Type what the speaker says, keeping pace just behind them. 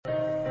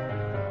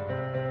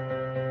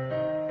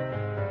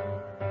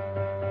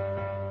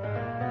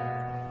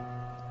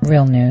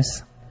Real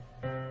news.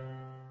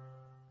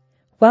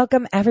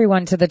 Welcome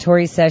everyone to the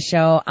Tori Says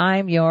Show.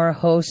 I'm your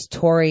host,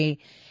 Tori,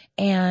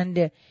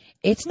 and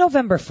it's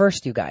November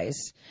 1st, you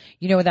guys.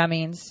 You know what that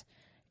means?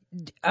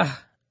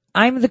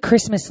 I'm the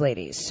Christmas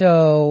lady,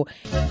 so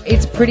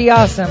it's pretty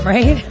awesome,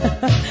 right?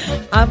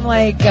 I'm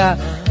like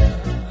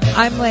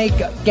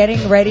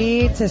getting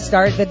ready to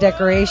start the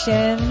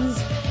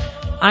decorations.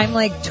 I'm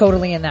like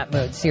totally in that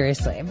mood,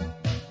 seriously.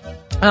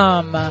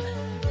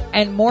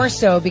 And more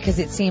so because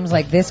it seems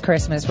like this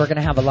Christmas we're going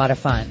to have a lot of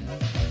fun.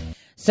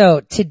 So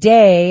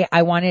today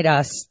I wanted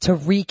us to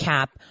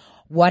recap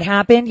what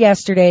happened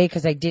yesterday,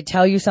 because I did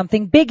tell you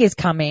something big is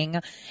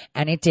coming,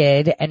 and it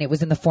did, and it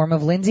was in the form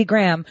of Lindsey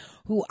Graham,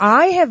 who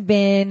I have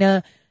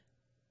been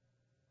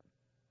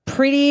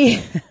pretty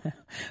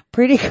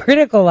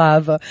critical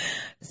of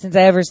since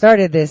I ever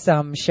started this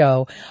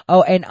show.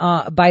 Oh, and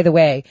by the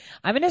way,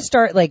 I'm going to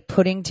start like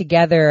putting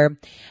together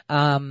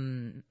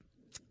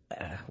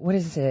what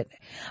is it?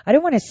 I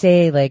don't want to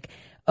say like,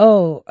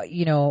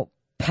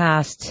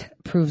 past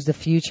proves the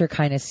future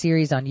kind of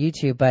series on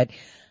YouTube, but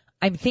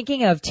I'm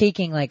thinking of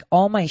taking like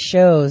all my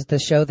shows, the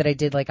show that I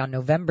did like on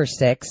November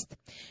 6th,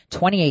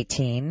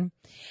 2018,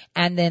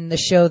 and then the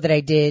show that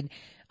I did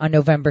on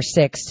November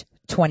 6th,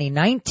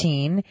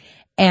 2019,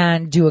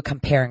 and do a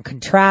compare and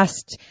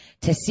contrast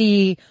to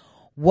see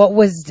what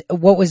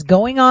was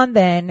going on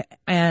then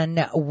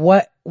and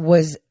what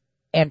was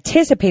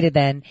anticipated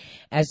then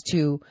as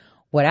to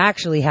what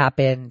actually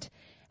happened,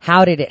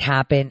 how did it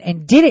happen,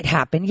 and did it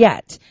happen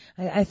yet?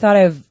 I thought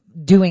of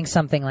doing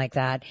something like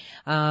that.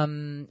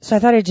 So I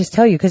thought I'd just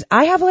tell you, because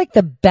I have like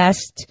the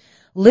best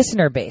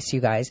listener base, you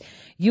guys.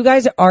 You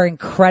guys are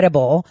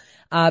incredible,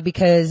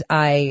 because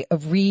I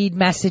read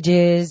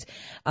messages,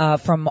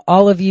 from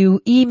all of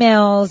you,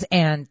 emails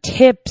and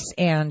tips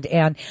and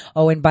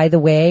by the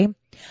way,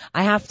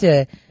 I have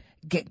to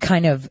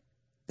kind of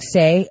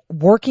say,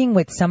 working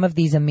with some of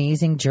these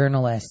amazing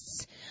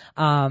journalists,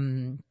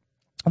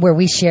 where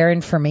we share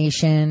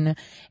information,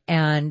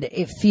 and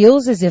it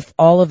feels as if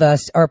all of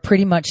us are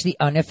pretty much the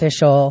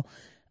unofficial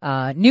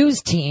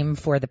news team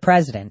for the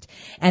president.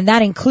 And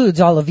that includes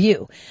all of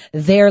you,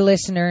 their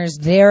listeners,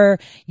 their,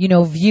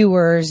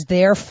 viewers,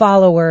 their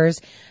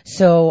followers.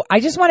 So I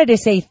just wanted to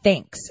say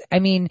thanks. I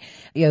mean,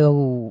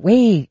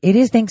 wait, it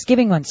is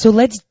Thanksgiving month. So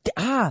let's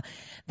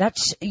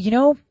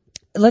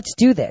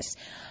do this.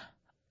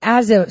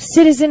 As a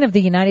citizen of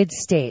the United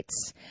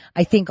States,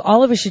 I think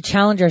all of us should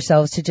challenge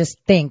ourselves to just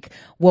think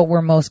what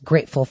we're most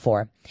grateful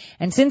for.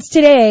 And since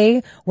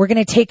today we're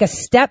going to take a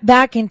step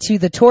back into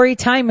the Tory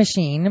time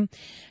machine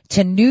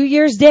to New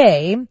Year's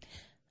Day,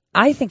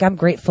 I think I'm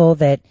grateful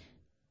that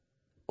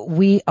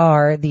we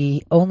are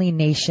the only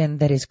nation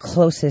that is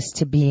closest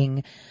to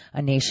being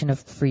a nation of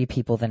free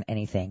people than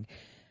anything.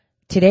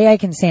 Today I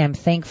can say I'm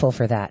thankful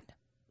for that.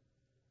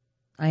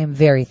 I am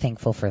very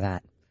thankful for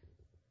that.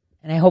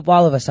 And I hope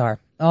all of us are.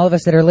 All of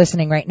us that are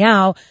listening right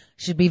now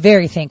should be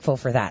very thankful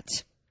for that.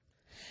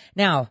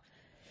 Now,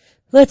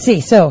 let's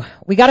see. So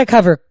we got to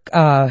cover,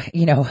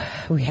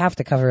 we have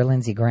to cover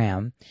Lindsey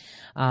Graham,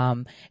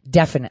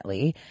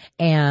 definitely.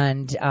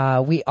 And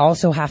we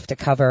also have to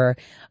cover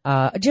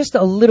just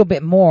a little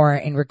bit more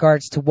in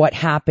regards to what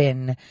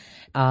happened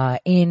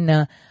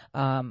in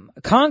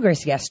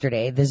Congress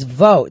yesterday. This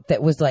vote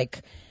that was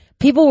like,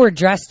 people were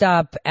dressed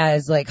up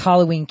as like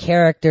Halloween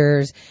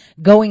characters,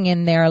 going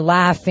in there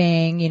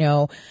laughing,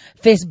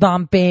 fist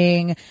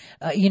bumping,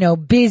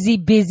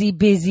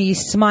 busy,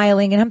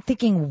 smiling. And I'm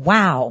thinking,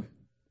 wow,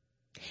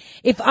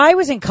 if I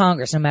was in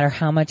Congress, no matter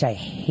how much I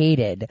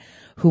hated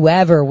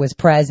whoever was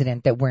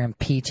president that we're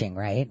impeaching,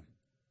 right?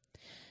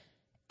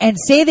 And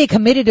say they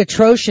committed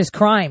atrocious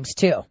crimes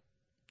too.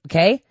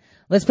 Okay?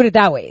 Let's put it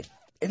that way.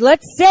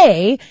 Let's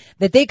say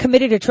that they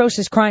committed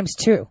atrocious crimes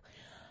too.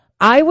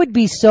 I would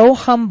be so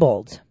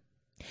humbled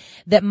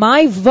that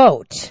my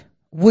vote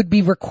would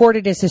be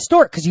recorded as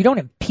historic, because you don't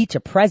impeach a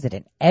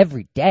president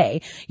every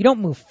day. You don't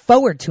move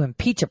forward to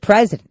impeach a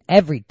president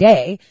every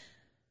day.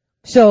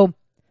 So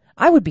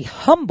I would be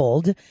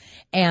humbled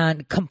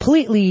and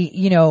completely,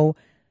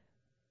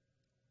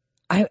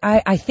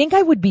 I think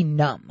I would be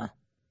numb,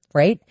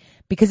 right?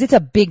 Because it's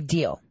a big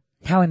deal.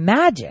 Now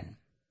imagine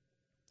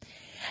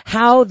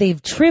how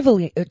they've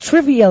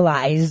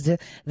trivialized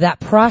that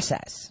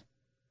process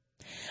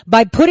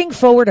by putting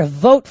forward a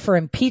vote for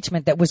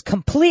impeachment that was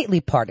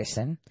completely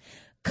partisan,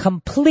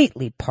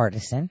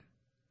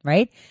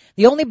 right?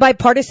 The only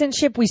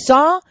bipartisanship we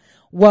saw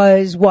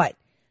was what?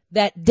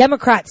 That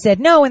Democrats said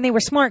no, and they were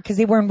smart because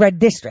they were in red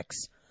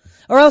districts.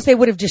 Or else they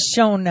would have just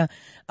shown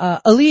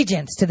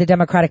allegiance to the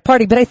Democratic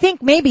Party. But I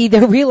think maybe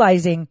they're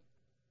realizing,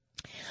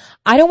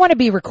 I don't want to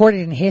be recorded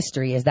in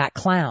history as that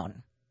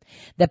clown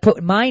that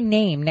put my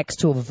name next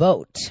to a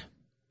vote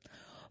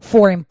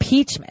for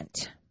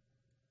impeachment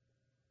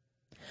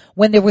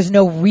when there was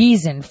no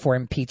reason for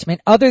impeachment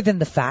other than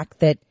the fact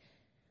that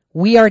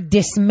We are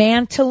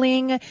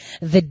dismantling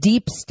the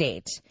deep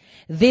state.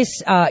 This,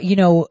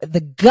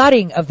 the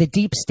gutting of the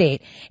deep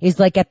state is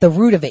like at the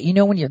root of it. You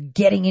know, when you're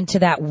getting into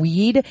that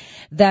weed,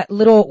 that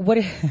little,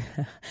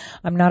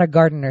 I'm not a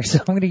gardener, so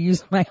I'm going to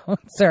use my own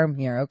term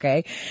here,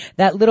 okay?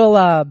 That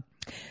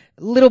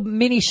little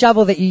mini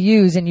shovel that you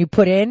use and you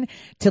put in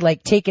to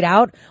like take it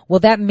out.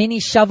 Well, that mini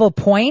shovel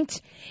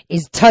point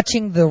is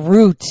touching the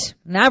root.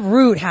 And that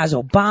root has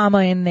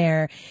Obama in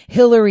there,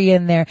 Hillary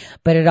in there,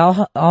 but it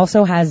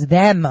also has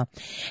them.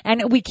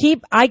 And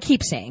I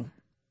keep saying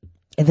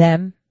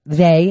them,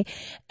 they,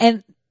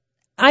 and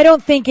I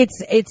don't think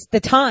it's the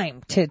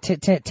time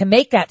to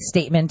make that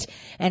statement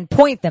and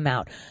point them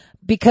out,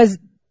 because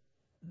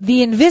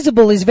the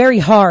invisible is very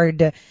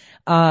hard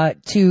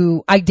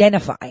to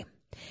identify.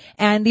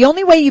 And the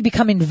only way you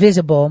become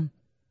invisible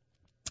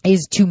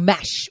is to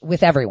mesh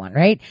with everyone,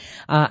 right?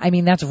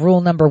 That's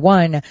rule number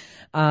one,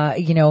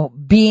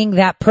 being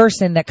that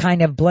person that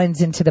kind of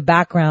blends into the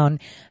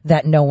background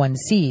that no one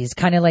sees.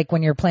 Kind of like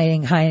when you're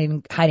playing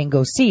hide and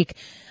go seek,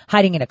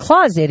 hiding in a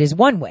closet is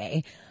one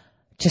way.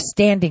 Just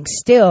standing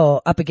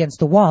still up against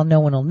the wall, no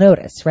one will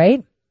notice,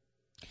 right?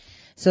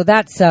 So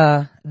that's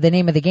the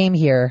name of the game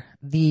here,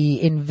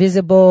 the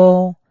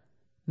invisible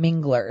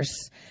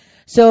minglers.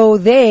 So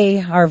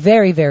they are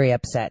very, very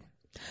upset.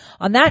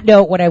 On that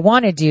note, what I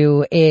want to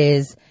do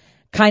is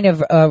kind of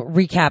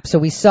recap. So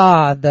we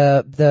saw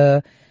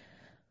the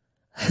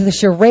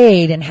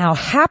charade and how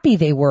happy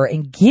they were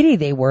and giddy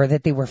they were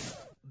that they were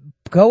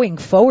going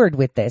forward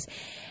with this.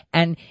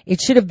 And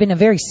it should have been a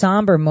very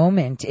somber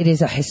moment. It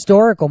is a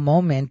historical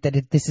moment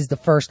that this is the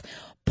first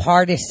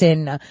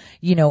partisan,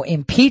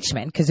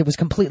 impeachment, because it was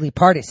completely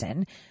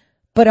partisan.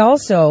 But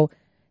also,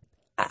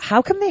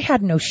 how come they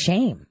had no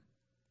shame?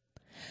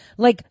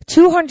 Like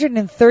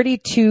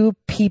 232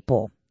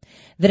 people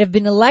that have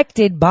been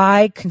elected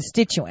by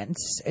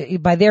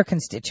their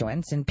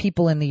constituents and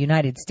people in the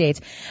United States.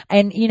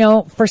 And,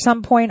 for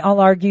some point, I'll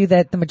argue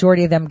that the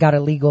majority of them got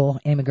illegal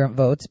immigrant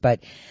votes, but,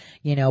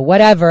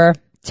 whatever,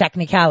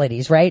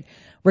 technicalities, right?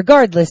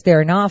 Regardless,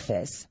 they're in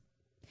office.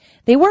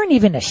 They weren't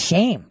even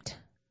ashamed.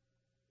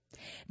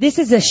 This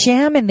is a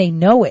sham and they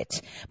know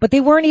it, but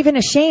they weren't even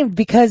ashamed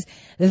because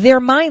they're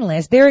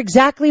mindless. They're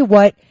exactly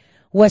what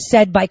was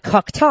said by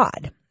Cuck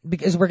Todd,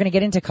 because we're going to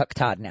get into Cuck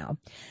Todd now.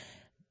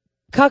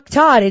 Cuck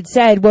Todd had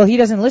said, well, he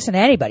doesn't listen to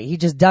anybody. He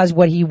just does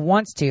what he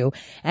wants to.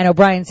 And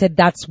O'Brien said,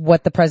 that's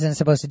what the president's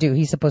supposed to do.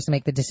 He's supposed to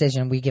make the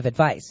decision. We give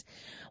advice.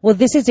 Well,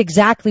 this is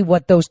exactly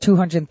what those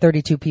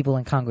 232 people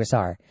in Congress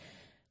are.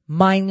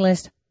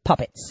 Mindless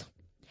puppets.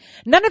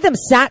 None of them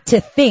sat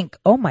to think,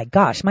 oh my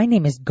gosh, my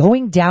name is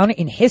going down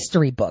in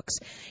history books.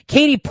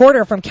 Katie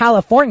Porter from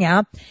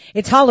California,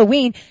 it's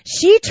Halloween.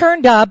 She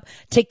turned up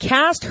to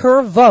cast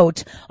her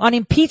vote on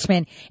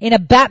impeachment in a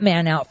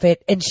Batman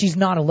outfit, and she's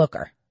not a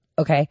looker.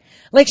 Okay?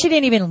 Like, she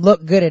didn't even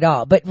look good at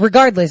all. But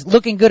regardless,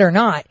 looking good or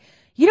not,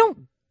 you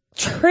don't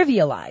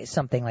trivialize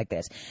something like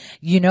this.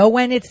 You know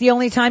when it's the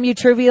only time you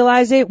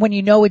trivialize it? When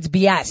you know it's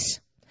BS.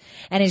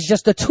 And it's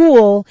just a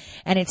tool,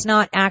 and it's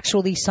not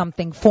actually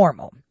something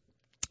formal.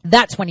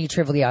 That's when you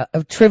trivialize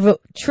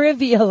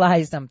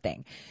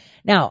something.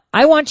 Now,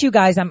 I want you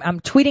guys, I'm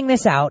tweeting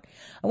this out.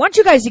 I want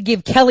you guys to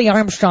give Kelly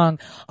Armstrong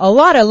a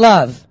lot of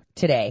love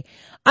today.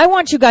 I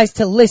want you guys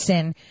to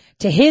listen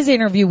to his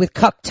interview with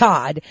Cuck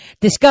Todd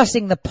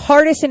discussing the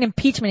partisan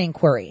impeachment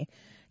inquiry.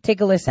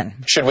 Take a listen.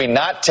 Should we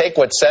not take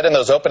what's said in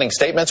those opening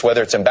statements,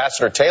 whether it's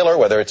Ambassador Taylor,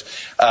 whether it's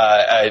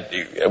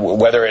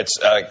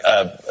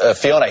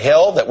Fiona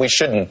Hill, that we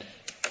shouldn't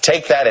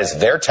take that as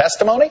their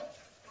testimony?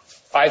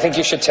 I think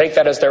you should take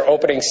that as their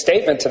opening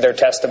statement to their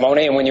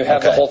testimony, and when you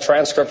have the whole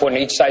transcript, when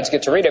each sides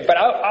get to read it. But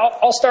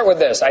I'll start with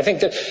this. I think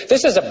that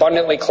this is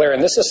abundantly clear,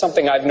 and this is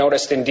something I've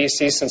noticed in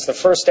D.C. since the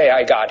first day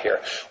I got here.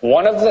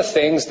 One of the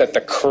things that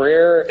the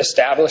career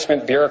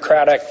establishment,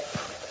 bureaucratic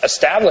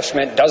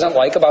establishment doesn't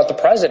like about the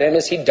president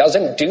is he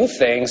doesn't do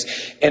things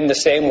in the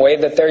same way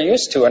that they're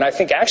used to. And I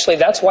think actually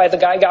that's why the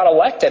guy got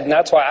elected, and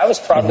that's why I was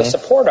proud to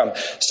support him.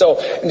 So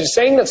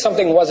saying that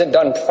something wasn't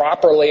done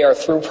properly or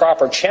through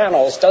proper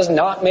channels does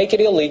not make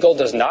it illegal,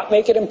 does not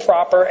make it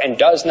improper, and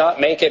does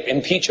not make it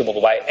impeachable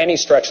by any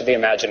stretch of the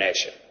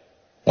imagination.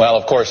 Well,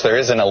 of course, there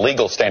isn't a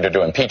legal standard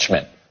to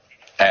impeachment.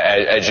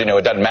 As you know,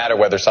 it doesn't matter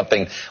whether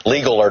something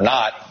legal or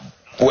not.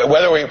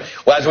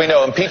 As we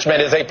know,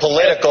 impeachment is a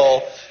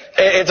political...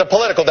 It's a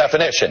political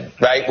definition,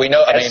 right? We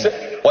know,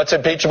 what's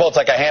impeachable? It's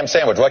like a ham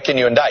sandwich. What can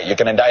you indict? You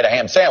can indict a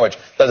ham sandwich.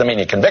 Doesn't mean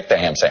you convict a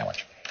ham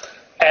sandwich.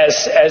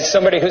 As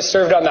somebody who's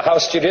served on the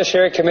House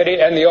Judiciary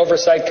Committee and the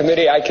Oversight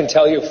Committee, I can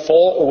tell you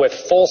with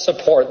full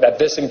support that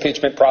this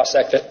impeachment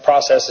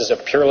process is a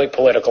purely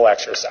political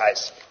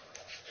exercise.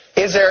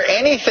 Is there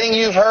anything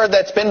you've heard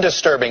that's been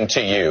disturbing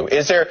to you?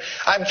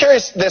 I'm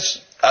curious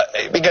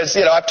because,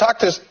 I've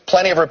talked to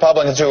plenty of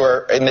Republicans who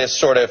are in this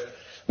sort of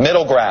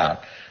middle ground.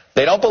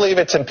 They don't believe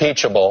it's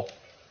impeachable,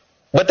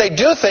 but they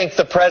do think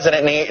the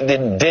president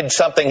did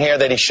something here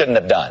that he shouldn't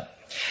have done.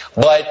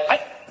 But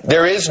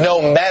there is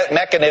no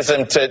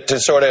mechanism to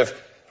sort of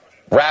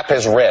wrap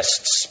his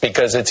wrists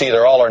because it's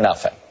either all or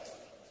nothing.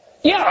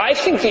 Yeah, I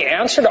think the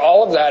answer to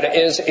all of that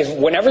is if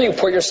whenever you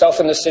put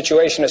yourself in the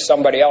situation as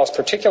somebody else,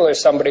 particularly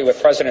somebody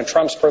with President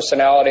Trump's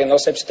personality and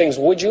those types of things,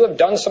 would you have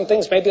done some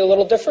things maybe a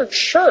little different?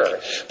 Sure.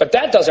 But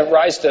that doesn't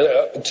rise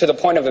to the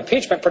point of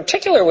impeachment,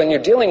 particularly when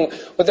you're dealing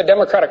with the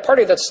Democratic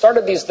Party that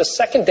started these the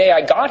second day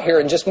I got here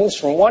and just moves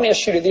from one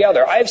issue to the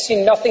other. I have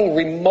seen nothing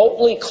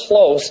remotely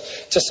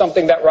close to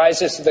something that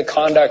rises to the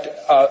conduct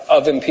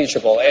of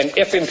impeachable. And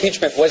if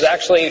impeachment was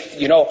actually,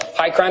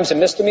 high crimes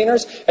and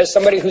misdemeanors, as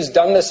somebody who's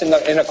done this in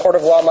a court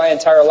of law my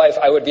entire life,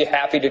 I would be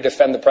happy to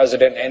defend the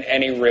president in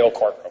any real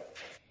courtroom.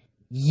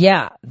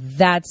 Yeah,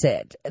 that's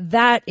it.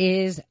 That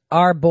is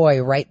our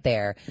boy right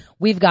there.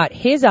 We've got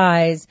his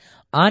eyes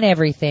on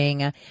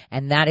everything,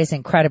 and that is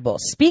incredible.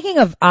 Speaking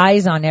of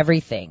eyes on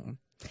everything,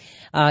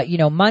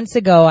 months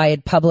ago I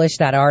had published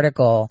that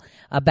article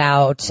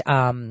about,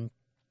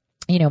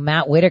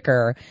 Matt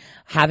Whitaker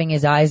having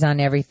his eyes on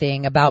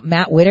everything, about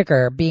Matt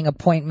Whitaker being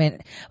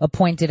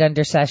appointed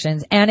under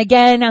Sessions. And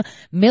again,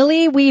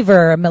 Millie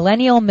Weaver,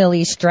 Millennial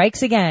Millie,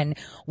 strikes again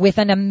with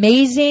an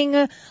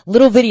amazing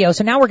little video.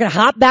 So now we're going to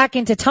hop back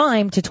into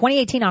time to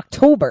 2018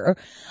 October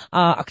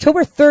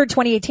 3rd,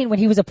 2018, when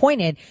he was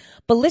appointed.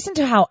 But listen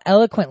to how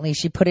eloquently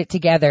she put it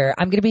together.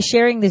 I'm going to be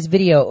sharing this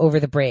video over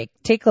the break.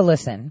 Take a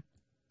listen.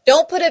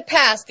 Don't put it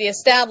past the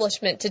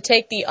establishment to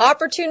take the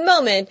opportune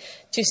moment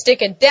to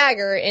stick a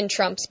dagger in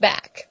Trump's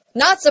back.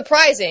 Not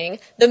surprising,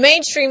 the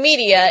mainstream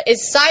media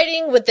is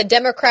siding with the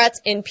Democrats'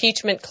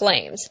 impeachment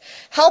claims,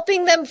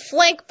 helping them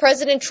flank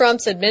President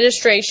Trump's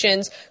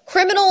administration's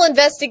criminal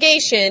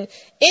investigation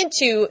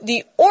into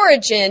the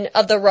origin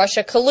of the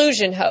Russia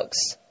collusion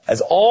hoax.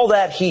 As all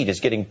that heat is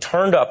getting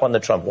turned up on the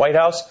Trump White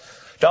House,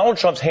 Donald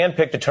Trump's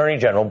hand-picked Attorney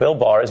General Bill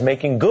Barr is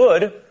making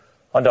good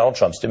on Donald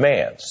Trump's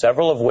demands,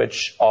 several of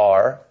which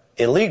are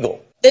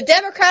illegal. The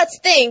Democrats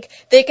think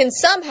they can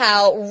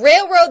somehow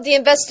railroad the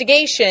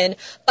investigation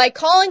by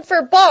calling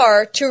for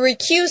Barr to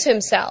recuse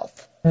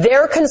himself.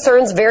 Their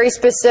concerns very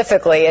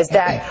specifically is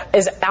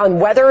on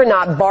whether or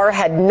not Barr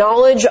had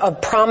knowledge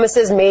of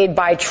promises made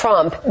by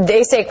Trump.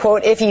 They say,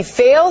 quote, if he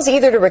fails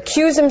either to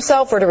recuse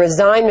himself or to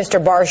resign,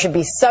 Mr. Barr should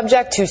be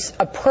subject to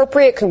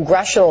appropriate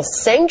congressional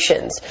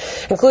sanctions,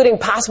 including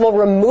possible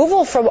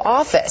removal from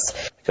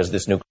office. Because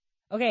this new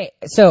Okay,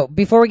 so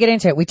before we get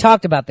into it, we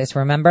talked about this,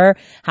 remember?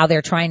 How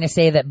they're trying to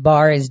say that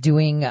Barr is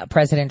doing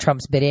President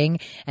Trump's bidding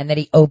and that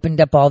he opened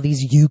up all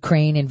these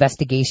Ukraine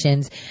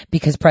investigations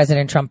because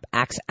President Trump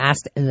asked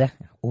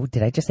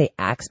did I just say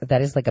asked?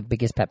 That is like a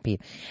biggest pet peeve.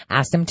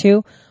 Asked him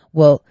to?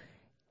 Well,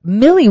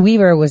 Millie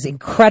Weaver was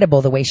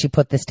incredible the way she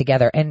put this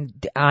together. And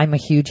I'm a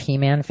huge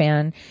He-Man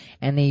fan,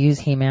 and they use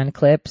He-Man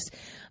clips.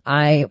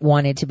 I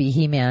wanted to be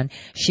He-Man.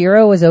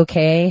 Shiro was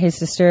okay, his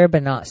sister,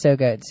 but not so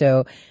good.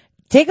 So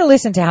take a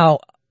listen to how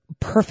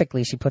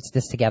perfectly she puts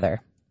this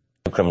together.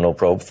 The criminal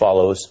probe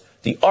follows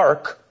the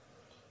arc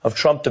of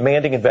Trump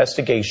demanding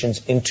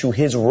investigations into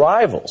his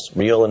rivals,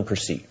 real and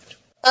perceived.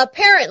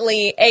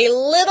 Apparently, a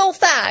little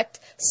fact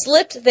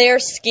slipped their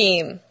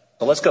scheme.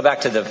 Well, let's go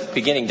back to the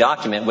beginning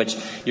document, which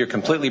you're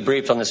completely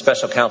briefed on the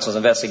special counsel's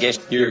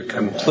investigation. You're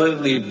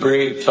completely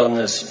briefed on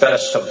the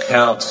special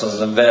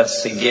counsel's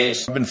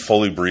investigation. I've been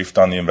fully briefed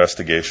on the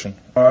investigation.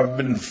 I've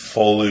been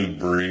fully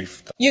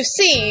briefed. You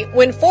see,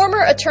 when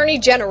former Attorney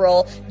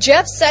General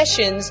Jeff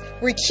Sessions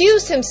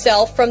recused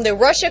himself from the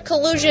Russia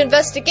collusion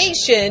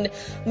investigation,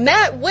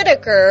 Matt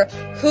Whitaker,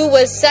 who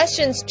was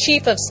Sessions'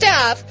 chief of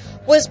staff,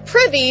 was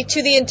privy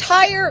to the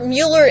entire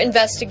Mueller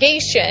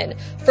investigation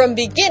from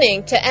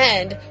beginning to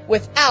end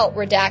without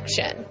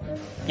redaction.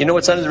 You know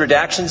what's under the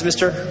redactions,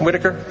 Mr.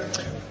 Whitaker?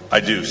 I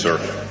do, sir.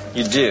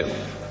 You do.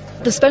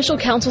 The special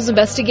counsel's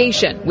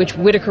investigation, which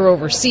Whitaker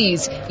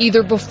oversees,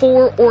 either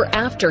before or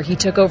after he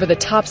took over the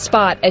top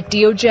spot at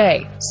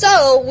DOJ.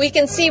 So we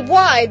can see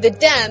why the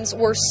Dems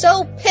were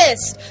so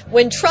pissed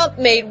when Trump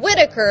made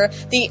Whitaker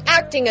the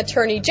acting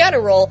attorney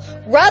general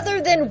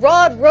rather than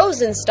Rod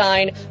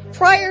Rosenstein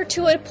prior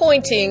to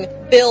appointing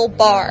Bill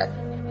Barr.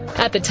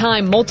 At the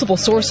time, multiple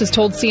sources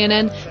told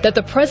CNN that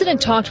the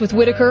president talked with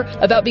Whitaker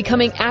about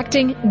becoming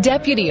acting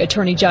deputy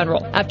attorney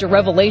general after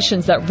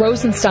revelations that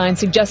Rosenstein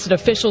suggested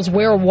officials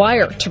wear a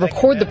wire to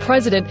record the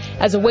president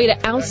as a way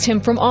to oust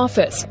him from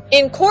office.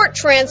 In court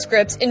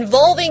transcripts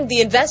involving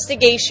the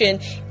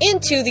investigation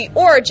into the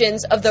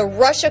origins of the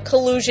Russia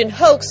collusion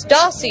hoax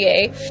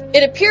dossier,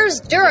 it appears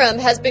Durham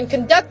has been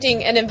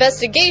conducting an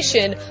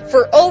investigation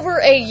for over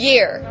a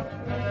year.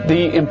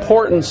 The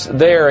importance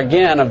there,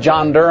 again, of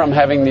John Durham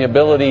having the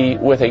ability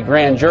with a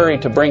grand jury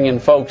to bring in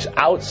folks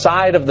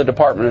outside of the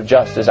Department of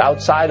Justice,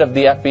 outside of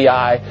the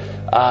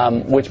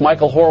FBI, which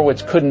Michael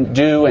Horowitz couldn't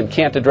do and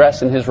can't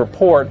address in his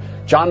report.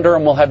 John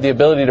Durham will have the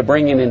ability to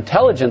bring in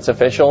intelligence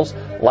officials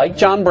like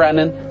John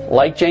Brennan,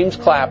 like James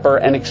Clapper,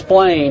 and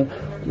explain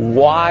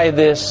why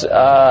this,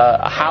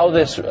 how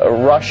this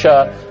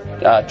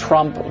Russia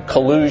Trump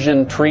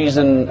collusion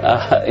treason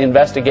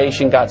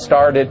investigation got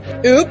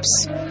started.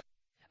 Oops.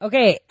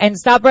 Okay, and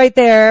stop right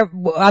there.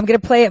 I'm going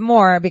to play it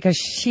more because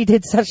she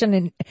did such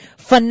a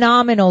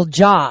phenomenal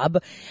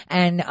job.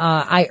 And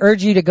I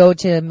urge you to go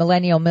to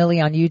Millennial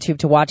Millie on YouTube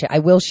to watch it. I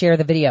will share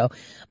the video.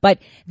 But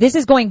this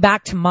is going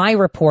back to my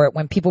report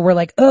when people were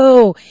like,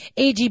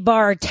 AG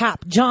Barr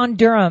tapped John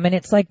Durham. And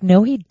it's like,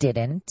 no, he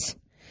didn't.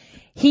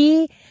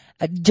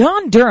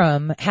 John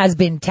Durham has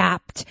been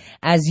tapped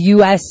as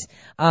U.S.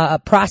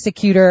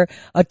 Prosecutor,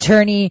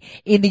 attorney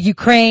in the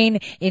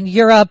Ukraine, in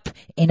Europe,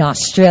 in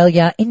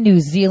Australia, in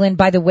New Zealand.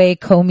 By the way,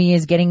 Comey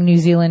is getting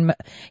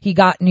he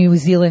got New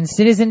Zealand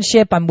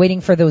citizenship. I'm waiting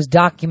for those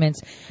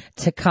documents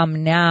to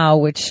come now,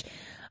 which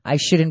I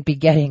shouldn't be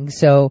getting.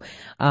 So,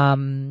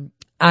 I'm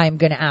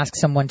going to ask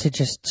someone to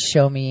just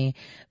show me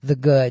the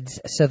goods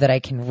so that I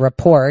can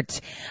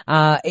report.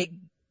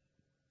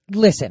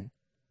 Listen,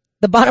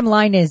 the bottom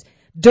line is,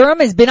 Durham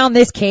has been on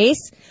this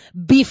case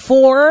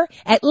before,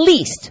 at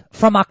least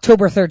from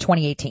October 3rd,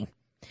 2018.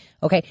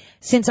 Okay?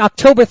 Since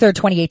October 3rd,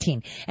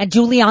 2018. And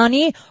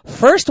Giuliani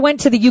first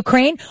went to the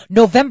Ukraine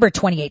November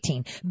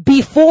 2018.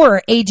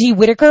 Before A.G.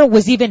 Whitaker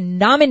was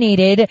even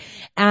appointed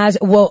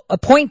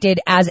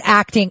as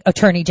acting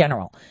attorney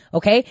general.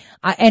 Okay?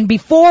 And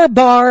before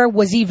Barr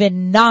was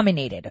even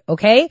nominated.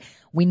 Okay?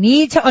 We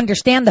need to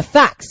understand the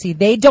facts. See,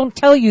 they don't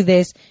tell you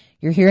this.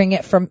 You're hearing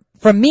it from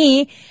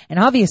me. And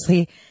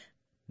obviously,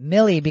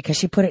 Millie, because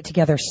she put it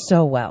together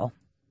so well.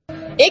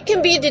 It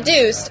can be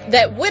deduced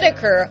that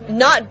Whitaker,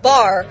 not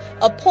Barr,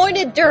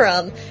 appointed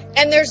Durham,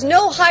 and there's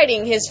no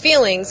hiding his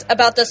feelings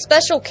about the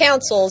special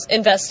counsel's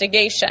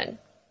investigation.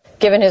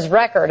 Given his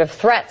record of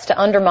threats to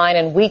undermine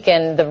and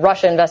weaken the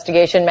Russia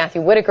investigation,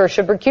 Matthew Whitaker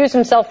should recuse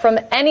himself from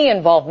any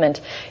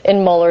involvement in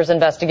Mueller's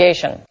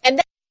investigation.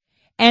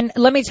 And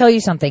let me tell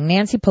you something.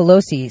 Nancy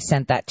Pelosi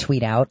sent that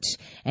tweet out,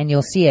 and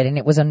you'll see it, and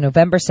it was on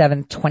November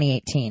 7th,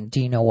 2018. Do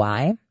you know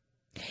why?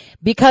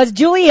 Because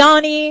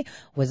Giuliani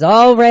was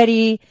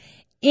already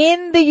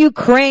in the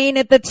Ukraine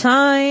at the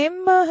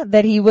time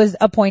that he was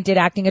appointed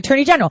acting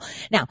attorney general.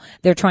 Now,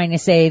 they're trying to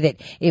say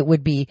that it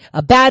would be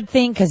a bad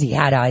thing because he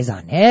had eyes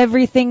on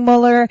everything,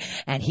 Mueller,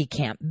 and he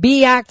can't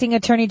be acting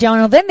attorney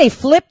general. Then they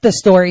flipped the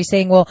story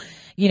saying, well,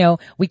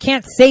 we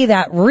can't say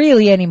that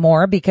really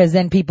anymore because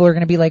then people are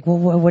going to be like, well,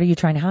 what are you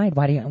trying to hide?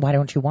 Why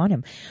don't you want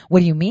him?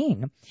 What do you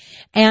mean?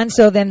 And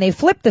so then they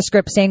flipped the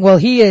script saying, well,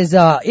 he is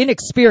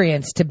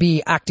inexperienced to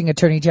be acting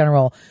attorney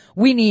general.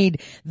 We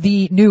need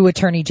the new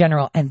attorney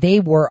general. And they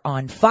were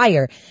on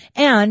fire.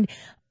 And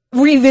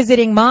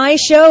revisiting my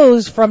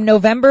shows from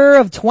November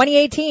of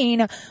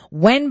 2018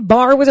 when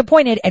Barr was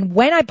appointed and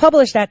when I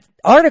published that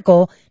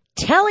article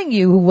telling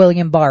you who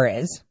William Barr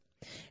is.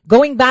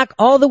 Going back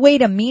all the way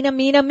to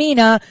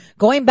Mina,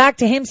 going back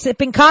to him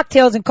sipping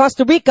cocktails in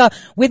Costa Rica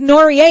with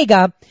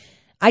Noriega,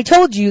 I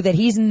told you that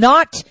he's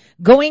not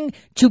going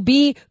to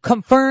be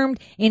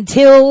confirmed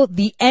until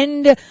the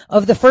end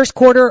of the first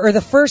quarter or the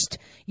first,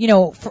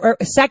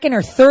 second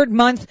or third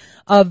month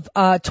of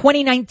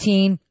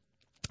 2019.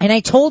 And I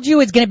told you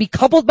it's going to be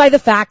coupled by the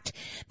fact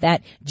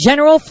that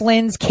General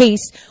Flynn's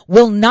case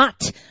will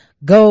not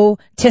go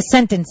to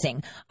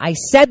sentencing. I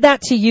said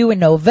that to you in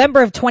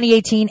November of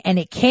 2018 and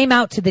it came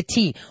out to the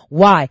T.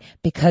 Why?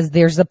 Because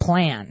there's a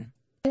plan.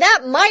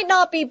 That might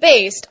not be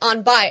based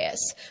on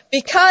bias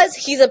because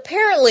he's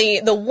apparently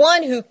the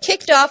one who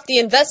kicked off the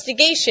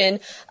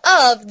investigation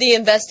of the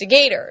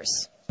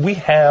investigators. We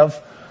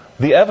have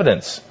the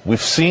evidence.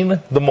 We've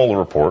seen the Mueller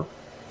report.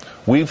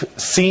 We've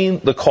seen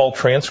the call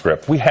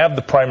transcript. We have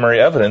the primary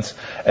evidence,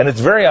 and it's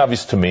very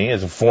obvious to me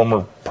as a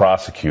former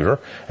prosecutor,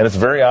 and it's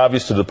very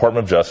obvious to the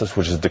Department of Justice,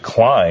 which has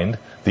declined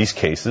these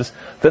cases,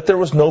 that there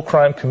was no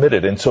crime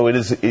committed. And so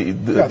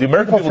the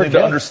American people need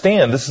to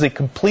understand this is a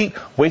complete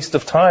waste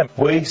of time.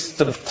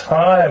 Waste of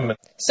time.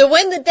 So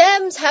when the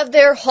Dems have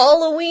their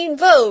Halloween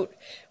vote,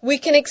 we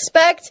can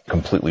expect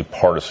completely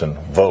partisan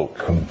vote.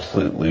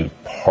 Completely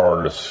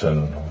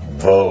partisan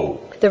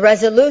vote. The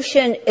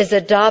resolution is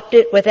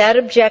adopted without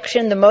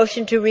objection. The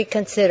motion to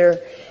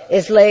reconsider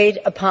is laid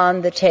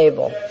upon the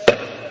table.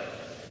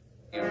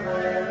 You'll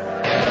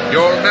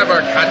never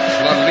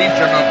catch the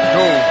Legion of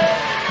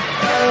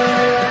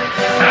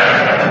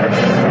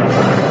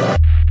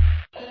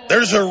Doom.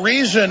 There's a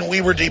reason we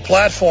were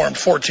deplatformed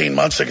 14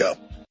 months ago.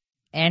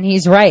 And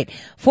he's right.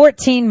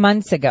 14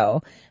 months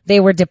ago, they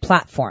were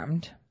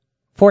deplatformed.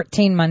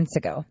 14 months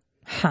ago.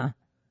 Huh.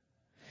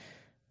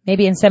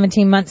 Maybe in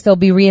 17 months they'll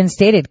be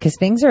reinstated because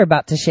things are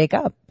about to shake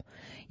up.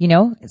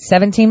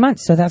 17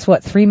 months. So that's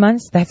what, 3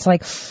 months? That's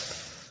like,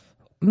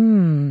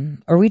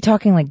 are we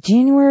talking like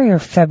January or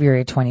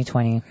February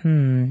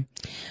 2020?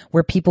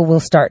 Where people will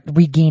start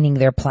regaining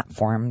their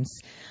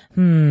platforms.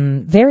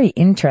 Very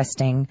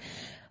interesting.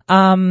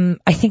 I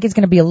think it's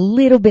going to be a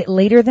little bit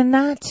later than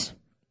that.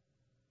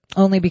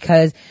 Only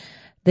because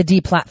the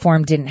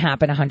deplatform didn't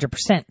happen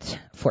 100%.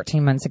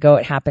 14 months ago,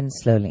 it happened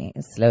slowly.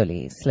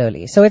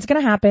 So it's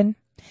going to happen.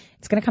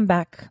 It's going to come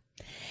back.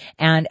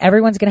 And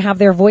everyone's going to have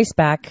their voice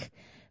back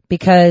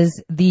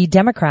because the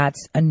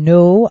Democrats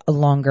no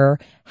longer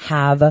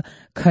have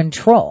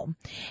control.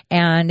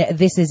 And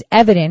this is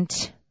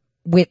evident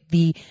with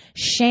the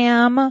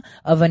sham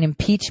of an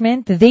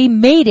impeachment. They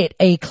made it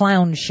a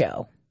clown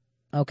show.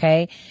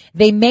 Okay?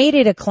 They made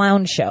it a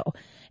clown show.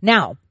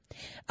 Now,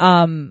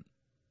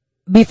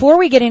 before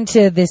we get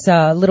into this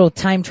little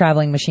time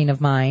traveling machine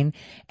of mine,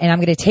 and I'm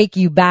going to take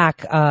you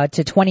back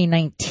to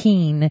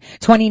 2019,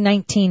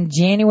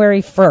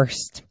 January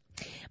 1st,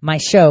 my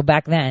show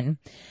back then,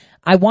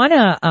 I want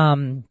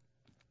to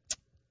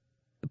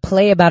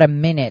play about a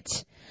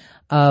minute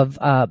of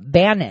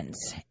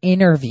Bannon's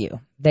interview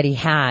that he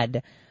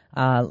had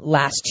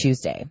last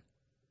Tuesday.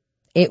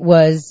 It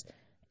was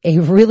a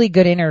really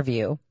good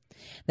interview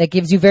that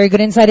gives you very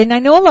good insight. And I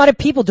know a lot of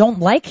people don't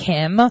like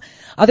him.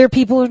 Other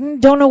people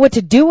don't know what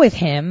to do with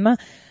him.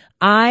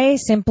 I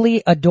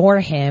simply adore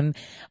him.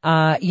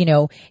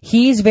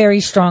 He's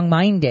very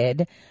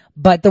strong-minded.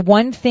 But the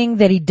one thing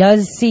that he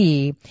does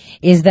see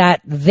is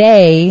that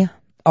they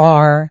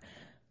are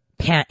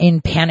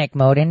in panic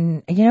mode.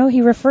 And,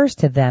 he refers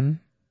to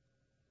them,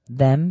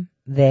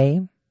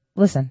 they.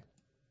 Listen.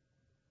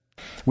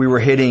 We were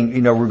hitting,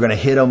 we were going to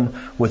hit them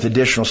with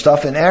additional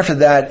stuff. And after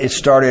that, it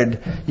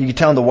started, you could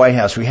tell in the White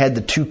House, we had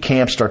the two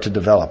camps start to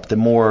develop. The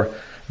more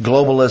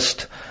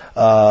globalist,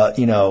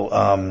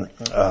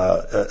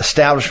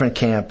 establishment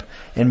camp,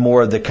 and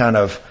more the kind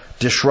of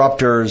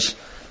disruptors,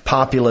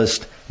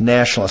 populist,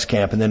 nationalist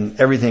camp. And then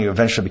everything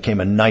eventually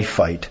became a knife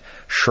fight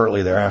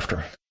shortly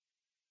thereafter.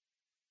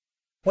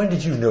 When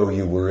did you know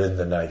you were in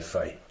the knife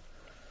fight?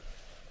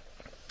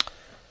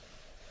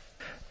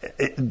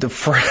 The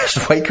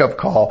first wake-up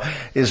call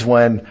is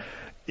when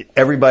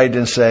everybody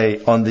didn't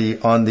say on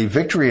the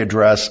victory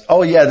address,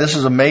 "Oh yeah, this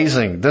is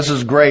amazing, this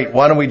is great.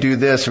 Why don't we do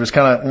this?" It was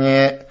kind of,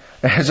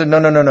 I said,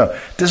 no.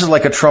 This is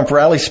like a Trump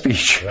rally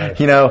speech, right.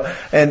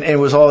 And it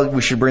was all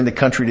we should bring the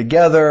country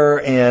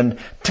together. And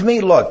to me,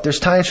 look, there's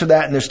times for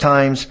that and there's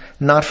times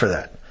not for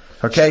that.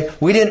 Okay,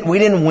 we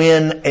didn't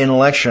win an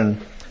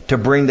election to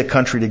bring the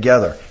country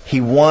together.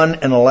 He won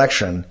an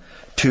election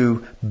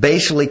to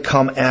basically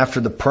come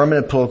after the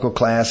permanent political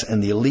class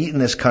and the elite in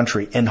this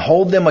country and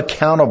hold them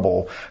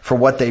accountable for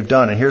what they've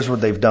done. And here's what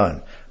they've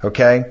done,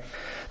 okay?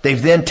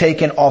 They've then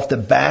taken off the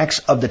backs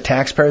of the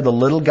taxpayer, the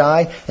little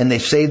guy, and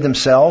they've saved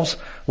themselves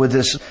with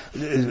this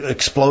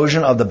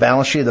explosion of the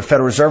balance sheet of the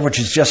Federal Reserve, which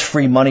is just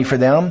free money for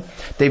them.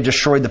 They've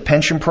destroyed the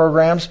pension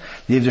programs.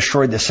 They've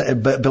destroyed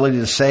the ability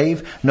to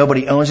save.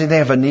 Nobody owns anything. They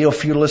have a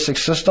neo-feudalistic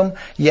system.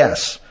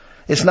 Yes.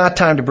 It's not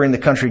time to bring the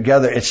country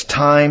together. It's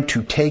time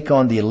to take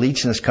on the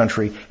elites in this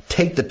country,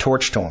 take the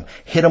torch to them,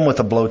 hit them with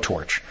a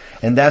blowtorch.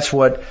 And that's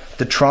what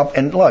the Trump,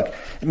 and look,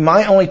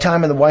 my only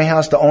time in the White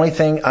House, the only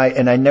thing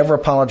and I never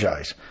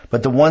apologize,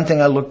 but the one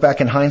thing I look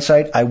back in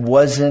hindsight, I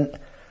wasn't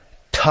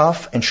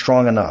tough and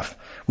strong enough.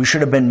 We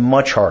should have been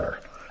much harder.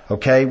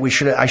 Okay,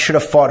 I should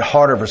have fought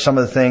harder for some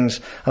of the things.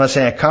 I'm not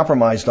saying I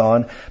compromised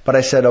on, but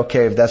I said,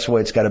 okay, if that's the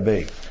way it's got to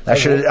be. I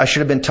should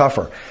have been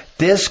tougher.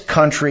 This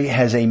country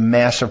has a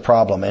massive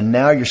problem, and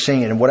now you're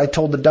seeing it. And what I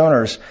told the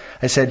donors,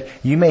 I said,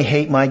 you may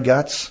hate my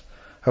guts,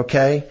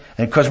 okay?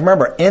 And because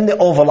remember, in the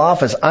Oval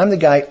Office, I'm the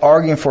guy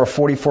arguing for a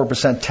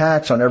 44%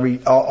 tax on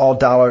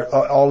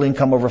all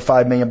income over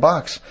 $5 million.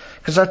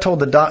 Because I told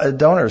the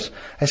donors,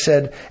 I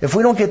said, if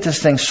we don't get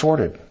this thing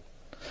sorted,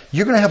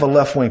 you're going to have a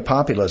left-wing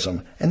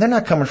populism, and they're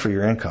not coming for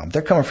your income.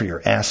 They're coming for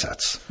your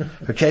assets.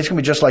 Okay? It's going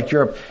to be just like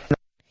Europe.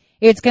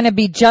 It's going to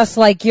be just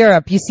like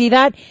Europe. You see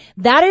that?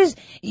 That is,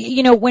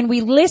 when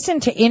we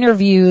listen to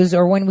interviews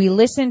or when we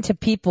listen to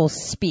people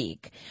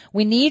speak,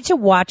 we need to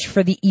watch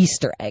for the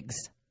Easter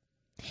eggs.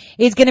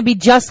 It's going to be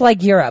just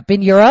like Europe.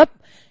 In Europe,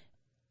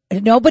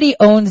 nobody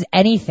owns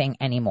anything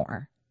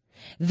anymore.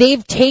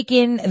 They've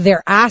taken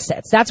their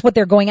assets. That's what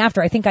they're going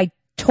after. I think I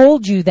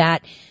told you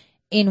that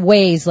in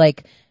ways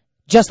like,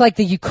 just like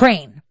the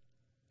Ukraine.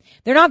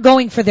 They're not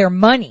going for their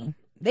money.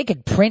 They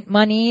could print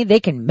money. They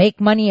can make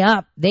money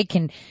up. They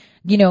can,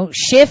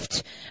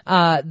 shift,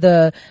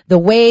 the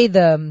way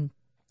the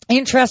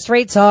interest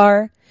rates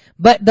are.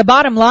 But the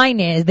bottom line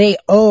is they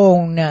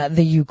own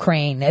the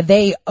Ukraine.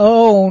 They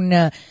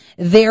own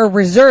their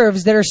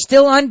reserves that are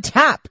still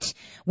untapped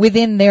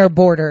within their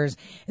borders.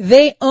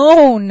 They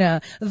own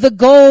the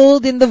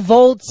gold in the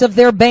vaults of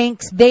their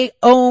banks. They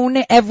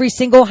own every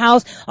single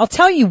house. I'll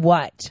tell you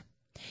what.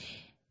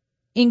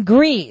 In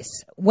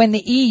Greece, when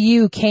the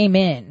EU came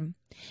in,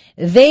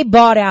 they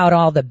bought out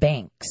all the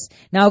banks.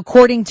 Now,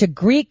 according to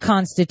Greek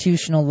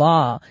constitutional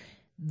law,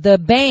 the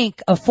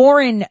bank, a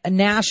foreign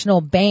national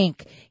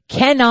bank,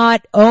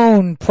 cannot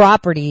own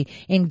property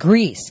in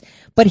Greece.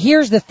 But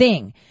here's the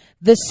thing.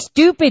 The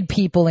stupid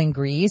people in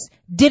Greece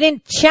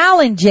didn't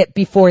challenge it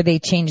before they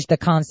changed the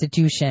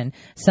constitution.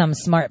 Some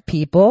smart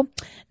people,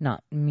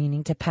 not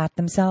meaning to pat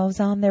themselves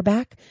on their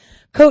back,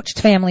 coached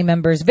family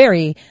members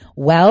very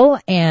well,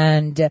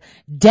 and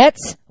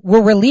debts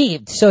were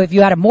relieved. So if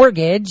you had a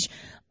mortgage,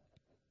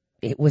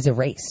 it was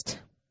erased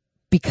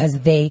because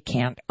they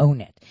can't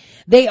own it.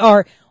 They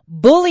are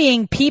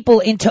bullying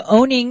people into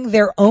owning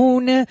their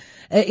own,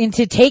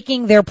 into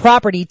taking their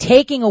property,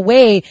 taking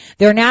away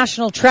their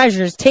national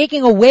treasures,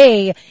 taking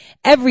away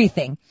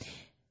everything.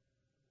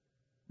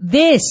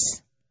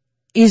 This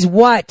is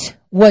what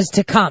was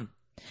to come.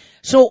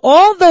 So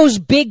all those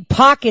big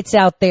pockets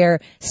out there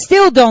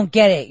still don't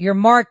get it. Your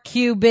Mark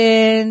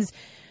Cubans,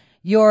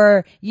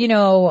 your,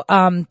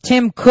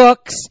 Tim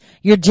Cooks,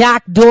 your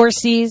Jack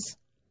Dorseys.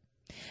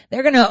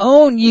 They're going to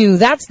own you.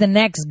 That's the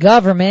next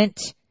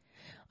government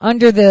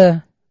under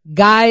the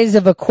guise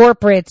of a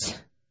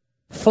corporate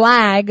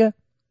flag.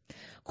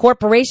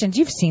 Corporations,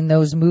 you've seen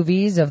those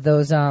movies of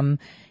those,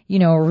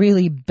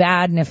 really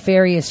bad,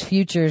 nefarious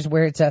futures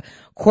where it's a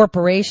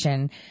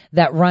corporation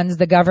that runs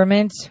the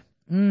government.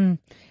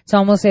 It's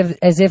almost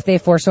as if they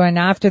foresaw. And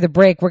after the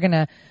break, we're going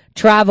to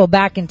travel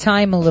back in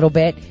time a little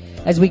bit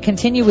as we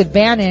continue with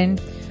Bannon,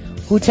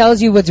 who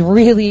tells you what's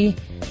really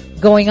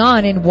going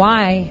on and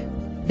why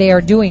they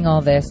are doing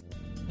all this.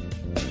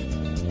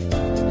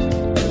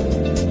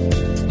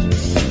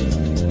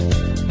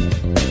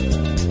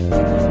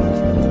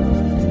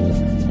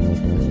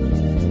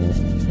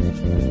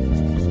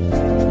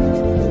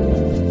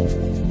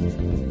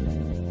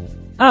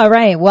 All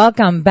right.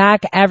 Welcome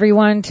back,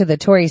 everyone, to the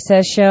Tori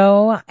Says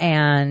Show.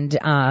 And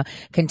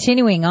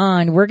continuing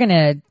on, we're going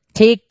to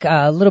take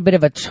a little bit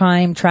of a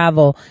time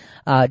travel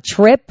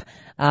trip.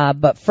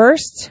 But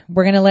first,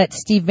 we're going to let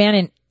Steve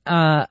Bannon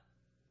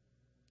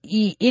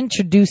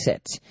introduce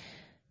it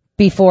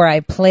before I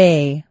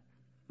play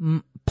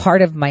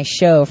part of my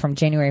show from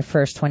January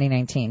 1st,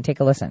 2019. Take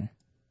a listen.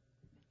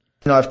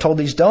 I've told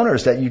these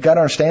donors that you've got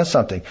to understand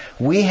something.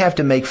 We have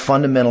to make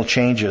fundamental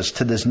changes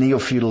to this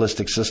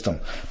neo-feudalistic system.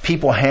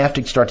 People have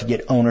to start to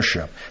get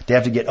ownership. They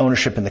have to get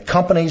ownership in the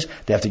companies.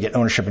 They have to get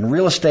ownership in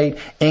real estate.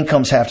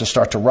 Incomes have to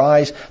start to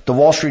rise. The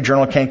Wall Street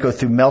Journal can't go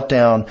through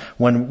meltdown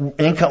when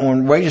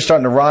wages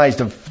starting to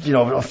rise,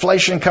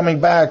 inflation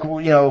coming back,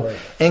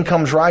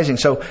 incomes rising.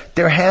 So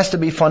there has to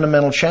be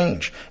fundamental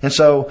change. And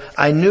so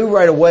I knew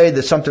right away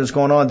that something was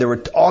going on. There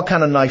were all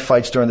kind of knife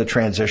fights during the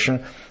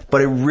transition. But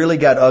it really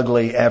got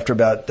ugly after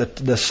about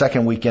the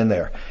second week in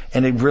there.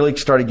 And it really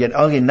started getting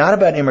ugly, not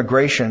about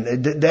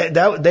immigration.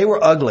 They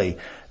were ugly.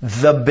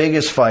 The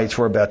biggest fights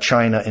were about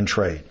China and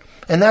trade.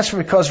 And that's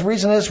because the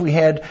reason is we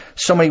had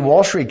so many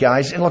Wall Street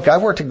guys. And look, I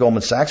worked at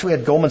Goldman Sachs. We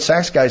had Goldman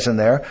Sachs guys in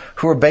there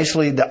who were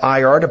basically the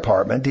IR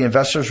department. The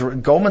investors were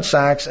Goldman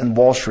Sachs, and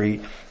Wall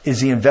Street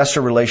is the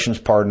investor relations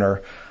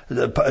partner, for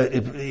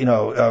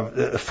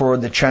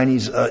the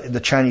Chinese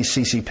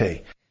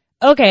CCP.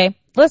 Okay.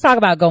 Let's talk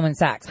about Goldman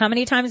Sachs. How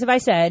many times have I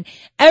said,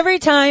 every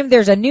time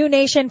there's a new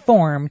nation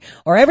formed,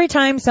 or every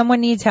time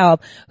someone needs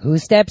help, who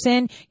steps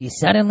in? You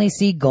suddenly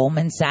see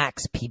Goldman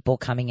Sachs people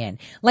coming in.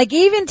 Like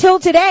even till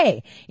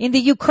today, in the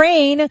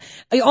Ukraine,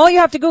 all you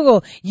have to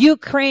Google,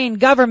 Ukraine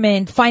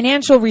government,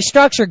 financial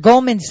restructure,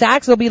 Goldman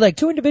Sachs, there'll be like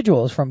 2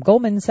 individuals from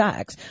Goldman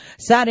Sachs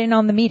sat in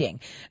on the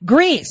meeting.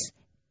 Greece,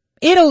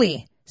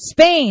 Italy,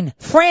 Spain,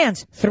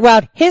 France,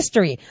 throughout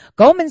history,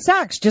 Goldman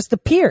Sachs just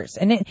appears.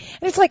 And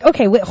it's like,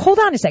 okay, wait, hold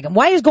on a second.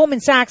 Why is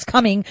Goldman Sachs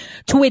coming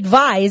to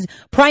advise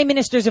prime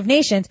ministers of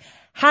nations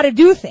how to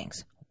do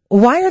things?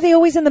 Why are they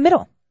always in the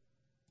middle?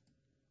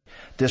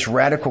 This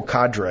radical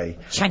cadre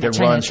that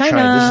runs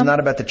China. This is not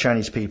about the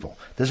Chinese people.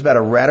 This is about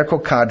a radical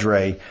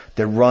cadre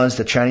that runs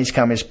the Chinese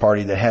Communist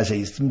Party that has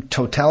a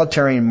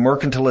totalitarian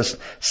mercantilist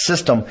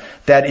system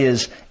that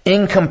is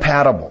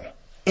incompatible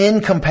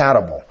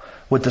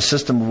with the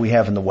system we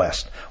have in the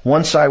West.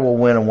 One side will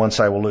win and one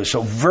side will lose.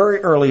 So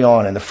very early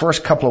on, in the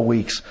first couple of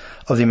weeks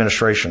of the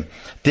administration,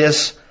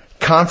 this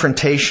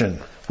confrontation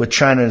with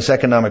China and its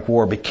economic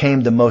war became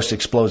the most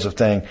explosive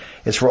thing.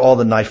 It's where all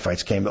the knife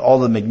fights came. All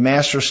the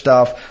McMaster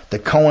stuff, the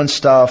Cohen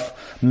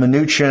stuff,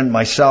 Mnuchin,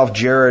 myself,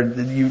 Jared,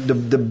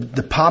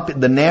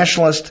 the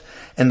nationalist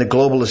and the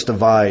globalist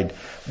divide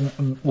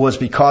was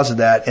because of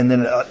that, and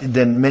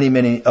then many,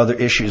 many other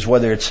issues,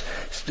 whether it's,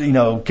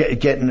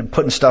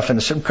 putting stuff in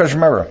the, because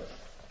remember,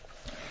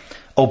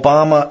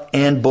 Obama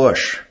and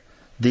Bush,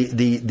 the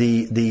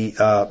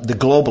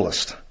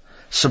globalists,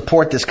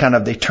 support this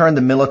they turn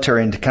the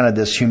military into kind of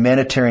this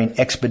humanitarian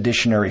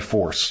expeditionary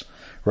force,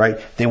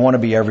 right? They want to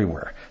be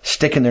everywhere,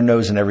 sticking their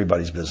nose in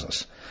everybody's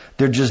business.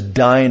 They're just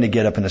dying to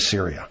get up into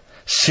Syria.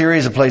 Syria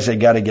is a place they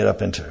got to get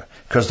up into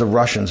because the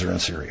Russians are in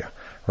Syria,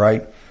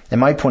 right?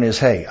 And my point is,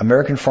 hey,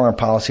 American foreign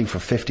policy for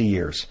 50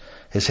 years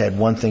has had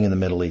one thing in the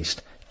Middle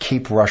East: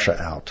 keep Russia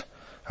out,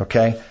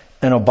 okay?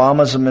 And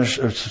Obama's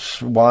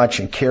watch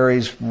and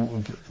Kerry's,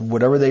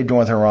 whatever they're doing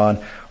with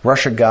Iran,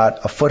 Russia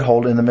got a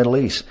foothold in the Middle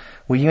East.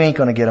 Well, you ain't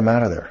going to get them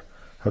out of there,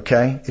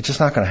 okay? It's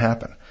just not going to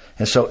happen.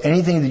 And so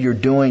anything that you're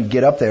doing,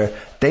 get up there,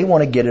 they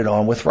want to get it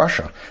on with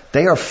Russia.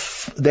 They are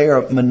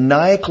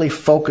maniacally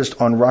focused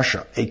on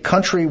Russia, a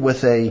country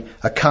with a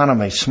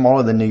economy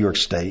smaller than New York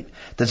State,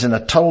 that's in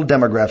a total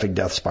demographic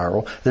death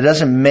spiral, that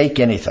doesn't make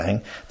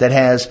anything,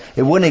 it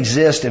wouldn't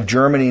exist if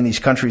Germany and these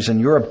countries in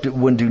Europe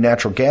wouldn't do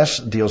natural gas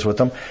deals with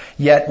them.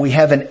 Yet we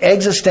have an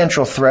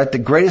existential threat. The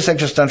greatest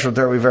existential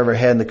threat we've ever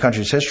had in the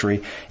country's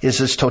history is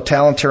this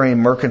totalitarian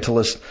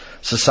mercantilist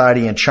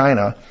society in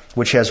China,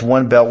 which has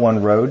One Belt,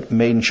 One Road,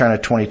 Made in China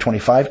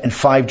 2025, and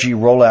 5G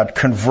rollout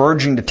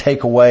converging to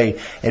take away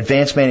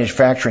advanced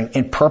manufacturing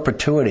in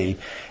perpetuity.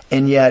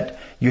 And yet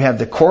you have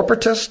the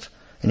corporatists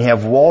and you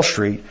have Wall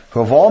Street, who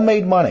have all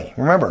made money.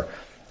 Remember,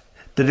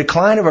 The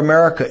decline of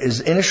America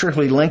is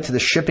inextricably linked to the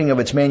shipping of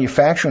its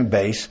manufacturing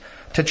base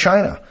to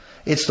China.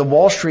 It's the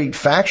Wall Street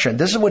faction.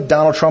 This is what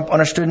Donald Trump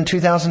understood in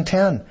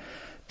 2010.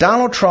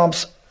 Donald Trump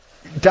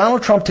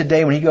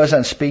today, when he goes out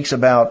and speaks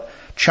about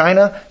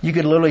China, you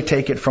could literally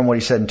take it from what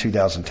he said in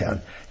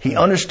 2010. He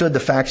understood the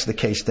facts of the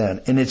case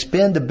then. And it's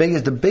been the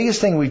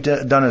biggest thing we've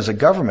done as a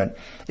government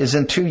is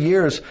in 2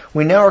 years,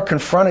 we now are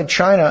confronted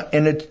China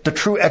in the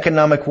true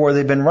economic war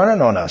they've been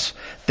running on us.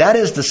 That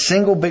is the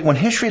single big, when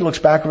history looks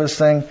back at this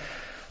thing,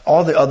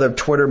 all the other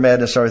Twitter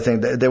madness and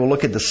everything, they will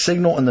look at the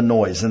signal and the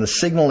noise. And the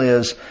signal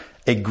is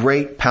a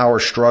great power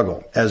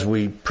struggle, as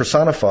we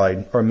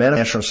personified or met a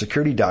national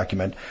security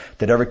document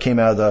that ever came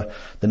out of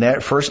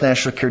the first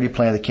national security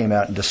plan that came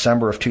out in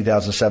December of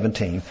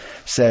 2017,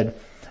 said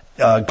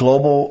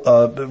global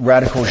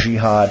radical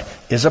jihad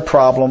is a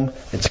problem.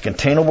 It's a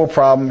containable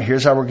problem.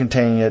 Here's how we're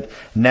containing it.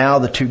 Now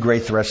the two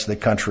great threats to the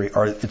country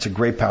are, it's a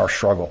great power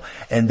struggle.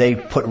 And they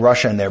put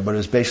Russia in there, but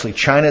it's basically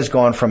China's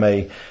gone from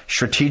a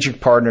strategic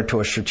partner to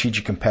a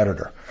strategic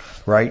competitor,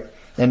 right?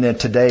 And then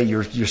today,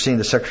 you're seeing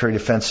the Secretary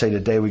of Defense say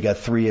today we got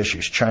 3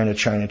 issues: China,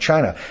 China,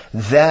 China.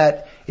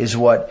 That is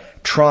what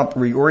Trump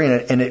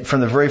reoriented, and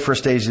from the very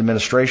first days of the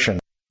administration.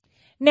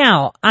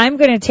 Now, I'm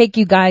going to take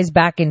you guys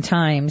back in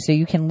time so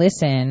you can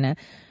listen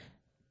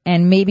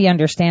and maybe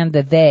understand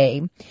the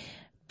they,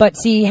 but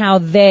see how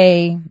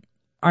they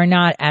are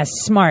not as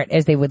smart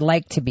as they would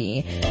like to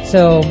be.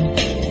 So, hold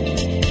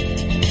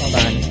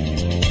on.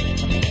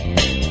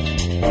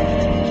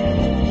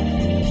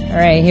 All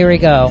right, here we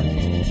go.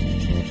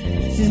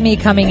 This is me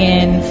coming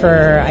in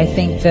for, I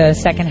think, the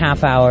second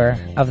half hour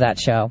of that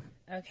show.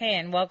 Okay,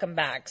 and welcome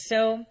back.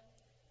 So,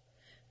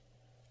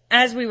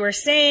 as we were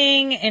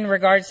saying in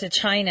regards to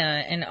China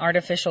and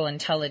artificial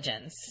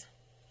intelligence,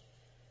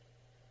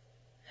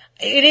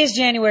 it is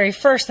January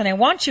 1st, and I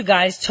want you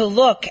guys to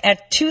look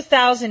at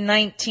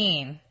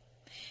 2019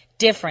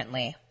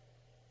 differently.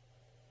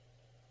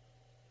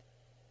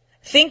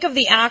 Think of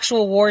the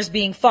actual wars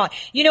being fought.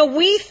 You know,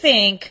 we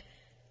think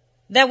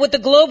that what the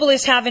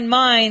globalists have in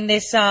mind,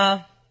 this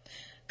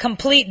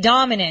complete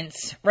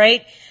dominance,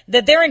 right?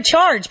 That they're in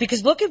charge,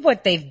 because look at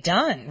what they've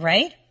done,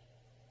 right?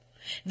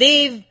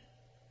 They've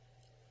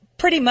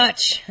pretty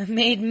much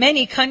made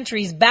many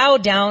countries bow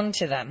down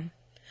to them,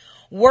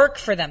 work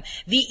for them.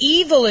 The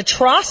evil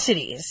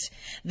atrocities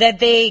that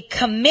they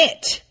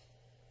commit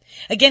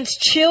against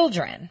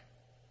children,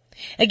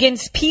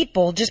 against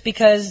people, just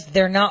because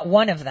they're not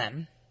one of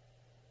them.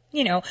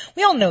 You know,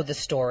 we all know the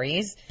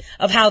stories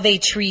of how they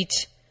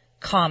treat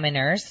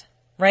commoners,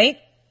 right?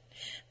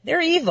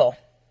 They're evil.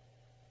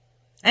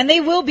 And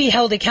they will be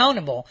held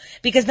accountable,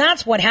 because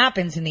that's what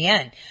happens in the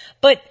end.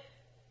 But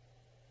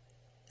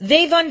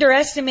they've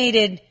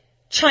underestimated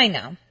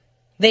China.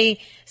 They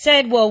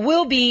said, well,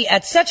 we'll be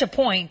at such a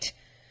point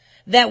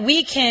that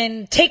we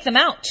can take them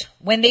out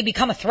when they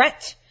become a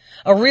threat,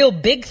 a real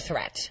big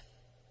threat.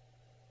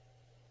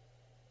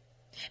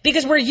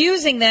 Because we're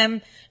using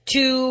them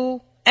to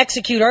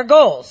execute our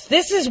goals.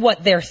 This is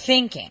what they're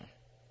thinking.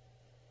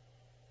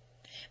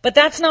 But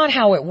that's not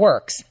how it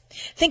works.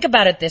 Think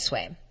about it this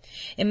way.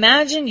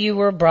 Imagine you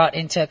were brought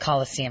into a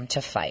coliseum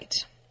to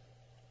fight,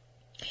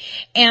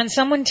 and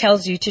someone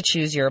tells you to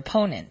choose your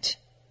opponent.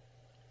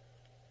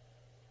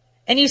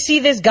 And you see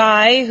this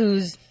guy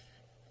who's,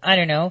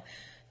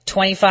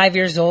 25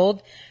 years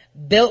old,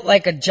 built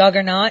like a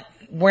juggernaut,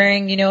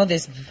 wearing,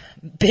 this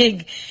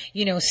big,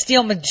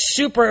 steel,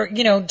 super,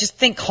 just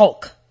think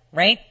Hulk,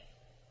 right?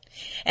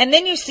 And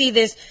then you see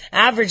this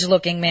average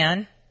looking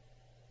man,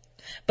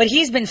 but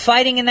he's been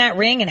fighting in that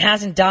ring and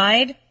hasn't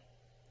died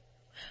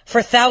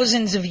for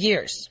thousands of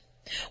years.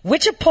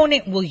 Which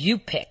opponent will you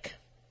pick?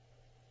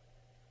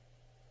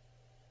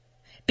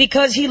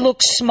 Because he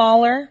looks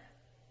smaller,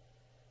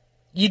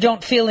 you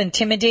don't feel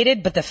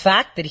intimidated, but the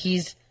fact that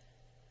he's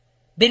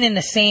been in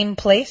the same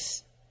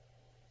place,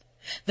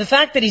 the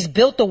fact that he's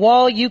built a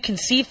wall you can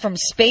see from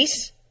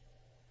space,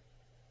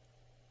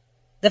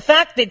 the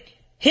fact that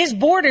his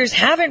borders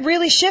haven't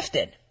really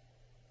shifted,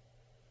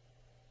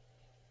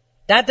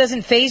 that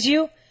doesn't faze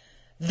you?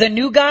 The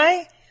new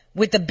guy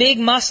with the big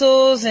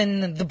muscles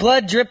and the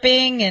blood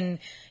dripping and,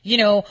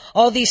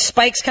 all these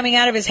spikes coming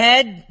out of his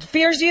head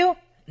fears you?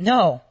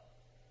 No.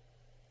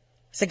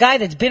 It's a guy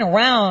that's been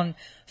around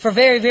for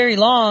very, very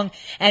long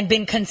and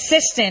been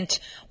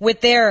consistent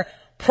with their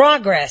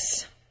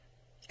progress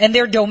and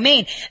their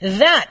domain.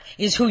 That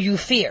is who you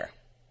fear.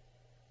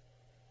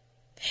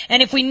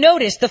 And if we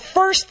notice, the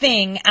first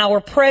thing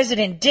our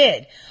president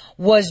did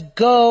was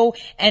go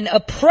and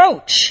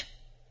approach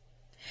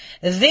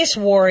this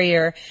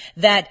warrior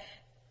that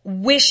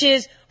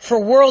wishes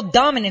for world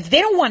dominance. They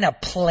don't want to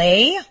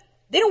play.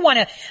 They don't want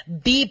to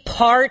be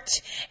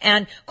part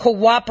and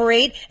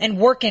cooperate and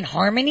work in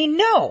harmony.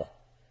 No.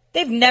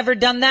 They've never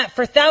done that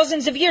for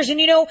thousands of years.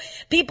 And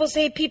people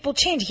say people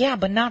change. Yeah,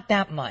 but not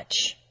that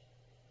much.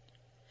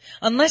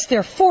 Unless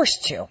they're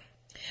forced to.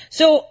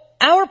 So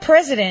our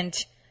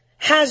president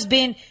has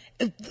been,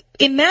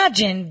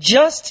 imagine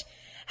just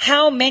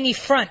how many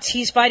fronts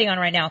he's fighting on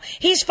right now.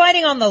 He's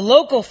fighting on the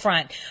local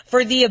front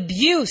for the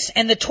abuse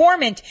and the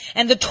torment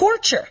and the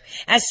torture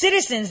as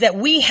citizens that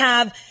we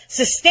have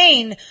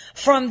sustained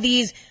from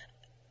these,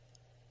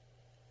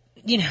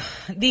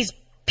 these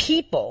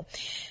people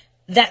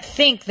that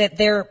think that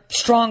they're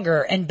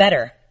stronger and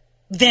better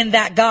than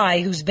that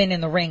guy who's been in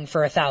the ring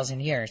for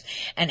 1,000 years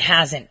and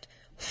hasn't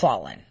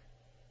fallen.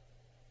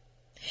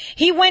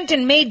 He went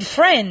and made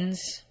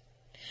friends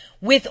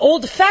with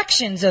old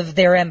factions of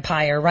their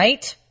empire,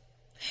 right?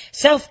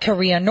 South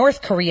Korea,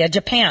 North Korea,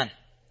 Japan.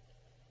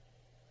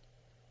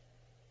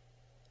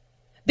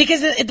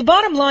 Because the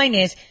bottom line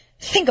is,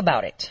 think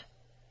about it.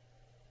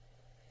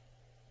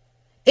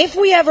 If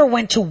we ever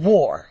went to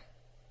war,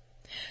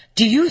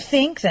 do you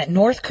think that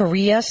North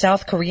Korea,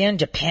 South Korea, and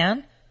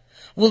Japan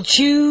will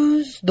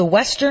choose the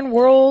Western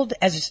world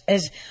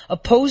as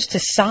opposed to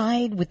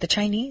side with the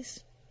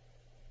Chinese?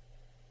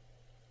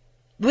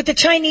 With the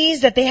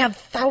Chinese that they have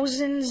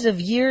thousands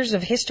of years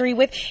of history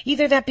with,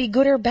 either that be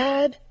good or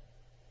bad?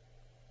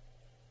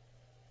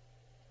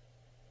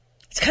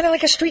 It's kind of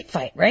like a street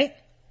fight, right?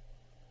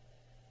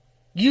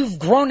 You've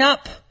grown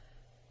up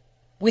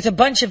with a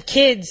bunch of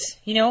kids,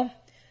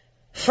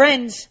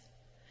 friends,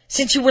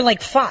 since you were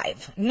like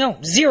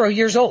 0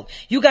 years old.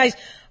 You guys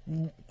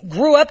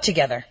grew up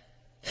together,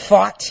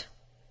 fought,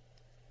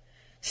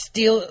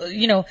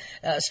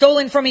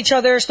 stolen from each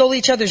other, stole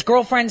each other's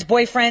girlfriends,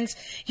 boyfriends.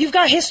 You've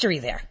got history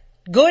there,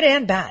 good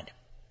and bad.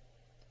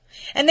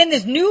 And then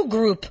this new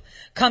group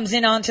comes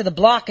in onto the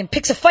block and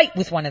picks a fight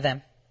with one of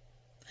them.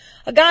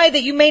 A guy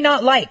that you may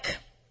not like.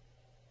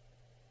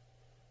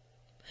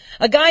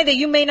 A guy that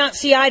you may not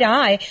see eye to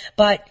eye,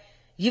 but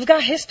you've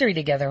got history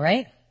together,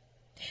 right?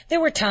 There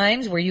were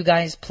times where you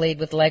guys played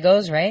with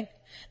Legos, right?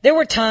 There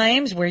were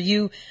times where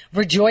you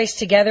rejoiced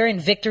together in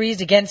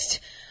victories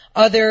against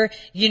other,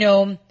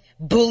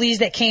 bullies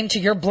that came to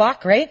your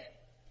block, right?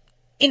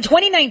 In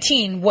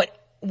 2019, what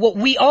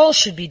we all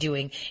should be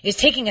doing is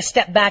taking a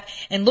step back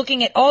and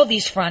looking at all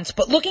these fronts,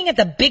 but looking at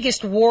the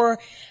biggest war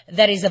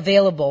that is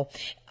available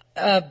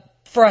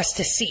for us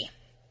to see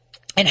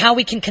and how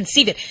we can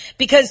conceive it.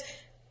 Because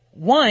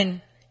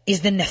one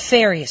is the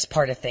nefarious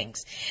part of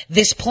things.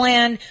 This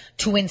plan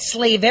to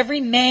enslave every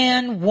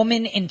man,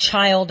 woman, and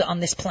child on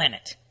this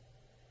planet.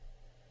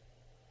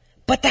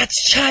 But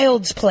that's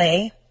child's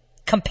play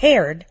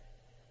compared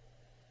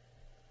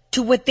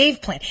to what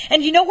they've planned.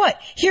 And you know what?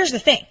 Here's the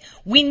thing.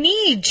 We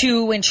need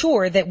to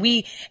ensure that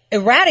we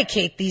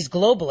eradicate these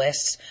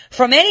globalists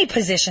from any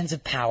positions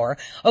of power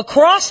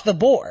across the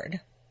board.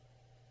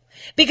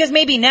 Because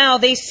maybe now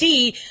they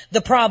see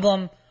the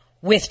problem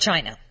with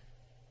China.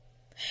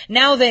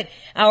 Now that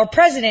our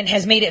president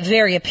has made it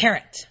very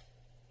apparent.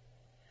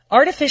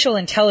 Artificial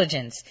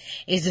intelligence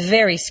is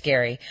very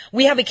scary.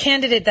 We have a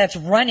candidate that's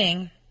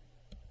running,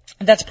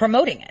 that's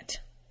promoting it.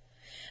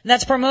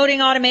 That's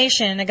promoting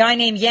automation, a guy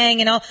named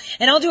Yang, and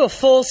I'll do a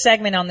full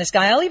segment on this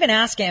guy. I'll even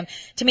ask him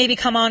to maybe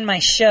come on my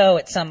show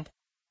at some point.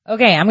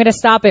 Okay, I'm going to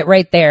stop it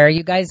right there.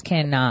 You guys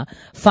can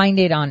find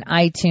it on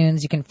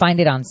iTunes. You can find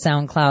it on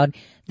SoundCloud.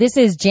 This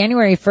is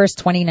January 1st,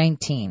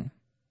 2019.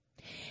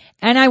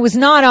 And I was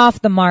not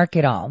off the mark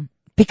at all,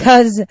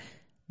 because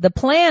the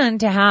plan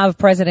to have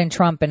President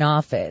Trump in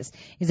office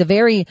is a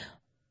very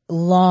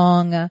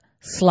long,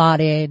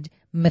 slotted,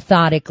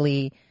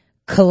 methodically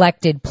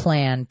collected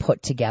plan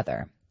put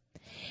together.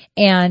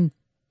 And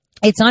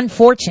it's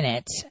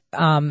unfortunate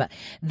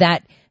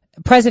that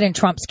President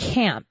Trump's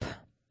camp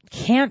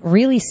can't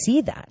really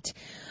see that.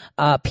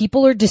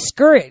 People are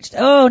discouraged.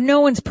 Oh, no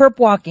one's perp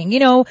walking.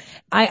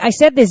 I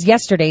said this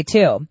yesterday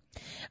too.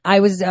 I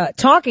was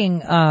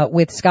talking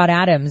with Scott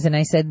Adams, and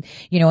I said,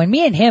 and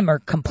me and him are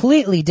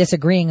completely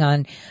disagreeing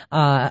on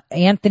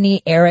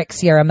Anthony, Eric,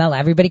 Sierra Mella.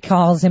 Everybody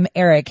calls him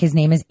Eric. His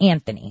name is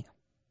Anthony.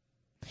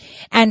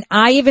 And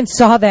I even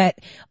saw that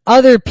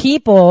other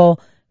people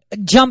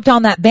jumped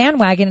on that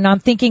bandwagon, and I'm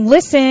thinking,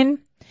 listen,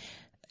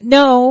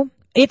 no,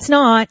 it's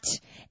not.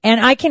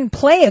 And I can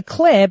play a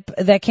clip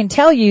that can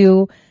tell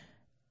you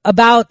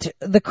about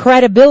the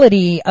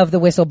credibility of the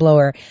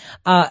whistleblower.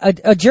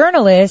 A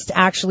journalist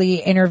actually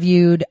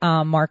interviewed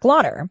Mark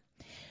Lauder.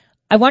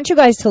 I want you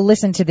guys to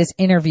listen to this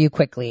interview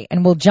quickly,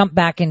 and we'll jump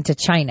back into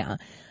China,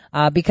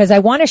 because I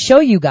want to show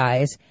you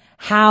guys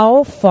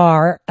how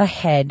far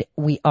ahead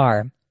we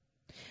are.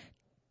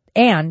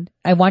 And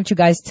I want you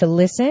guys to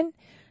listen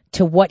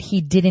to what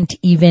he didn't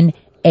even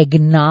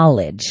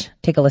acknowledge.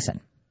 Take a listen.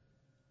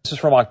 This is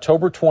from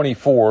October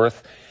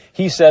 24th.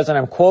 He says, and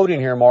I'm quoting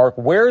here, Mark,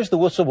 where is the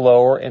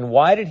whistleblower, and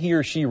why did he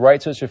or she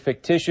write such a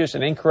fictitious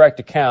and incorrect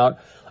account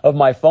of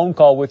my phone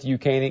call with the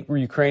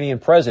Ukrainian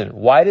president?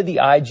 Why did the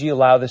IG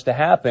allow this to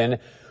happen?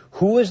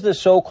 Who is the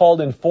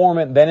so-called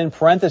informant? Then in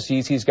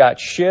parentheses, he's got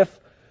Schiff, ?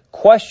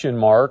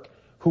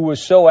 Who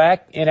was so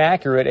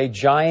inaccurate, a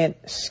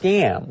giant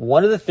scam.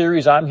 One of the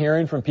theories I'm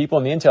hearing from people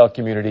in the intel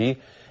community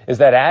is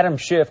that Adam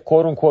Schiff,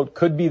 quote unquote,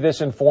 could be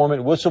this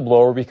informant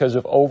whistleblower because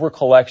of over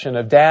collection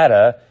of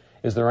data.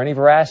 Is there any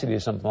veracity to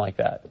something like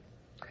that?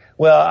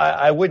 Well,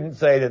 I wouldn't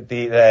say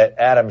that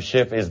Adam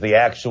Schiff is the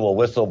actual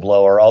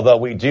whistleblower, although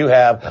we do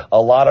have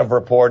a lot of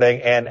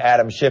reporting, and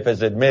Adam Schiff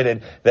has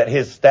admitted that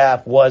his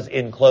staff was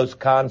in close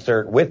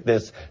concert with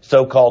this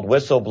so-called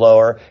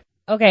whistleblower.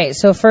 Okay,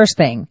 so first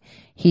thing,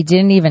 he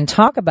didn't even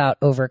talk about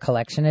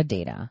overcollection of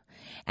data.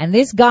 And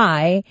this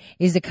guy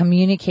is a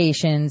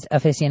communications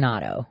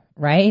aficionado,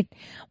 right?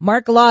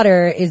 Mark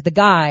Lauder is the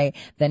guy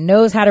that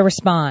knows how to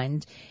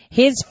respond.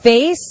 His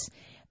face,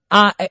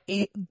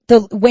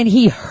 when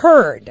he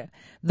heard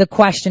the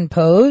question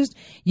posed,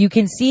 you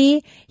can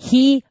see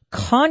he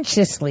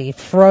consciously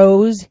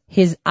froze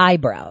his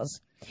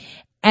eyebrows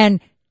and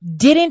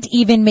didn't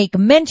even make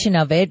mention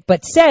of it,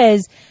 but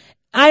says,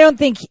 I don't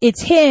think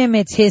it's him,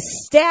 it's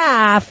his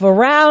staff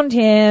around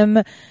him,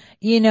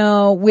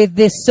 with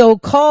this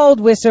so-called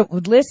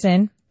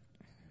listen.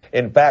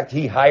 In fact,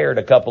 he hired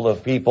a couple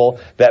of people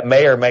that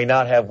may or may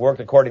not have worked,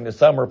 according to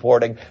some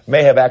reporting,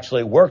 may have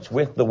actually worked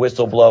with the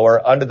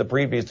whistleblower under the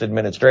previous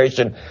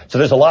administration. So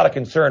there's a lot of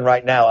concern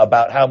right now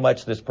about how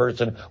much this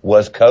person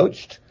was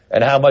coached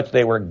and how much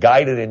they were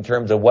guided in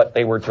terms of what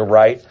they were to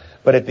write.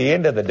 But at the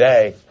end of the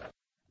day...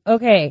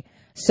 Okay,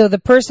 so the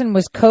person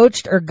was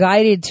coached or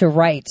guided to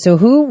write. So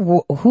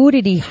who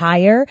did he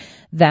hire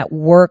that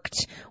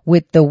worked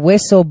with the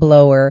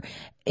whistleblower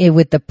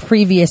with the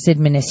previous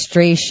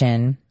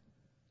administration?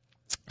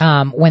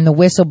 When the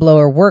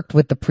whistleblower worked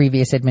with the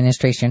previous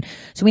administration.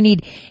 So we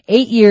need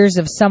 8 years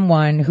of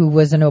someone who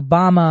was an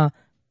Obama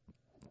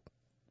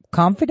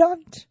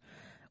confidant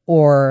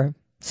or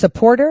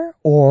supporter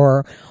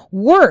or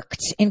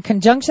worked in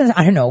conjunction,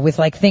 I don't know, with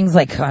things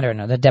like,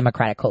 the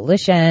Democratic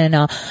Coalition,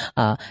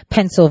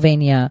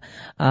 Pennsylvania,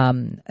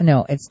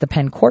 no, it's the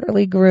Penn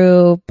Quarterly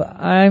Group.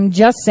 I'm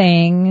just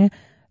saying,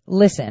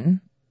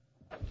 listen.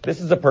 This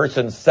is a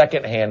person's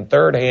second-hand,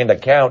 third-hand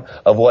account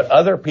of what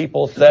other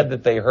people said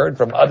that they heard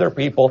from other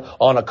people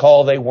on a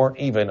call they weren't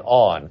even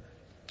on.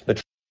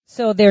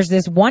 So there's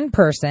this one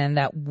person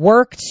that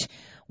worked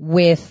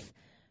with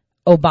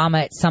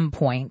Obama at some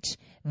point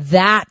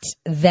that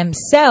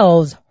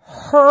themselves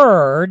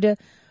heard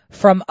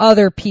from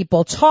other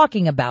people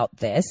talking about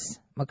this,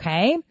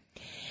 okay?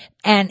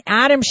 And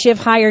Adam Schiff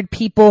hired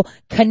people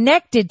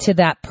connected to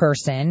that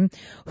person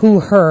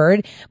who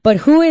heard, but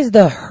who is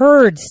the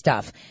heard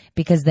stuff?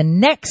 Because the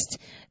next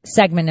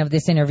segment of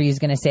this interview is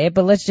going to say it,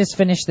 but let's just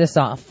finish this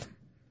off.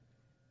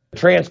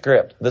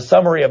 Transcript, the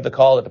summary of the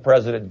call that the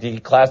president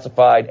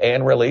declassified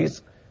and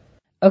released.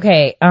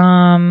 Okay,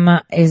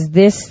 is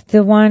this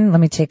the one?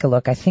 Let me take a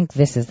look. I think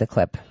this is the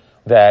clip.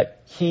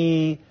 That's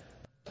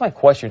my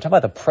question. You're talking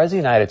about the President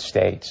of the United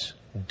States,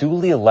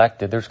 duly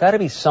elected. There's got to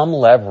be some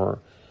lever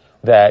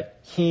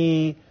that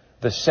the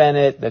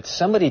Senate, that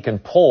somebody can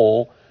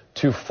pull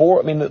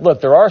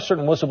look, there are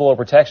certain whistleblower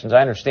protections.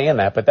 I understand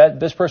that, but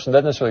this person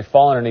doesn't necessarily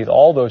fall underneath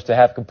all those to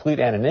have complete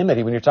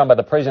anonymity. When you're talking about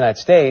the President of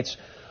the United States,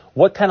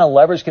 what kind of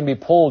levers can be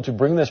pulled to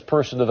bring this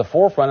person to the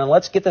forefront? And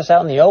let's get this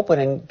out in the open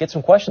and get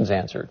some questions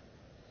answered.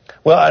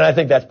 Well, and I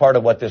think that's part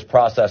of what this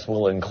process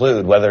will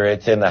include, whether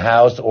it's in the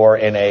House or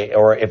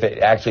if it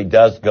actually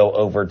does go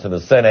over to the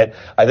Senate.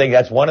 I think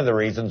that's one of the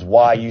reasons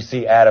why you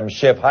see Adam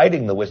Schiff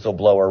hiding the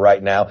whistleblower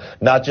right now,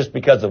 not just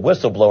because of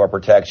whistleblower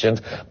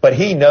protections, but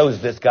he knows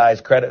this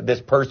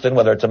person,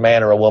 whether it's a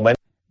man or a woman.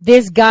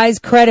 This guy's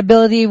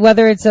credibility,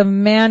 whether it's a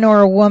man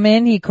or a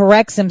woman, he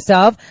corrects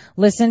himself.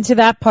 Listen to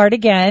that part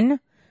again.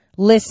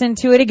 Listen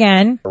to it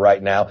again.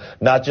 Right now,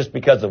 not just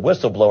because of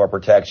whistleblower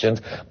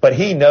protections, but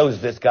he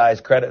knows this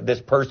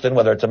person,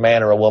 whether it's a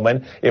man or a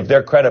woman, if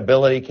their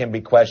credibility can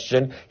be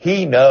questioned,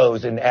 he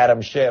knows in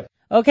Adam Schiff.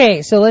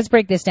 Okay, so let's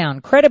break this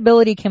down.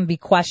 Credibility can be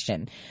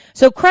questioned.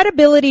 So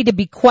credibility to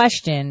be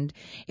questioned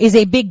is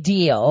a big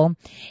deal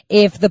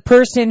if the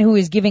person who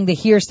is giving the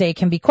hearsay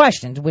can be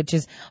questioned, which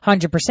is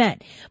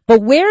 100%.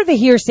 But where the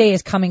hearsay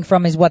is coming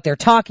from is what they're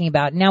talking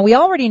about. Now, we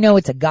already know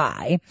it's a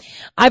guy.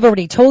 I've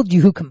already told you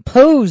who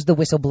composed the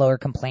whistleblower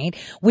complaint,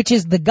 which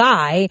is the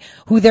guy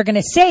who they're going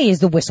to say is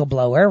the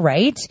whistleblower,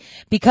 right?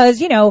 Because,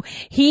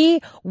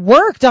 he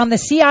worked on the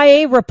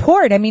CIA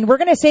report. I mean, we're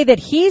going to say that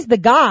he's the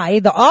guy,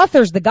 the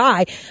author's the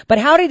guy, but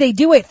how do they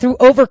do it? Through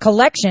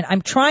overcollection.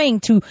 I'm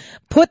trying to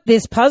put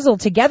this puzzle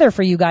together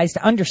for you guys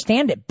to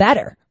understand it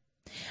better.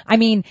 I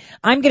mean,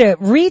 I'm going to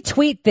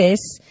retweet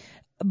this,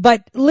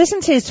 but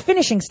listen to his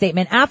finishing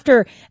statement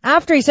after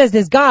he says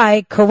this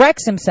guy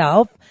corrects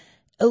himself.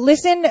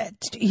 Listen,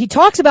 he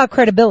talks about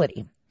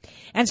credibility.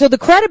 And so the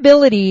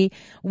credibility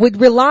would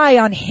rely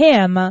on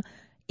him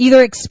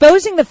either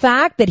exposing the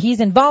fact that he's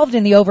involved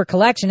in the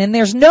overcollection, and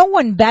there's no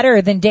one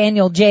better than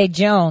Daniel J.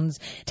 Jones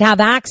to have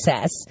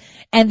access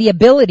and the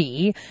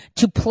ability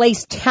to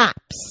place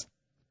taps.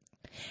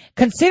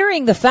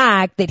 Considering the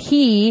fact that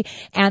he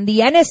and the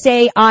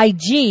NSA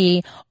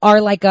IG are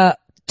like a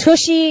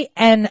tushy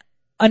and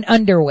an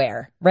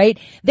underwear, right?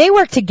 They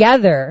work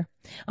together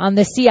on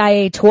the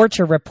CIA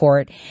torture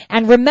report.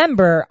 And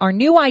remember, our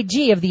new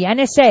IG of the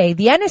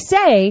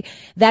NSA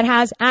that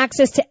has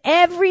access to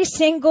every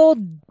single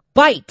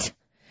byte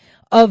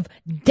of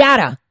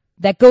data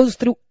that goes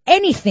through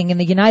anything in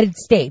the United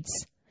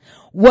States,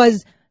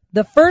 was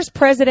the first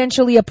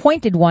presidentially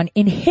appointed one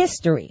in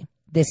history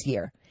this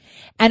year.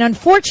 And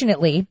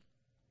unfortunately,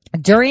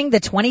 during the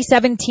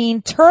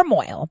 2017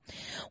 turmoil,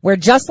 where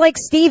just like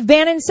Steve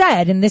Bannon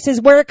said, and this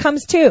is where it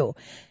comes to,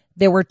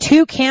 there were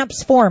two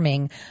camps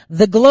forming,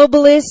 the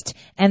globalist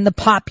and the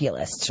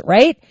populist,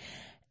 right?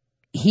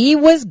 He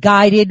was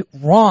guided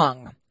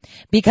wrong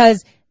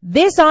because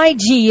this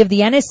IG of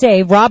the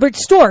NSA, Robert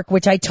Stork,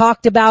 which I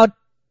talked about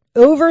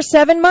over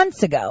 7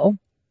 months ago,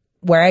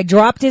 where I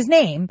dropped his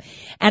name,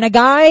 and a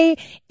guy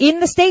in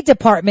the State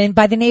Department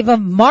by the name of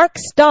Mark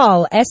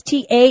Stahl,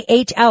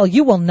 S-T-A-H-L.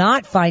 You will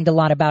not find a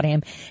lot about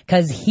him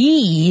because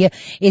he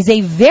is a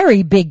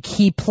very big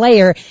key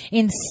player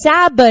in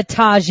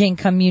sabotaging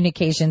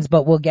communications,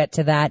 but we'll get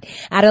to that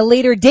at a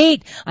later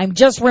date. I'm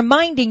just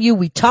reminding you,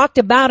 we talked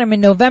about him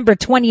in November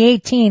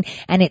 2018,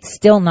 and it's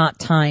still not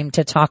time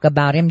to talk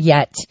about him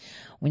yet.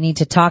 We need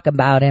to talk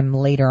about him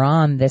later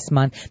on this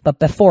month, but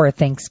before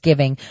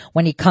Thanksgiving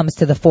when he comes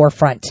to the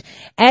forefront.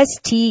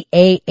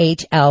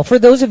 S-T-A-H-L. For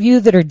those of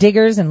you that are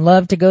diggers and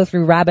love to go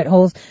through rabbit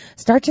holes,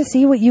 start to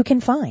see what you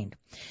can find.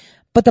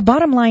 But the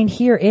bottom line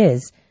here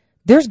is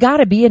there's got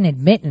to be an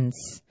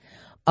admittance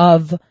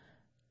of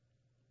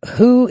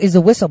who is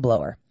a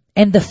whistleblower.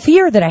 And the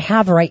fear that I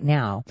have right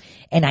now,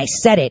 and I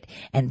said it,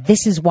 and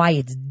this is why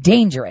it's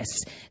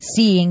dangerous,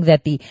 seeing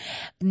that the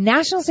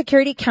National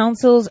Security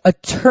Council's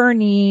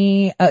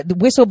attorney,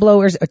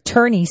 whistleblower's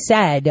attorney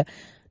said,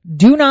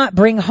 do not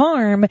bring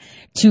harm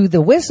to the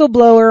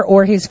whistleblower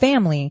or his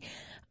family.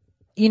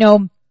 You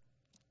know,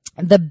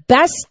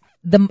 the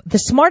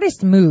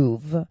smartest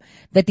move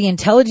that the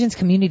intelligence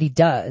community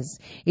does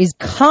is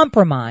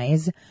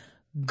compromise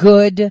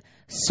good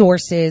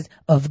sources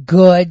of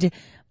good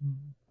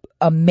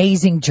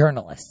amazing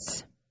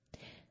journalists.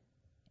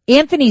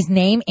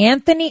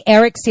 Anthony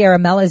Eric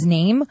Ciaramella's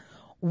name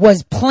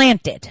was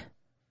planted.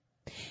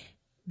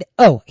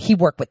 Oh, he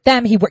worked with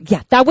them.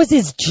 Yeah, that was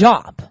his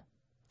job.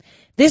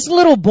 This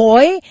little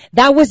boy,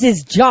 that was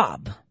his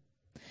job.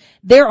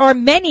 There are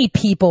many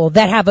people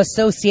that have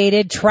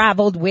associated,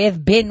 traveled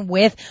with, been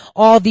with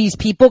all these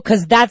people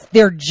because that's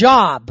their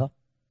job.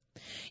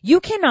 You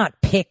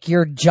cannot pick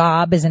your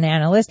job as an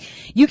analyst.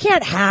 You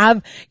can't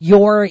have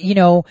your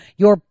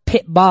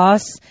pit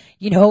boss,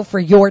 for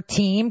your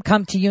team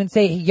come to you and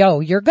say, yo,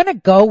 you're going to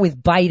go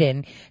with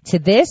Biden to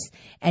this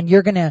and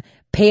you're going to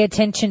pay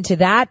attention to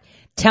that.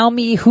 Tell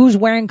me who's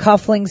wearing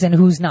cufflinks and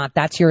who's not.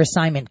 That's your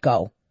assignment.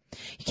 Go.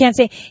 You can't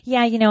say,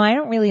 yeah, I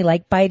don't really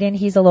like Biden.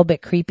 He's a little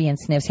bit creepy and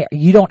sniffs hair.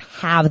 You don't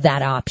have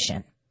that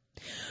option.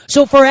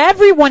 So for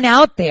everyone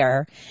out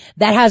there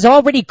that has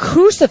already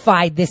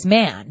crucified this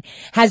man,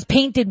 has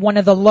painted one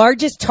of the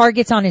largest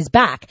targets on his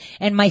back,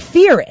 and my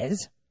fear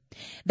is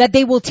that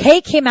they will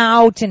take him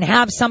out and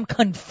have some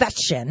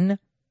confession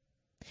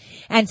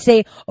and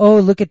say, oh,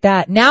 look at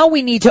that. Now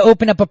we need to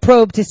open up a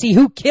probe to see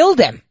who killed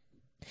him.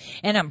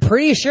 And I'm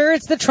pretty sure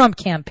it's the Trump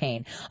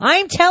campaign.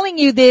 I'm telling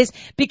you this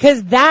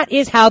because that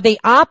is how they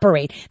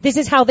operate. This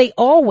is how they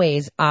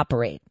always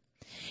operate.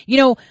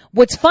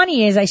 What's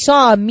funny is I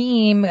saw a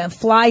meme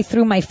fly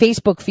through my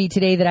Facebook feed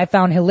today that I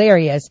found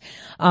hilarious.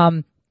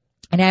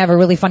 And I have a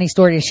really funny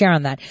story to share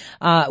on that,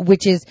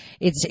 which is,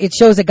 it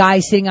shows a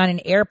guy sitting on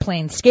an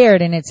airplane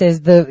scared, and it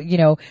says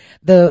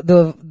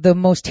the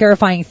most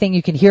terrifying thing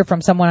you can hear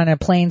from someone on a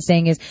plane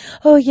saying is,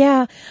 oh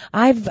yeah,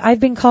 I've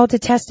been called to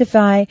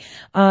testify,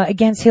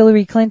 against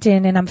Hillary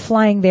Clinton, and I'm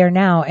flying there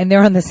now, and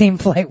they're on the same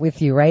flight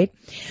with you, right?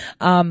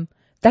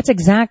 That's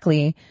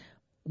exactly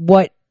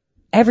what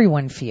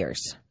everyone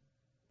fears.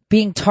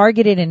 Being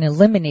targeted and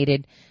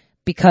eliminated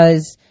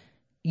because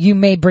you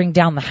may bring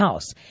down the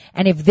house.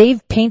 And if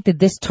they've painted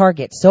this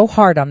target so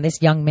hard on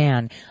this young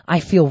man,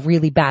 I feel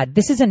really bad.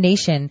 This is a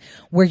nation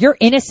where you're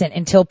innocent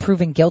until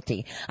proven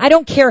guilty. I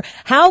don't care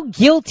how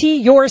guilty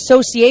your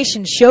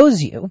association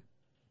shows you,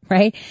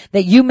 right,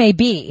 that you may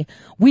be.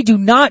 We do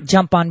not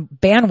jump on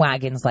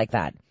bandwagons like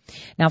that.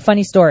 Now,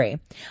 funny story.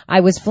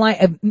 I was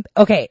flying,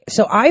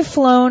 so I've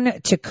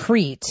flown to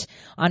Crete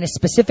on a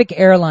specific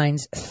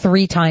airlines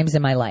 3 times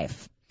in my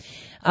life.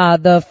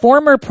 The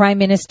former prime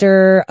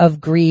minister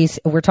of Greece,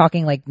 we're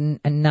talking like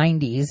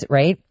 90s,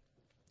 right,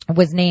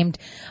 was named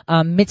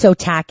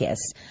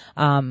Mitsotakis.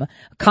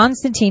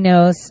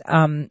 Konstantinos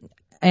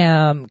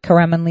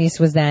Karamanlis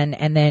was then,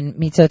 and then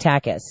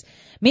Mitsotakis.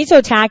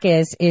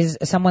 Mitsotakis is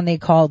someone they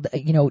called,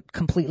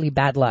 completely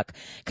bad luck.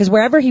 Because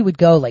wherever he would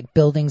go, like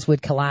buildings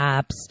would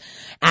collapse,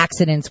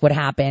 accidents would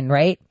happen,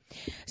 right?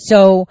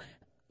 So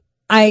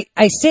I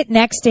sit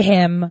next to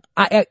him.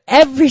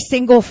 Every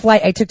single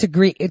flight I took to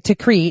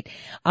Crete,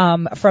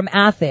 from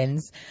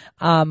Athens,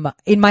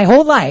 in my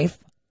whole life,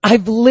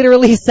 I've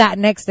literally sat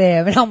next to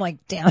him, and I'm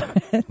like, damn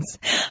it.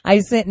 I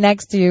sit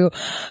next to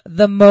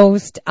the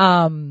most,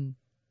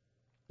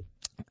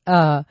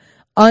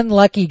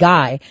 unlucky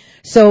guy.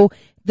 So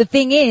the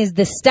thing is,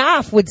 the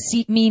staff would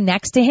seat me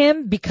next to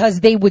him because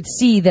they would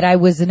see that I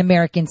was an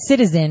American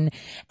citizen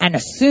and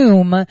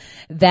assume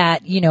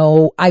that, you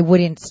know, I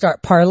wouldn't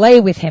start parlay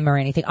with him or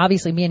anything.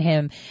 Obviously, me and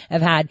him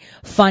have had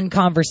fun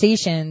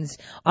conversations.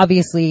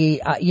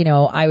 Obviously, you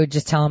know, I would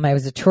just tell him I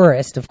was a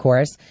tourist, of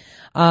course.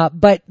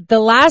 But the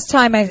last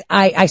time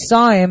I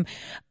saw him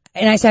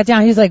and I sat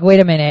down, he was like, wait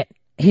a minute.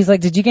 He's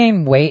like, did you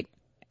gain weight?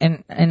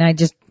 And I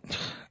just,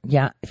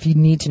 yeah, if you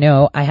need to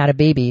know, I had a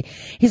baby.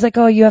 He's like,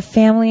 oh, you have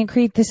family in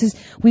Crete?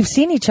 We've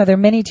seen each other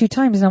many 2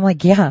 times. And I'm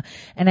like, yeah.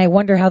 And I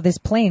wonder how this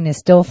plane is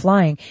still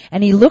flying.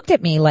 And he looked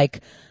at me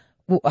like,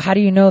 well, how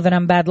do you know that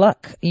I'm bad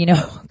luck? You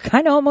know,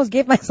 kind of almost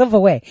gave myself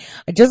away.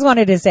 I just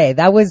wanted to say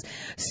that was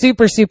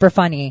super, super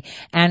funny.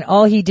 And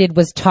all he did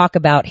was talk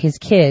about his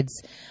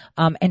kids.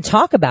 And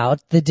talk about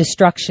the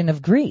destruction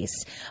of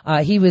Greece.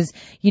 He was,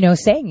 you know,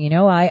 saying, you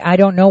know, I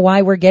don't know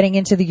why we're getting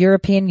into the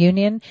European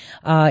Union.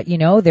 You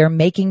know, they're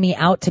making me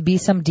out to be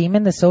some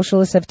demon. The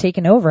socialists have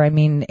taken over. I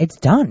mean, it's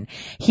done.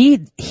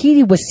 He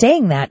was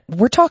saying that.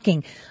 We're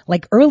talking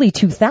like early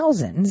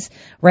 2000s,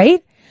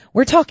 right?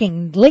 We're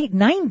talking late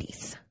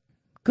 90s.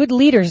 Good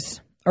leaders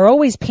are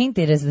always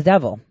painted as the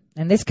devil.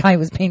 And this guy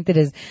was painted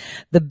as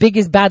the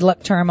biggest bad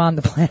luck charm on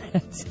the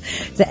planet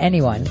to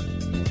anyone.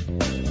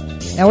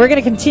 Now we're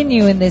going to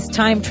continue in this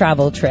time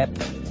travel trip,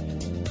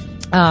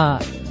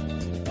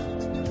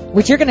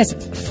 which you're going to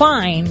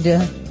find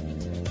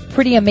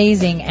pretty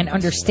amazing and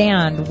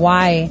understand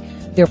why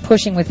they're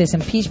pushing with this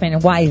impeachment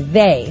and why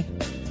they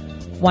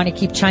want to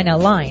keep China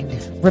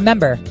aligned.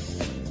 Remember,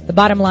 the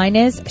bottom line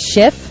is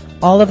Schiff,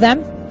 all of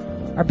them,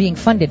 are being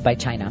funded by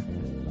China.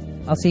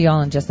 I'll see you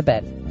all in just a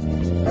bit.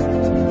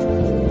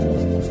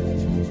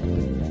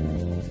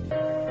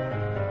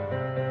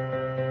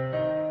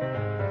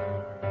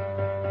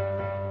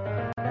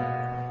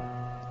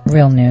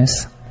 Real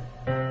news.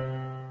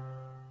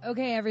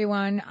 Okay,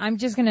 everyone. I'm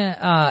just going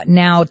to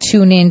now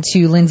tune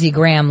into Lindsey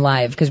Graham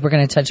live because we're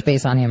going to touch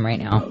base on him right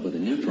now. With a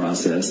new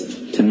process,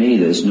 to me,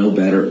 that's no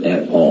better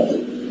at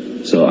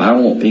all. So I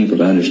want people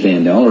to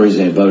understand the only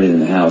reason I voted in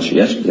the House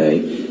yesterday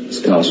is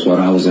because what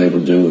I was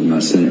able to do with my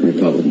Senate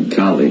Republican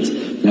colleagues.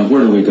 Now,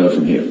 where do we go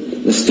from here?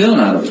 There's still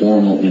not a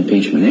formal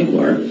impeachment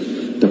inquiry.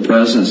 The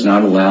president's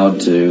not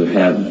allowed to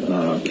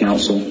have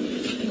counsel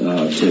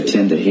to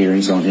attend the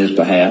hearings on his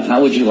behalf.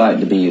 How would you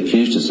like to be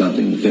accused of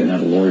something you couldn't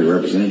have a lawyer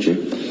represent you?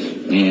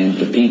 And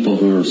the people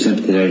who are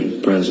sympathetic to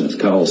the president's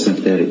cause,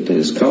 sympathetic to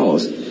his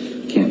cause,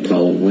 can't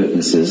call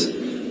witnesses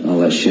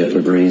unless Schiff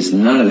agrees.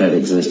 None of that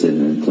existed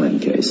in the Clinton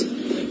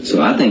case.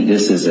 So I think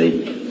this is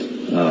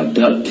a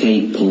duct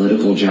tape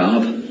political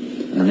job.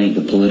 I think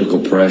the political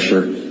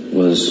pressure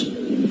was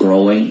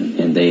growing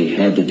and they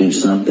had to do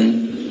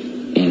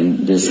something.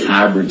 And this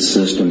hybrid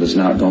system is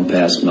not going to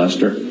pass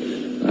muster.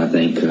 I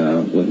think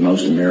with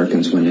most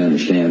Americans, when they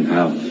understand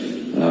how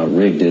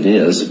rigged it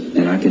is,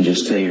 and I can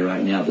just tell you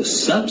right now, the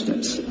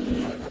substance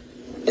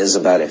is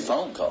about a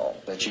phone call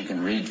that you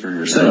can read for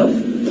yourself.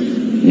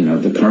 You know,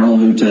 the colonel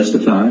who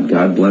testified,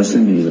 God bless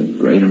him, he's a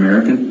great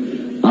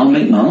American. I'll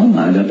make my own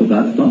mind up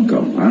about the phone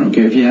call. I don't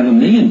care if you have 1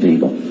 million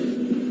people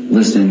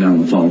listening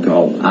on the phone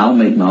call. I'll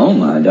make my own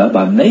mind up.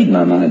 I've made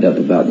my mind up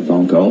about the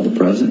phone call. The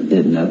president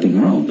did nothing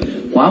wrong.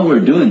 While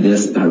we're doing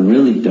this, I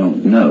really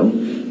don't know,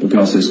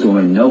 because it's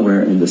going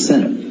nowhere in the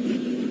Senate.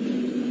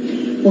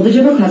 Well, the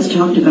Democrats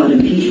talked about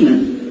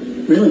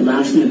impeachment really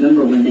last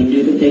November when they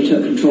knew that they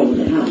took control of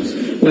the House.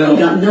 Well,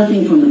 they got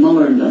nothing from the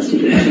Mueller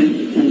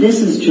investigation, and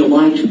this is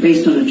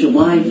based on a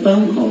July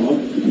phone call.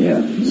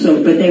 Yeah.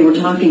 So, but they were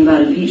talking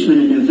about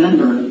impeachment in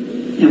November,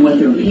 and what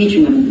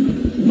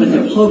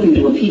they're hoping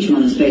to impeach him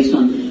on is based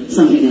on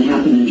something that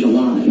happened in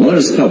July. Well,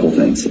 there's a couple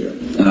things here.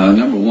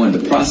 Number one,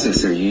 the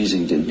process they're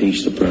using to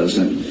impeach the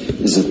president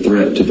is a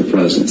threat to the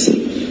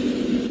presidency.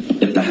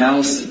 If the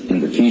House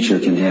in the future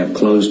can have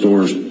closed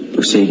doors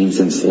proceedings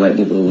and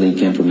selectively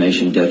leak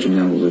information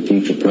detrimental to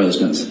future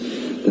presidents,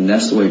 then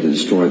that's the way to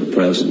destroy the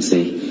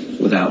presidency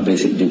without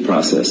basic due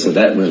process. So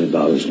that really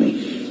bothers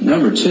me.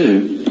 Number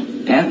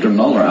two, after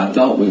Mueller, I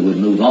thought we would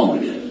move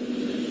on.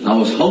 I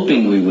was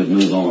hoping we would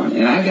move on.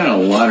 And I got a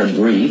lot of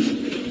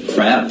grief,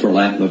 crap for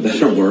lack of a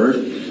better word,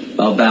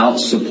 about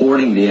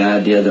supporting the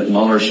idea that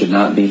Mueller should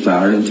not be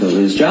fired until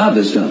his job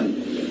is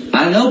done.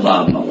 I know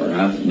Bob Mueller.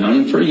 I've known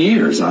him for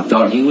years. I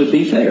thought he would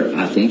be fair.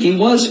 I think he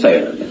was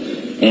fair.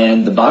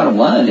 And the bottom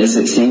line is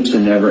it seems to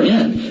never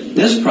end.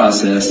 This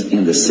process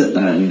in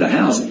the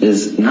House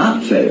is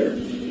not fair.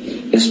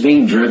 It's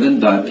being driven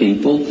by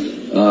people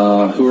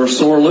who are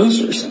sore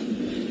losers.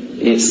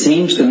 It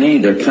seems to me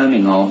they're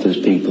coming off as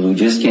people who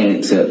just can't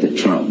accept that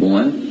Trump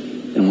won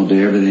and will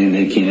do everything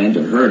they can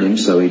to hurt him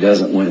so he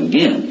doesn't win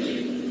again.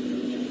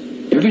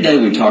 Every day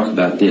we talk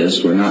about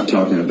this, we're not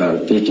talking about a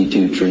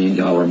 $52 trillion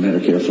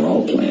Medicare for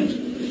All plan.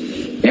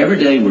 Every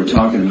day we're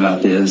talking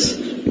about this,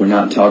 we're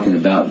not talking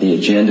about the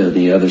agenda of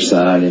the other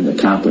side and the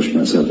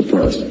accomplishments of the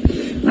president.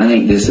 I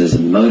think this is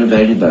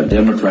motivated by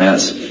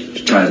Democrats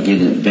to try to get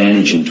an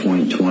advantage in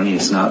 2020.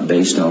 It's not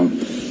based on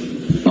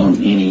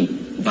any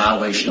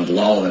violation of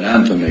law that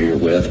I'm familiar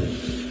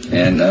with.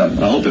 And I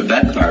hope it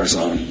backfires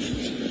on them.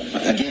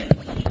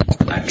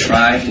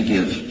 tried to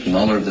give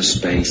Mueller the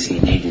space he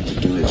needed to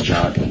do his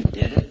job. He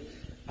did it.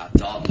 I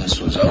thought this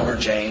was over,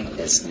 Jane.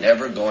 It's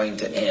never going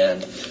to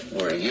end.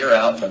 We're a year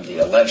out from the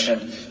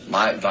election.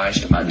 My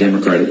advice to my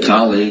Democratic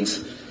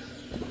colleagues,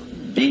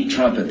 beat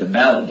Trump at the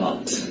ballot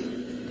box.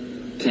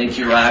 Take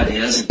your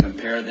ideas and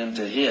compare them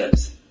to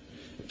his.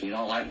 If you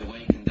don't like the way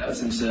he conducts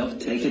himself,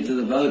 take it to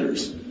the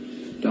voters.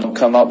 Don't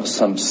come up with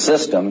some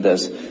system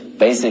that's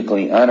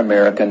basically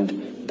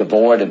un-American,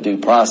 devoid of due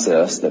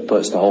process, that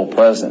puts the whole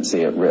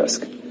presidency at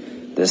risk.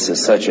 This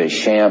is such a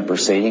sham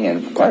proceeding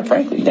and, quite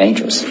frankly,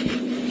 dangerous.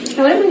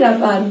 I want to bring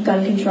up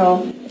gun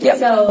control. Yep.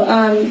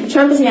 So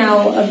Trump has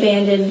now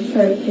abandoned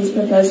his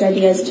proposed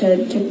ideas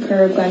to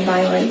curb gun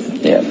violence.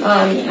 Yep.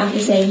 After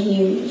saying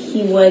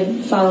he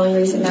would following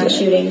recent mass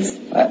shootings.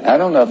 I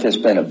don't know if it's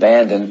been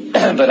abandoned,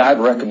 but I'd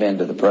recommend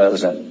to the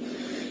president,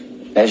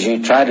 as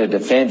you try to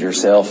defend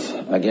yourself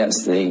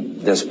against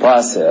this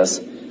process,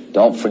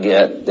 don't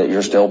forget that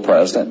you're still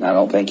president, and I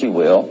don't think you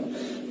will.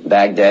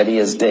 Baghdadi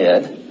is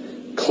dead.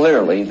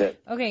 Clearly that.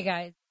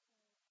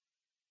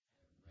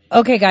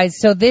 Okay, guys,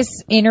 so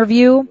this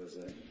interview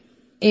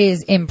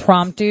is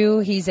impromptu.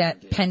 He's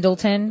at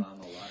Pendleton.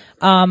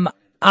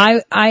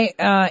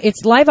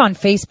 It's live on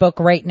Facebook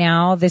right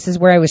now. This is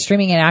where I was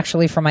streaming it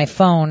actually from my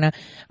phone,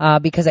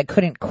 because I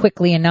couldn't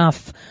quickly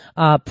enough,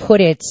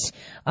 put it,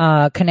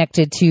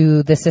 connected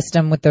to the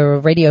system with the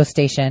radio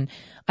station.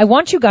 I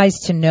want you guys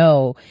to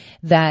know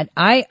that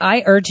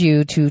I urge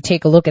you to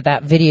take a look at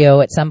that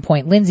video at some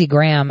point. Lindsey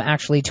Graham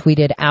actually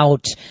tweeted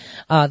out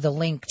the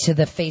link to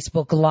the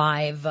Facebook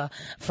Live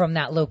from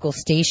that local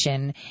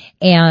station,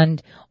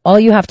 and all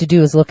you have to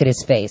do is look at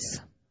his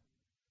face.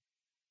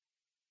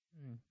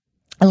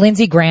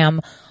 Lindsey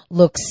Graham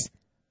looks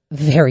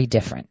very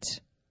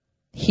different.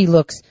 He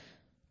looks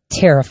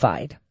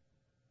terrified.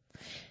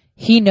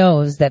 He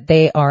knows that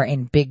they are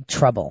in big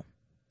trouble.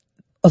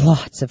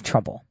 Lots of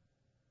trouble.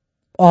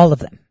 All of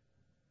them.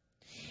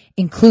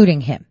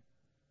 Including him.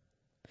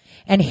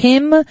 And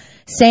him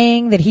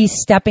saying that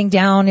he's stepping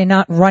down and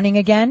not running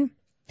again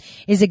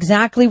is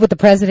exactly what the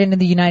President of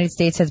the United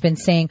States has been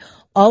saying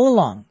all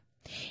along.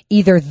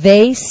 Either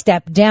they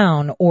step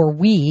down or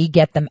we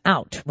get them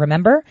out.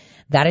 Remember?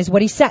 That is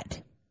what he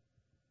said.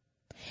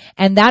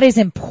 And that is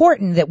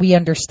important that we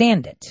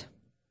understand it.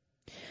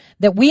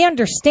 That we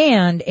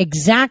understand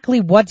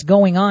exactly what's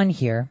going on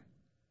here.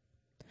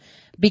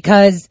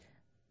 Because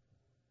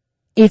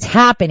it's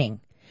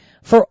happening.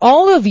 For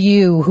all of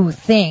you who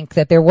think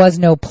that there was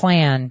no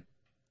plan,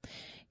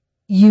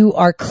 you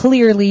are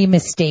clearly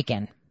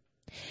mistaken.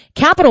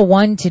 Capital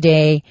One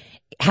today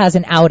has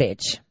an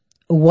outage.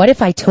 What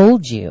if I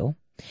told you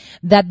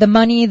that the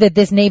money that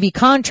this Navy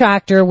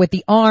contractor with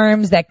the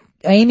arms that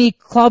Amy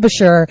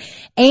Klobuchar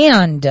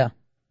and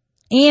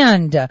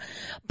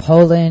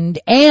Poland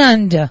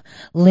and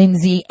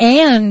Lindsey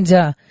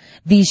and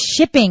these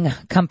shipping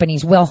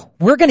companies, well,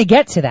 we're going to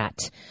get to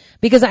that.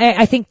 Because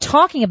I think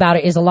talking about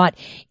it is a lot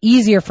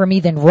easier for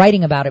me than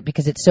writing about it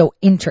because it's so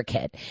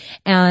intricate.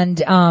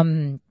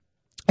 And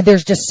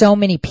there's just so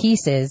many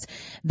pieces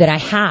that I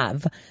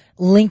have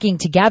linking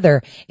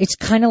together. It's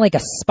kind of like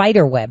a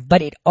spider web,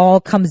 but it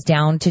all comes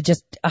down to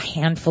just a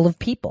handful of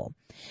people.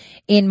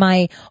 In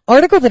my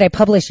article that I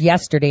published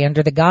yesterday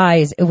under the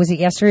guise, was it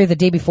yesterday or the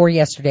day before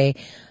yesterday,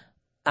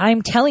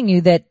 I'm telling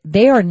you that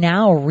they are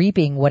now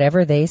reaping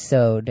whatever they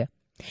sowed.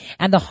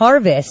 And the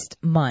harvest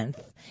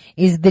month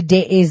is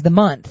the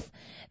month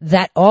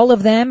that all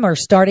of them are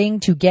starting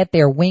to get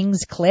their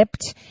wings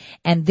clipped.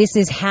 And this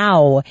is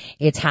how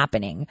it's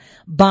happening,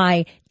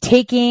 by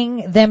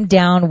taking them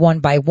down one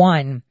by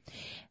one.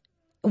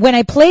 When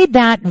I played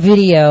that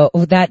video,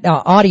 that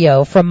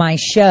audio from my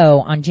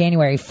show on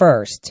January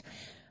 1st,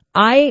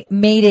 I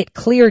made it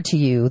clear to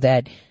you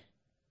that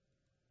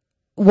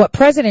what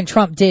President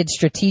Trump did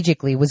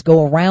strategically was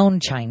go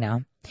around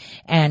China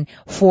and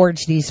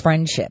forge these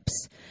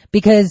friendships,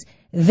 because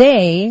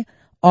they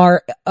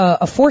are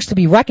a force to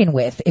be reckoned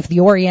with if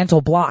the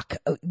Oriental Bloc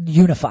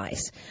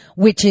unifies,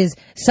 which is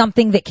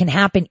something that can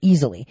happen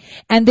easily.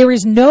 And there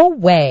is no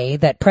way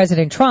that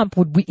President Trump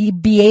would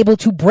be able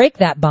to break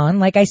that bond.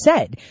 Like I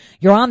said,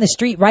 you're on the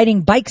street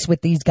riding bikes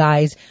with these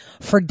guys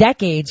for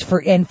decades,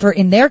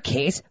 in their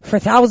case, for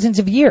thousands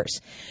of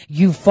years.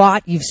 You've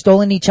fought, you've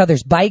stolen each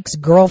other's bikes,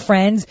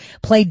 girlfriends,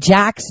 played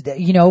jacks,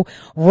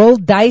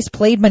 rolled dice,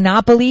 played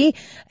Monopoly,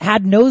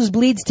 had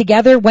nosebleeds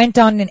together, went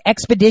on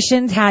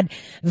expeditions, had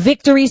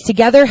victories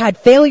together, had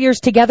failures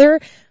together,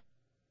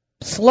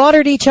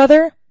 slaughtered each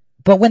other.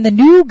 But when the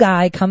new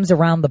guy comes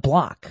around the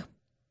block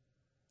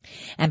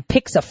and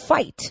picks a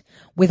fight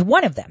with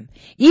one of them,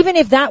 even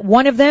if that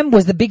one of them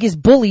was the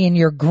biggest bully in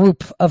your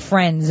group of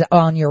friends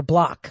on your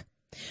block,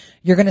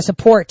 you're going to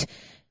support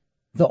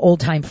the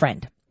old-time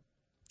friend.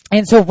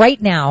 And so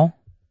right now,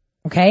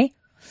 okay,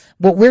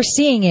 what we're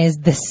seeing is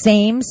the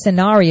same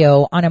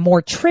scenario on a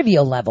more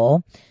trivial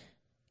level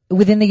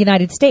within the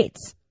United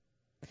States.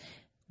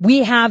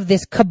 We have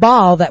this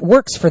cabal that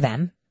works for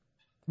them,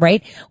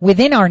 right,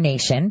 within our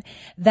nation,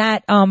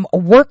 that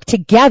work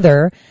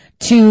together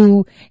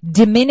to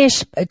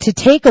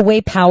take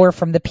away power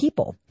from the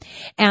people.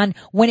 And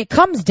when it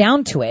comes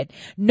down to it,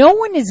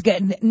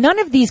 none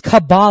of these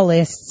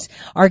Kabbalists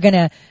are going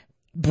to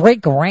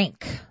break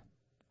rank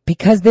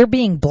because they're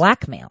being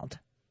blackmailed.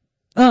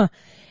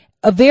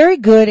 A very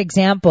good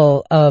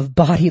example of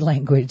body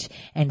language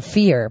and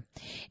fear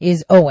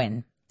is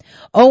Owen.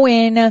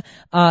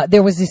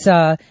 There was this,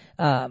 a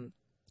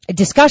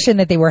discussion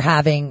that they were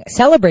having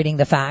celebrating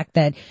the fact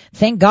that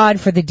thank God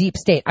for the deep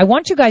state. I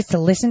want you guys to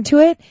listen to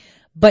it,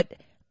 but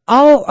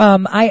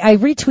I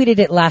retweeted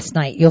it last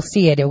night. You'll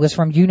see it. It was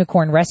from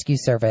Unicorn Rescue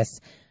Service.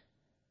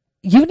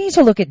 You need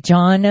to look at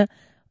John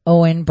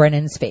Owen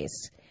Brennan's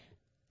face.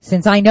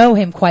 Since I know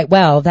him quite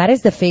well, that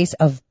is the face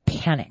of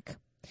panic.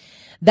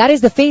 That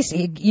is the face,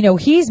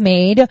 he's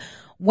made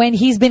when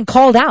he's been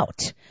called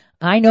out.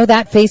 I know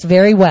that face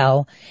very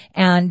well.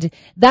 And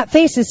that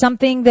face is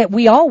something that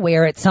we all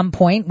wear at some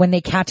point when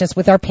they catch us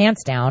with our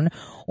pants down,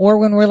 or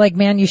when we're like,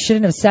 man, you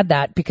shouldn't have said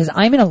that because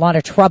I'm in a lot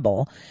of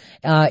trouble.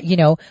 Kind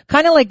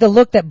of like the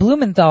look that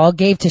Blumenthal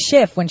gave to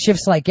Schiff when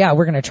Schiff's like, yeah,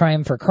 we're going to try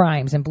him for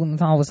crimes. And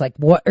Blumenthal was like,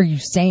 what are you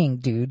saying,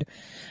 dude?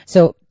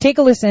 So take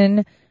a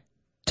listen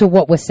to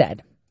what was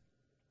said.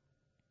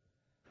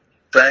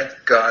 Thank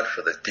God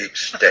for the deep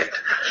state.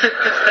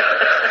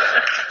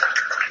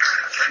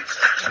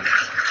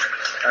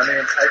 I mean,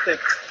 I think,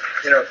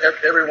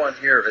 everyone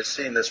here has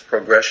seen this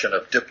progression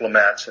of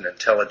diplomats and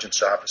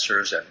intelligence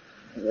officers and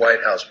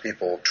White House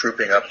people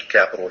trooping up to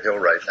Capitol Hill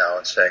right now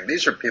and saying,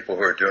 these are people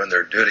who are doing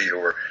their duty, who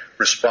are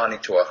responding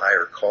to a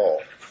higher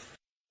call.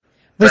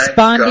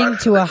 Responding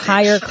to a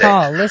higher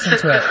call. Listen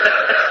to it.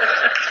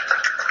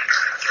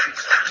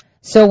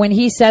 So when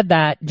he said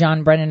that,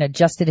 John Brennan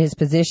adjusted his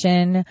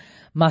position,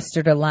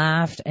 mustered a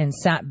laugh, and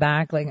sat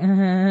back like,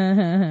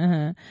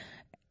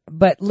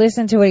 But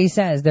listen to what he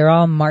says. They're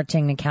all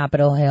marching to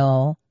Capitol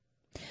Hill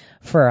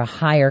for a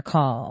higher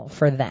call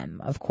for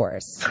them, of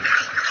course.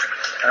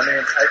 I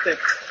mean, I think,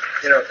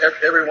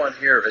 everyone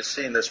here has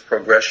seen this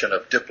progression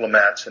of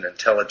diplomats and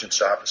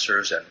intelligence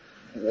officers and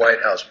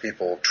White House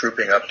people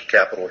trooping up to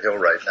Capitol Hill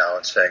right now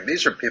and saying,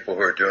 these are people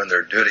who are doing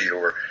their duty, who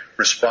are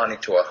responding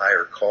to a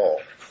higher call.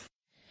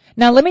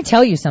 Now, let me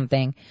tell you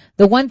something.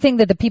 The one thing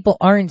that the people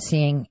aren't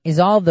seeing is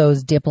all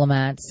those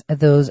diplomats,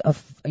 those,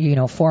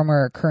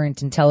 former or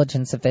current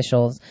intelligence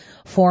officials,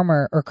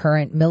 former or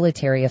current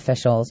military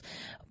officials,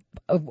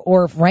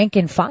 or rank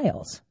and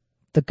files,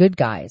 the good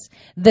guys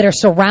that are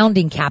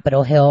surrounding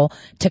Capitol Hill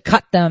to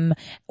cut them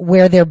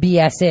where their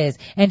BS is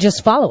and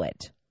just follow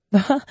it.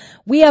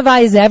 We have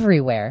eyes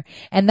everywhere.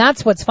 And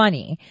that's what's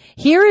funny.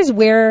 Here is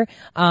where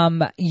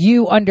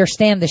you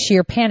understand the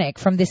sheer panic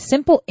from this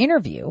simple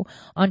interview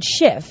on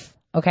Schiff.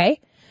 Okay?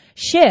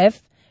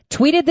 Schiff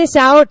tweeted this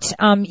out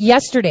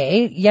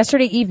yesterday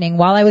evening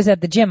while I was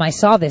at the gym. I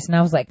saw this and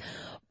I was like,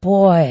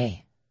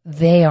 boy,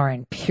 they are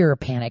in pure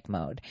panic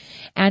mode.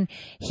 And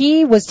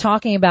he was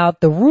talking about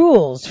the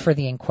rules for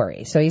the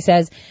inquiry. So he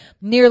says,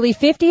 nearly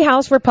 50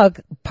 House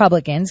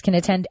Republicans can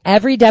attend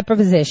every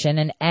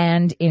deposition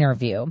and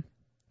interview.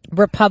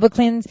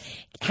 Republicans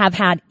have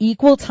had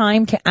equal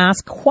time to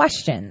ask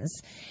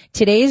questions.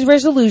 Today's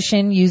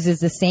resolution uses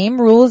the same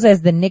rules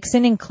as the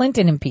Nixon and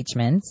Clinton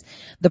impeachments.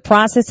 The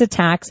process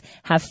attacks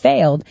have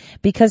failed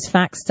because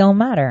facts still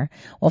matter.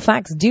 Well,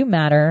 facts do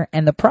matter,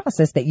 and the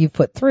process that you've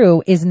put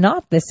through is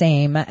not the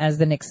same as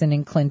the Nixon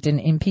and Clinton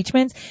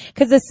impeachments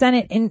because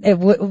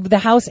the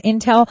House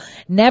Intel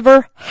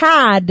never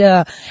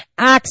had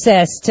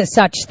access to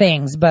such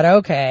things. But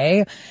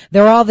okay,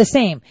 they're all the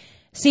same.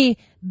 See,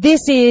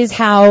 this is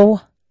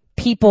how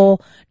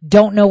people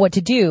don't know what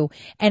to do.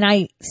 And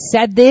I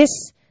said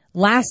this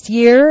last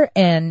year,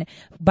 and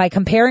by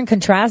compare and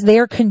contrast, they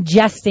are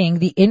congesting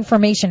the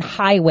information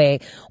highway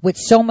with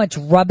so much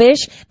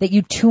rubbish that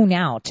you tune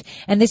out.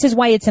 And this is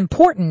why it's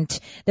important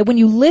that when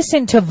you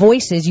listen to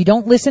voices, you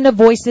don't listen to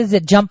voices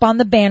that jump on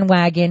the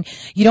bandwagon.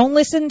 You don't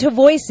listen to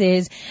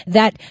voices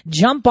that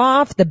jump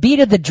off the beat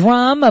of the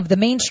drum of the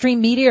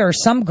mainstream media or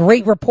some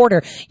great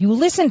reporter. You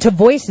listen to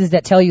voices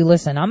that tell you,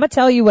 listen, I'm going to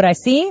tell you what I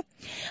see.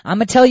 I'm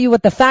going to tell you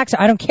what the facts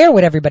are. I don't care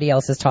what everybody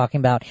else is talking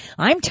about.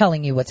 I'm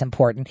telling you what's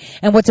important.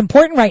 And what's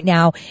important right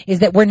now is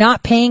that we're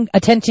not paying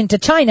attention to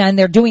China, and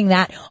they're doing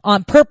that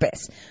on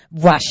purpose.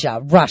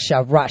 Russia.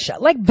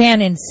 Like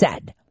Bannon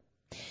said.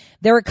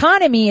 Their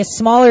economy is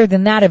smaller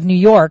than that of New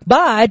York,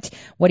 but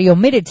what he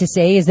omitted to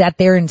say is that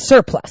they're in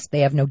surplus.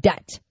 They have no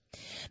debt.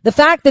 The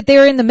fact that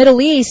they're in the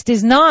Middle East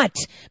is not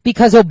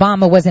because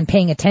Obama wasn't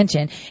paying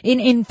attention.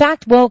 In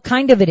fact, well,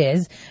 kind of it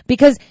is,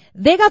 because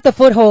they got the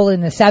foothold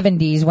in the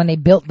 70s when they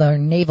built their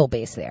naval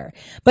base there.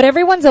 But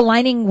everyone's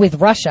aligning with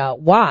Russia.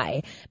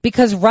 Why?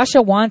 Because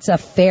Russia wants a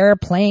fair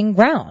playing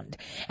ground.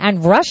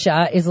 And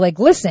Russia is like,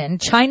 listen,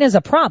 China's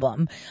a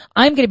problem.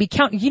 I'm going to be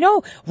counting.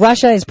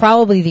 Russia is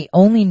probably the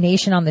only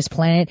nation on this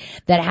planet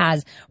that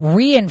has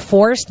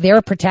reinforced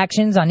their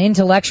protections on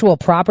intellectual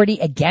property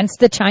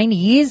against the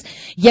Chinese,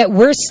 yet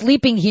we're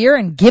sleeping here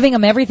and giving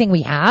them everything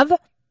we have?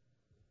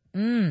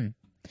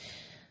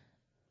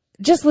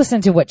 just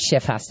listen to what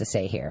Schiff has to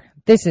say here.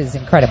 This is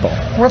incredible.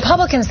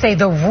 Republicans say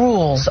the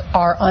rules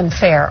are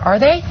unfair. Are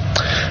they?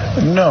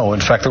 No.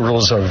 In fact, the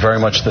rules are very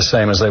much the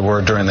same as they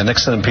were during the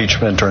Nixon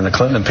impeachment, during the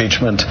Clinton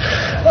impeachment.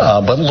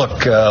 But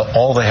look,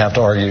 all they have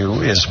to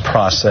argue is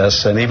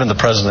process, and even the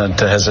president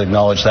has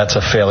acknowledged that's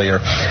a failure.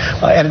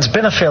 And it's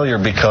been a failure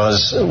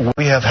because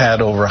we have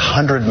had over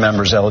 100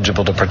 members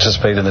eligible to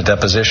participate in the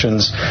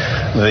depositions.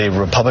 The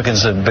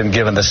Republicans have been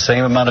given the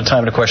same amount of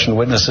time to question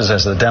witnesses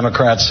as the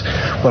Democrats.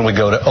 When we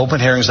go to open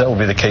hearings, that will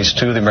be the case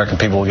too. The American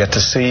people will get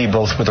to see,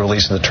 both with the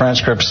release of the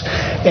transcripts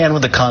and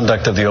with the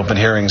conduct of the open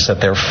hearings, that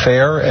they're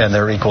fair and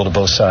they're equal to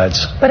both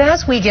sides. But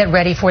as we get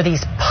ready for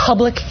these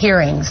public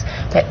hearings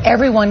that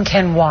everyone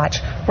can watch,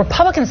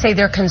 Republicans say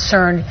they're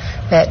concerned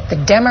that the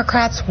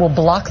Democrats will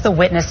block the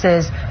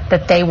witnesses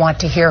that they want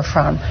to hear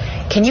from.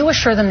 Can you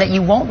assure them that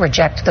you won't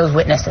reject those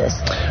witnesses?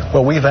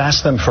 Well, we've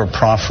asked them for a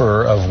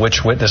proffer of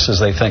which witnesses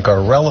they think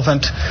are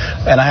relevant,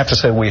 and I have to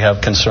say we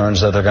have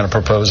concerns that they're going to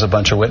propose a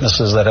bunch of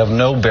witnesses that have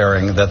no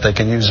bearing, that they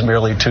can use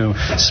merely to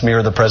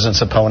smear the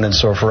president's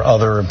opponents or for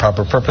other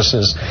improper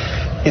purposes.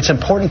 It's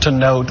important to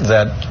note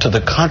that, to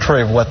the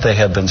contrary of what they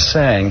have been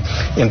saying,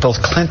 in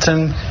both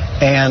Clinton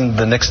and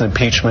the Nixon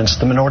impeachments,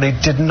 the minority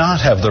did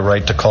not have the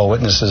right to call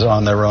witnesses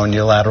on their own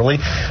unilaterally.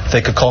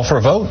 They could call for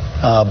a vote,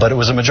 but it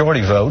was a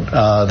majority vote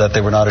that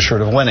they were not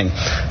assured of winning.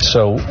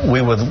 So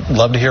we would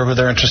love to hear who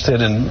they're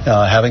interested in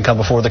having come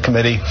before the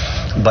committee.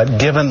 But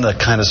given the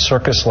kind of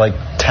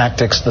circus-like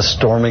tactics, the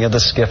storming of the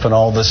skiff and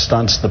all the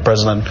stunts the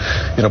president,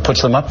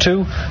 puts them up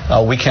to,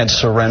 we can't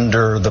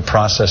surrender the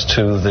process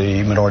to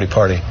the minority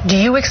party. Do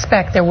you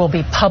expect there will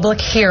be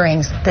public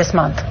hearings this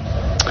month?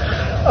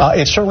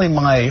 It's certainly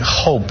my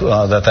hope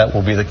that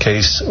will be the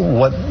case.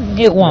 What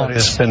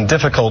has been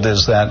difficult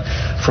is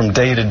that from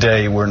day to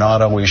day, we're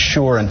not always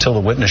sure until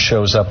the witness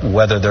shows up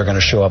whether they're going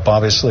to show up.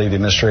 Obviously, the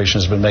administration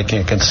has been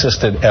making a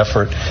consistent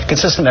effort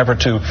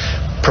to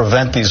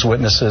prevent these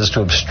witnesses,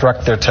 to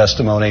obstruct their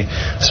testimony.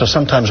 So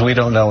sometimes we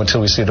don't know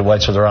until we see the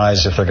whites of their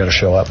eyes if they're going to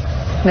show up.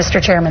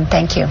 Mr. Chairman,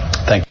 thank you.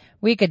 Thank you.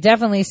 We could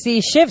definitely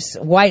see Schiff's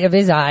white of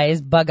his eyes,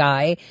 bug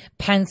eye,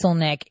 pencil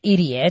neck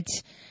idiot.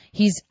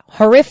 He's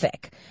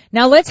horrific.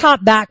 Now let's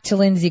hop back to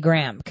Lindsey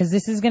Graham, because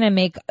this is going to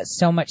make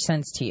so much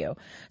sense to you.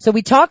 So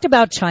we talked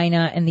about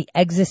China and the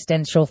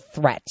existential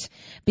threat.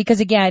 Because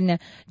again,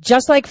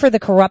 just like for the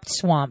corrupt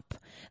swamp,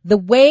 the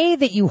way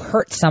that you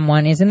hurt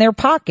someone is in their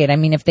pocket. I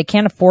mean, if they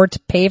can't afford to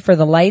pay for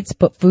the lights,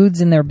 put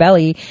foods in their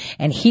belly,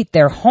 and heat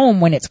their home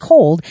when it's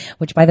cold,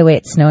 which, by the way,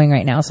 it's snowing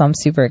right now, so I'm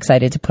super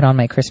excited to put on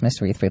my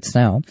Christmas wreath with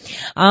snow.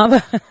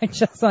 I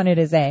just wanted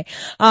to say,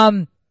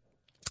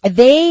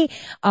 they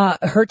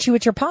hurt you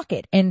at your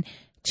pocket. And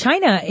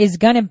China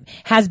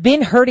has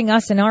been hurting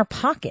us in our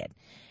pocket.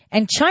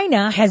 And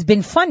China has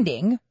been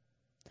funding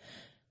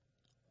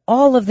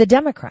all of the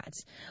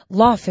Democrats.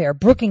 Lawfare,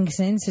 Brookings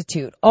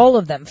Institute, all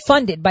of them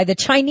funded by the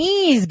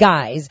Chinese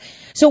guys.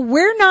 So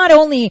we're not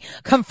only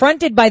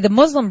confronted by the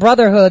Muslim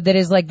Brotherhood that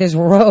is like this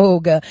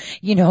rogue,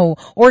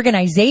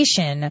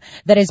 organization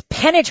that has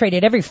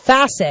penetrated every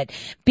facet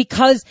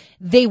because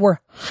they were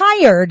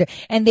hired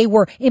and they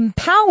were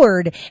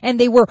empowered and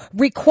they were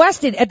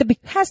requested at the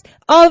behest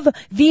of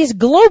these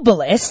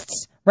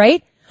globalists,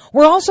 right?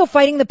 We're also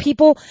fighting the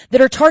people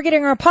that are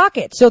targeting our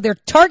pocket. So they're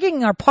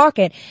targeting our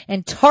pocket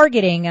and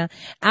targeting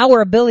our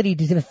ability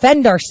to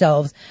defend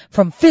ourselves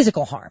from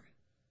physical harm.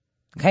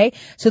 Okay?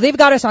 So they've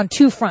got us on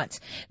two fronts.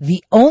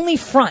 The only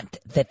front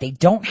that they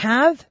don't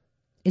have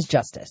is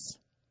justice.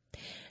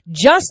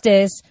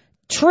 Justice,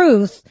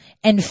 truth,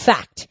 and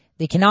fact.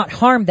 They cannot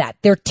harm that.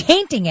 They're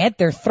tainting it.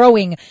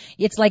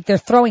 It's like they're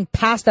throwing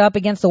pasta up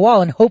against the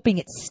wall and hoping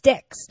it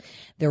sticks.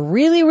 They're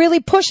really,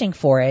 really pushing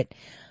for it.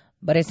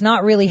 But it's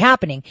not really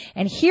happening.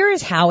 And here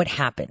is how it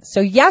happens.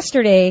 So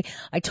yesterday,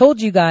 I told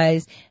you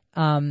guys,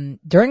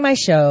 during my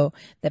show,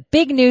 that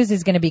big news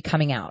is going to be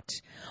coming out.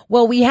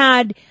 Well, we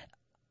had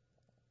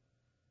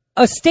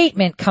a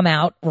statement come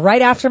out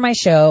right after my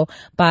show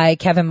by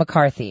Kevin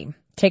McCarthy.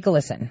 Take a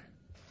listen.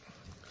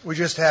 We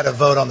just had a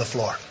vote on the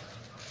floor.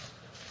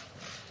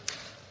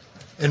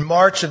 In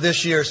March of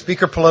this year,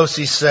 Speaker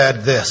Pelosi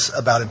said this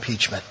about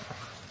impeachment.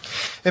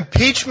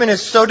 Impeachment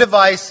is so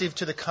divisive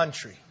to the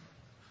country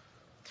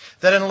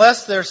that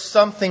unless there's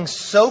something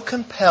so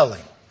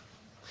compelling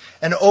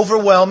and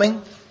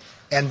overwhelming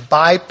and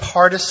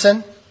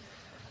bipartisan,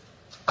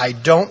 I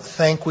don't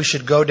think we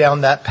should go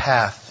down that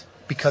path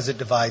because it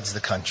divides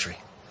the country.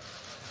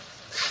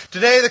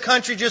 Today, the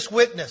country just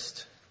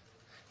witnessed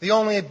the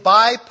only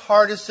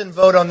bipartisan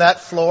vote on that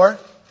floor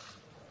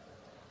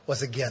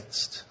was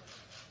against.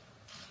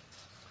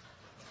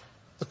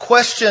 The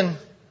question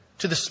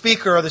to the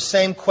Speaker are the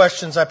same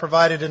questions I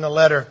provided in a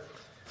letter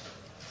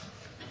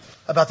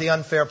about the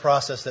unfair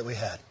process that we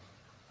had.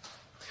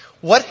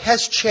 What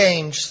has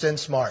changed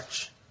since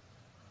March?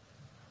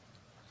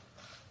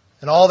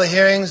 In all the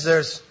hearings,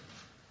 there's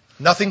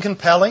nothing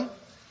compelling,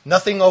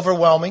 nothing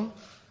overwhelming.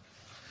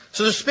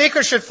 So the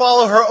Speaker should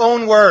follow her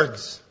own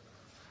words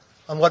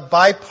on what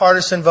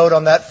bipartisan vote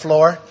on that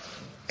floor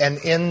and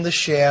in the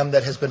sham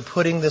that has been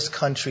putting this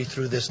country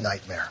through this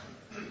nightmare.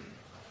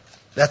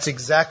 That's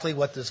exactly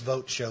what this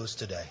vote shows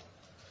today.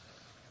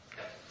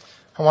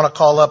 I want to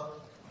call up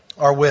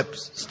our whip,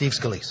 Steve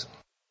Scalise.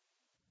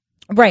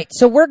 Right.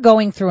 So we're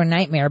going through a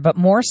nightmare, but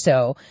more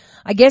so,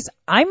 I guess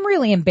I'm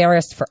really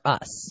embarrassed for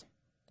us,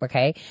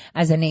 okay,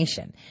 as a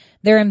nation.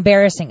 They're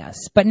embarrassing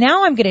us. But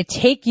now I'm going to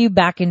take you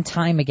back in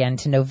time again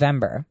to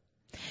November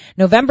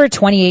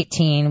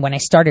 2018, when I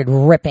started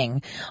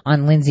ripping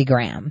on Lindsey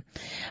Graham.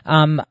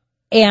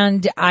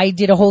 And I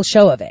did a whole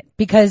show of it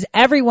because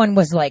everyone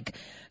was like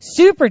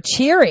super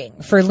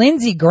cheering for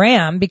Lindsey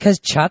Graham because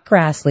Chuck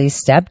Grassley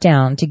stepped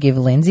down to give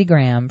Lindsey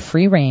Graham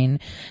free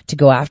rein to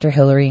go after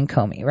Hillary and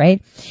Comey,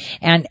 right?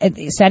 And at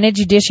the Senate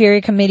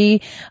Judiciary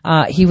Committee,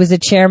 he was a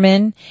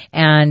chairman,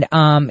 and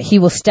he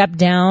will step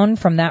down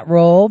from that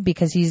role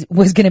because he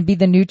was going to be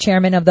the new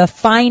chairman of the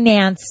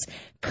Finance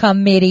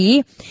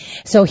Committee.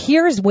 So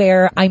here's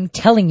where I'm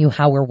telling you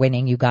how we're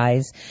winning, you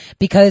guys,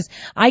 because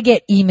I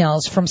get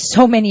emails from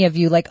so many of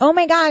you like, oh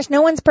my gosh,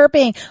 no one's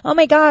perping. Oh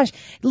my gosh,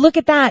 look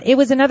at that. It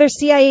was another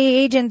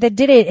CIA agent that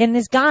did it, and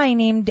this guy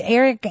named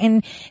Eric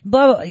and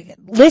blah, blah.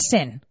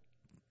 Listen,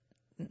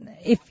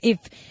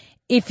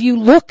 if you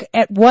look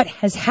at what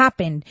has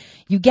happened,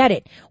 you get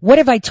it. What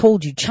have I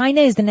told you?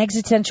 China is an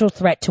existential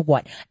threat to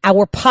what?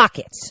 Our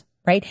pockets,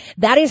 right?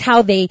 That is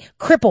how they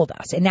crippled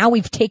us, and now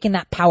we've taken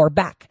that power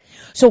back.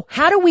 So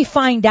how do we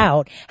find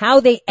out how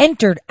they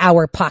entered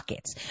our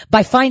pockets?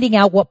 By finding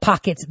out what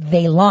pockets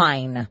they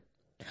line.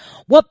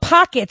 What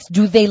pockets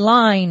do they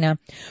line?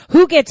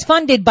 Who gets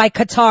funded by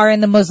Qatar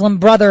and the Muslim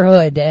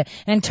Brotherhood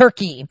and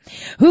Turkey?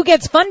 Who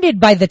gets funded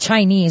by the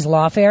Chinese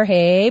lawfare?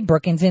 Hey,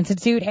 Brookings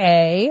Institute,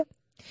 hey.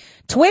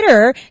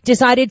 Twitter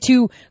decided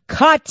to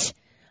cut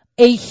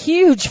a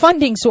huge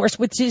funding source,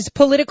 which is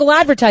political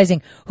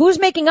advertising. Who's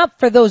making up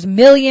for those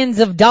millions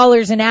of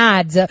dollars in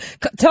ads?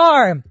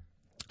 Qatar.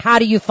 How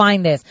do you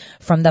find this?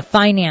 From the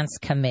Finance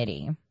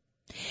Committee.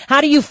 How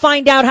do you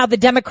find out how the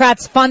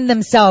Democrats fund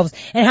themselves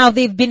and how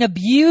they've been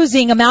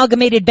abusing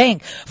Amalgamated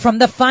Bank? From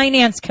the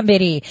Finance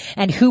Committee.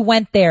 And who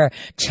went there?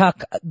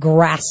 Chuck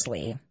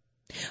Grassley,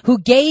 who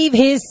gave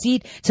his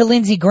seat to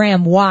Lindsey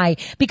Graham. Why?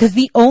 Because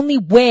the only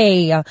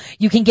way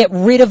you can get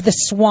rid of the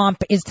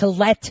swamp is to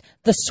let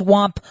the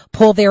swamp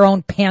pull their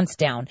own pants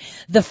down.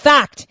 The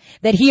fact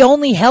that he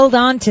only held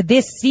on to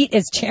this seat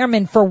as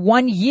chairman for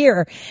 1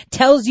 year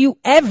tells you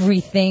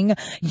everything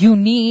you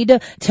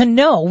need to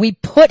know. We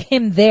put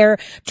him there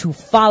to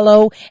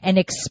follow and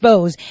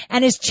expose.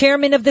 And as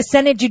chairman of the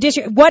Senate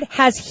Judiciary, what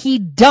has he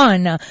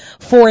done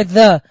for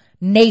the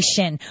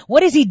nation?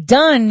 What has he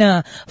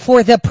done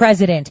for the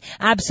president?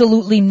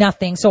 Absolutely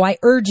nothing. So I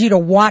urge you to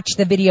watch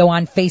the video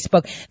on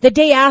Facebook the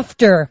day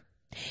after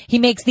he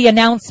makes the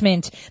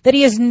announcement that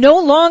he is no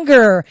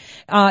longer,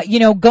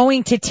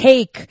 going to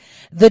take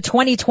the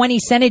 2020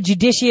 Senate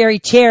Judiciary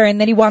chair, and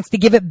then he wants to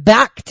give it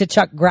back to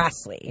Chuck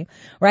Grassley,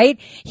 right?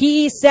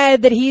 He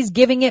said that he's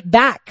giving it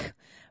back.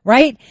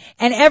 Right?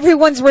 And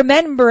everyone's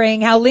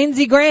remembering how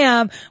Lindsey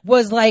Graham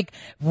was like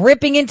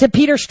ripping into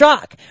Peter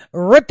Strzok,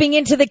 ripping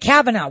into the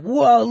Kavanaugh.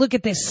 Whoa, look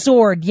at this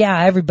sword.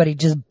 Yeah, everybody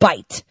just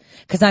bite.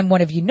 Cause I'm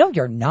one of you. No,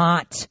 you're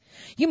not.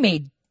 You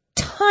made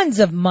tons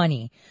of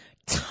money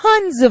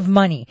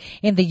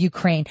in the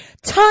Ukraine,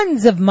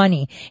 tons of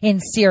money in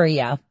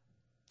Syria.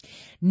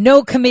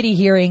 No committee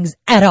hearings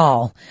at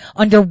all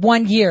under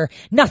 1 year.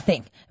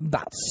 Nothing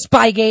about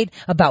Spygate,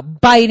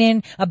 about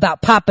Biden,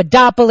 about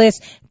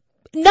Papadopoulos.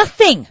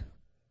 Nothing.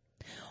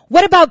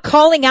 What about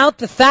calling out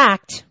the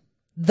fact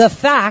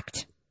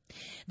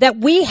that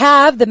we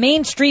have the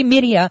mainstream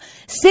media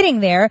sitting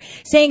there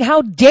saying,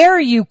 how dare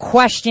you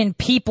question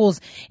people's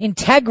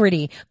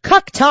integrity?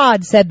 Cuck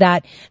Todd said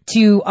that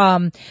to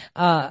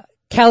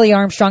Kelly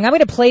Armstrong. I'm going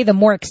to play the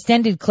more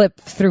extended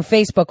clip through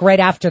Facebook right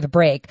after the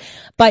break.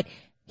 But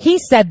he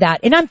said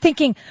that, and I'm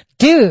thinking,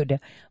 dude,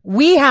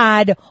 we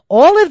had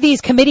all of these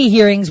committee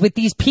hearings with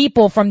these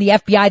people from the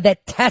FBI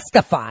that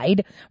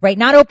testified, right?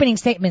 Not opening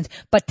statements,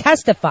 but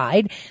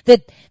testified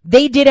that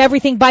they did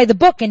everything by the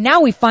book. And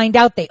now we find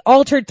out they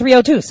altered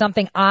 302,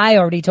 something I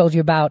already told you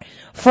about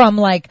from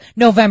like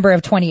November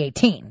of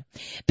 2018.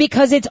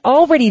 Because it's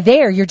already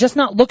there. You're just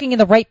not looking in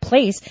the right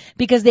place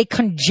because they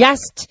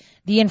congest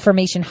the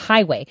information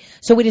highway.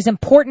 So it is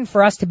important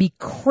for us to be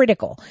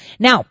critical.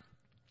 Now,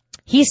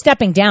 he's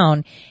stepping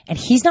down, and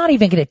he's not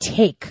even going to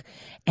take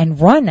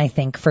and run, I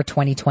think, for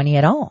 2020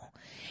 at all.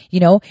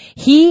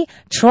 He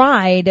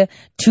tried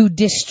to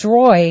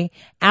destroy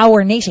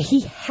our nation. He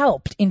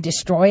helped in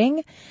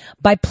destroying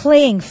by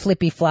playing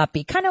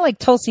flippy-floppy, kind of like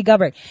Tulsi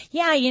Gabbard.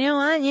 Yeah,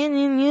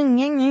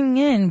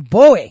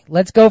 boy,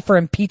 let's go for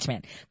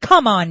impeachment.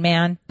 Come on,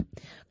 man.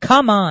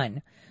 Come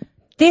on.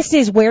 This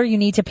is where you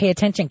need to pay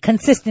attention.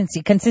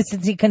 Consistency.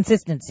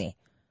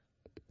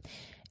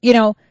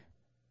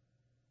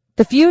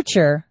 The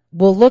future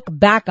will look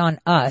back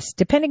on us,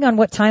 depending on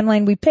what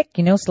timeline we pick,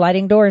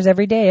 sliding doors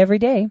every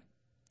day,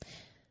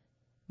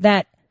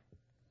 that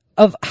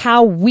of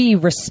how we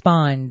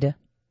respond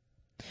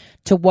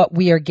to what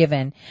we are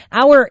given.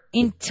 Our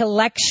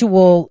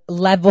intellectual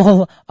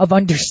level of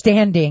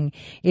understanding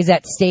is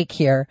at stake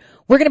here.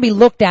 We're going to be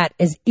looked at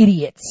as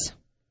idiots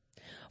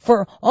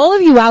for all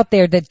of you out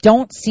there that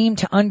don't seem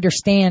to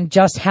understand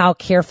just how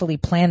carefully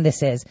planned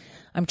this is,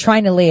 I'm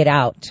trying to lay it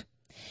out.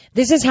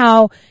 This is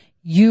how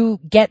you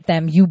get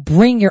them. You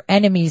bring your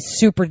enemies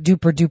super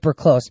duper duper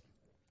close.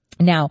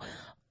 Now,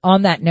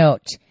 on that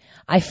note,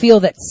 I feel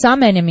that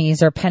some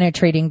enemies are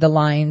penetrating the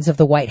lines of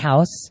the White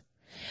House.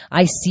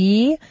 I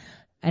see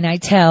and I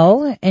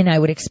tell, and I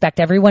would expect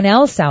everyone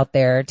else out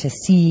there to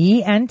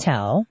see and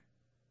tell,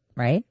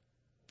 right?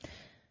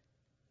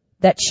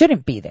 That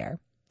shouldn't be there.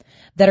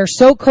 That are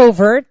so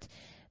covert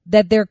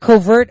that they're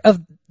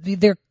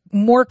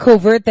more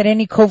covert than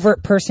any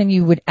covert person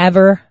you would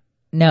ever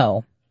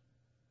know.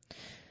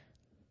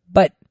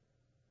 But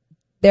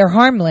they're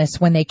harmless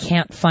when they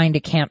can't find a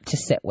camp to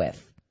sit with.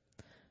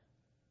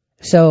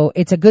 So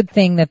it's a good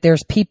thing that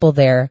there's people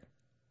there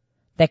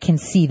that can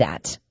see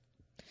that.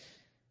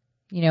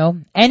 You know,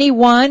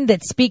 anyone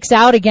that speaks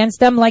out against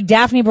them, like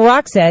Daphne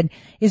Barak said,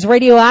 is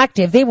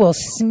radioactive. They will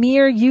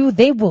smear you.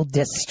 They will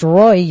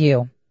destroy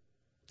you.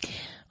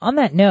 On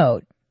that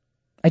note,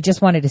 I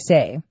just wanted to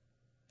say,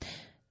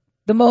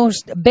 the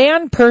most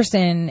banned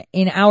person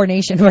in our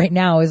nation right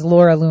now is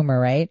Laura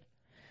Loomer, right?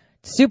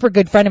 Super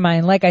good friend of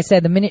mine. Like I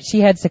said, the minute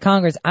she heads to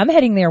Congress, I'm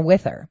heading there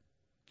with her.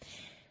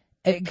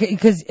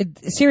 Because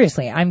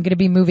seriously, I'm going to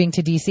be moving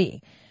to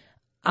D.C.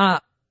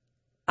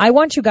 I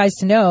want you guys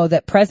to know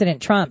that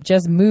President Trump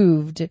just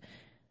moved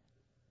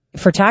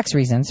for tax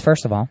reasons,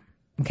 first of all.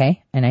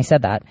 Okay. And I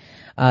said that,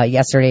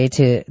 yesterday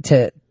to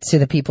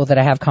the people that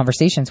I have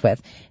conversations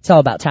with. It's all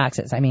about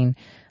taxes. I mean,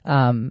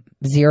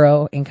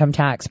 0 income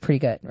tax, pretty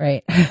good,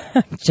 right?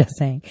 Just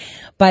saying.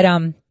 But,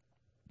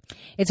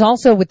 it's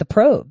also with the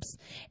probes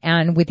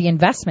and with the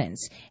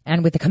investments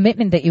and with the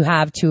commitment that you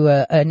have to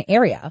an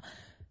area.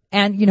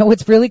 And you know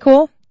what's really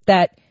cool?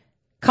 That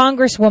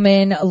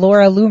Congresswoman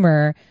Laura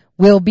Loomer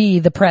will be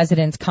the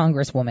president's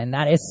congresswoman.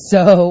 That is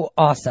so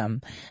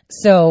awesome.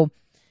 So,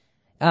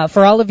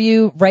 for all of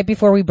you, right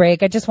before we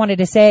break, I just wanted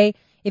to say,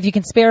 if you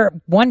can spare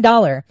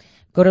 $1,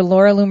 go to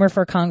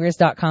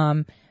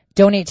lauraloomerforcongress.com,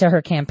 donate to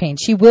her campaign.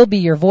 She will be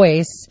your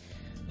voice.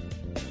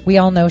 We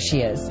all know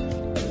she is.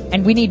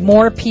 And we need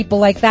more people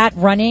like that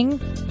running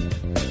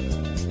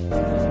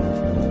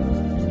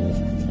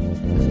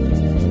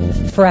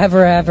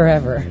forever, ever,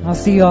 ever. I'll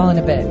see you all in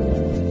a bit.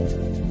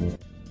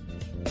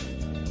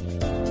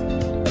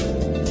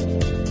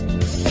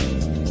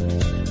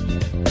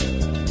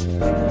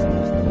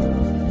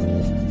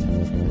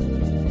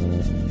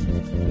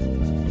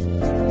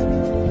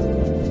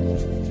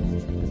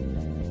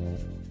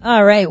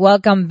 All right.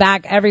 Welcome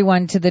back,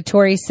 everyone, to the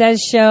Tori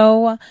Says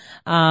Show.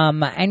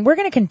 And we're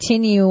going to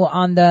continue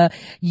on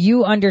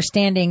you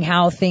understanding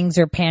how things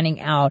are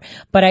panning out.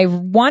 But I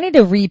wanted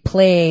to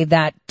replay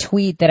that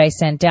tweet that I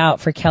sent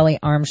out for Kelly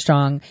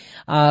Armstrong,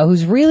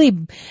 who's really,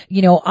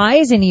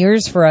 eyes and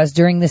ears for us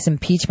during this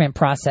impeachment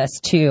process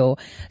too.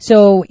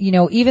 So,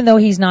 even though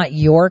he's not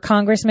your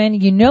congressman,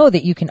 you know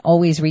that you can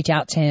always reach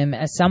out to him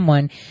as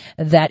someone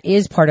that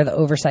is part of the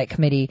oversight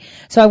committee.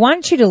 So I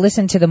want you to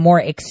listen to the more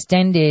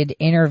extended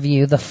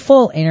interview, the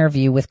full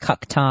interview with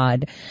Cuck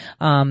Todd.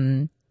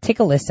 Take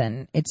a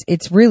listen.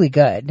 It's really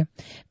good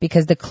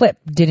because the clip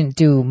didn't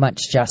do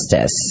much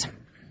justice.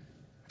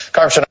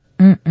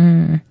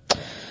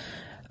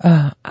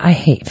 I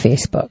hate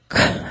Facebook.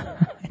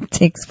 It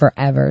takes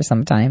forever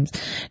sometimes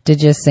to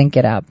just sync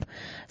it up.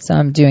 So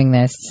I'm doing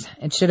this.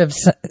 It should have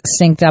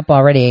synced up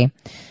already,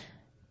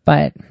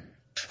 but.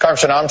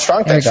 Congressman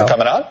Armstrong, thanks for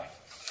coming on.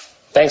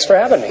 Thanks for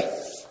having me.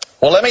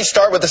 Well, let me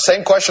start with the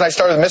same question I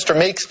started with Mr.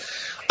 Meeks.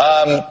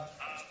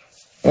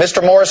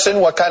 Mr. Morrison,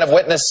 what kind of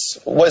witness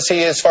was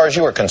he as far as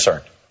you were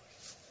concerned?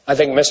 I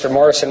think Mr.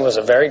 Morrison was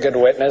a very good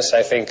witness.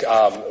 I think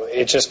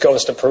it just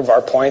goes to prove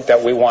our point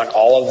that we want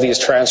all of these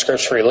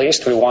transcripts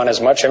released. We want as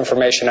much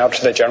information out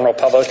to the general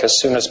public as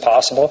soon as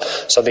possible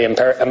so the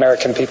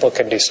American people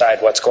can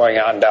decide what's going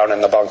on down in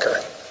the bunker.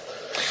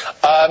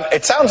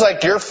 It sounds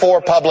like you're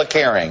for public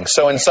hearings.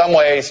 So in some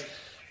ways,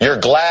 you're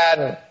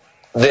glad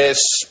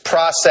this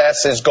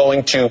process is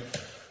going to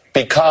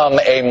become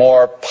a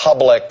more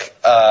public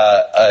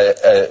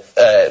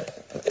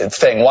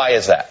thing. Why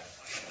is that?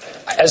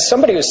 As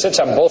somebody who sits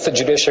on both the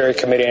Judiciary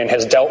Committee and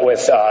has dealt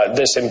with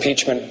this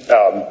impeachment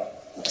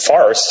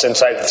farce since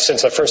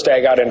the first day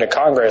I got into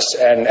Congress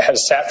and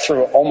has sat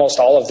through almost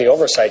all of the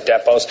oversight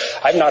depots,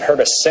 I've not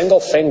heard a single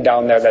thing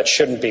down there that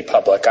shouldn't be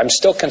public. I'm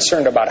still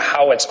concerned about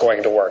how it's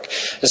going to work.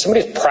 As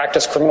somebody who's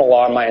practiced criminal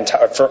law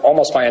for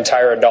almost my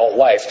entire adult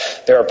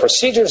life, there are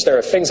procedures, there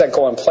are things that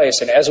go in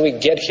place, and as we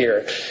get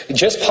here,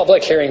 just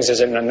public hearings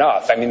isn't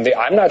enough. I mean,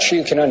 I'm not sure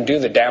you can undo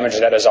the damage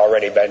that has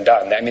already been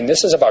done. I mean,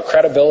 this is about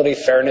credibility,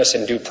 fairness,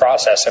 and due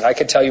process, and I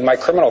could tell you my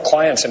criminal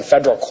clients in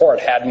federal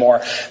court had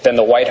more than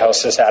the White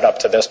House has had up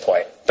to this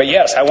point. But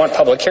yes, I want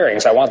public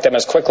hearings. I want them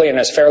as quickly and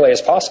as fairly as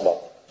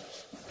possible.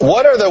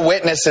 What are the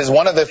witnesses?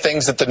 One of the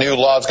things that the new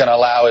law is going to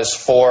allow is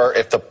for,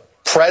 if the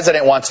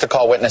president wants to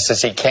call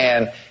witnesses, he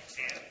can.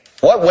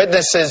 What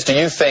witnesses do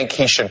you think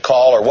he should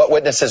call, or what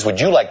witnesses would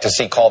you like to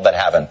see called that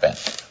haven't been?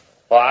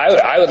 Well,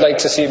 I would like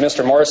to see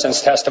Mr.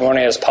 Morrison's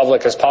testimony as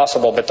public as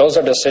possible, but those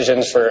are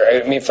decisions for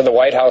the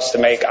White House to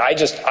make.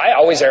 I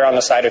always err on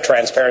the side of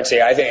transparency.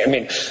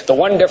 The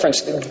one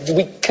difference,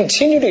 we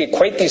continue to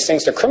equate these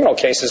things to criminal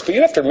cases, but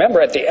you have to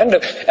remember at the end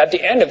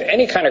of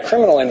any kind of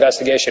criminal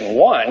investigation,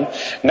 one,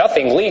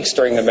 nothing leaks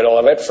during the middle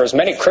of it. For as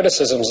many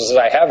criticisms as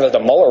I have of the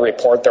Mueller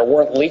report, there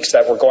weren't leaks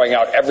that were going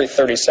out every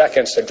 30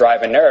 seconds to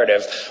drive a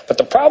narrative. But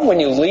the problem when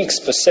you leak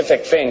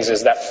specific things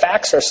is that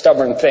facts are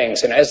stubborn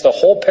things, and as the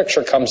whole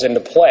picture comes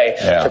into play,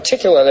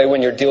 particularly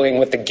when you're dealing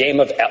with the game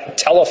of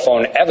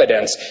telephone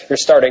evidence, you're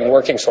starting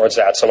working towards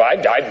that. So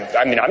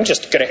I'm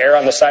just going to err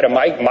on the side of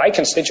my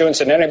constituents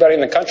and anybody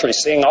in the country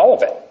seeing all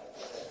of it.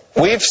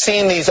 We've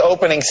seen these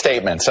opening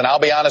statements, and I'll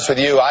be honest with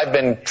you, I've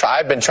been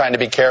trying to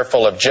be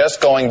careful of just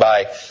going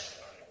by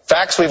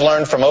facts we've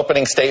learned from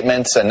opening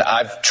statements, and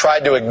I've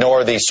tried to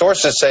ignore the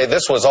sources say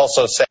this was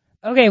also said.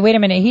 Okay, wait a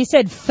minute. He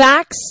said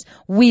facts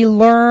we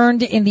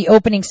learned in the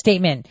opening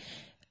statement.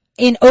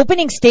 In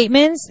opening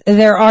statements,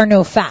 there are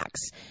no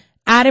facts.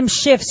 Adam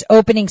Schiff's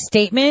opening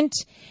statement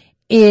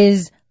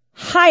is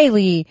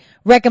highly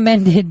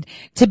recommended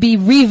to be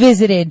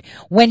revisited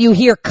when you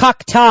hear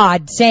Cuck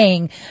Todd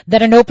saying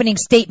that an opening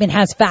statement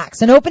has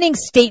facts. An opening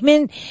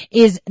statement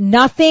is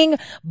nothing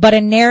but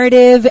a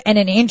narrative and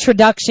an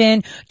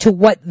introduction to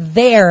what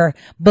their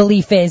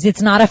belief is.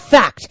 It's not a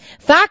fact.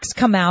 Facts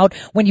come out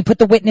when you put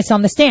the witness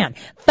on the stand.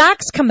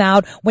 Facts come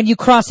out when you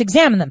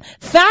cross-examine them.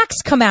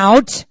 Facts come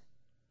out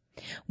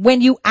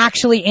when you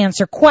actually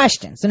answer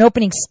questions. An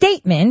opening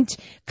statement,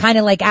 kind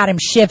of like Adam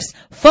Schiff's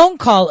phone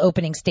call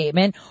opening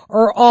statement,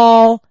 are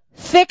all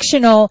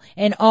fictional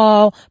and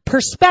all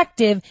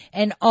perspective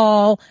and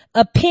all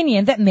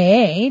opinion that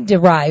may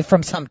derive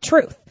from some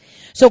truth.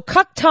 So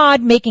Cuck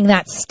Todd making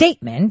that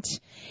statement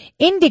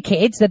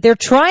indicates that they're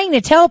trying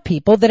to tell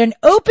people that an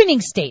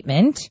opening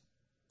statement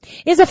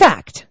is a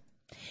fact.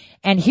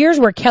 And here's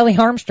where Kelly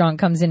Armstrong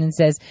comes in and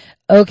says,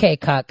 okay,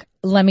 Cuck,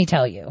 let me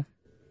tell you.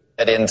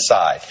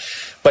 Inside.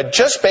 But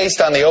just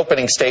based on the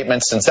opening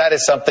statement, since that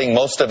is something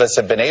most of us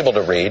have been able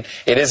to read,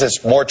 it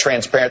is more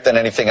transparent than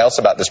anything else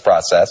about this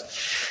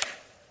process.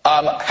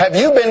 Have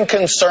you been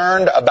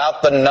concerned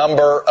about the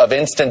number of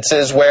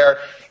instances where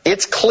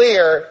it's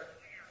clear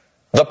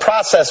the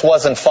process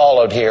wasn't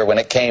followed here when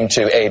it came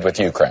to aid with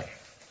Ukraine?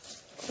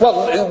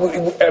 Well,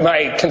 am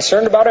I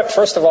concerned about it?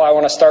 First of all, I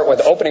want to start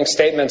with opening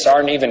statements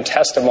aren't even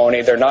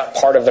testimony. They're not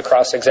part of the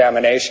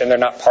cross-examination. They're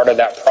not part of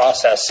that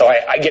process. So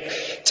I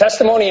get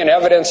testimony and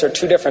evidence are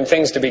two different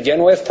things to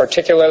begin with,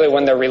 particularly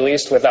when they're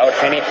released without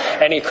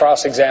any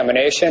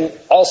cross-examination.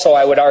 Also,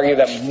 I would argue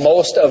that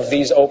most of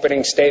these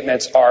opening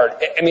statements are,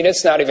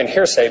 it's not even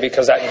hearsay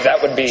because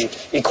that would be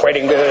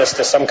equating this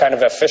to some kind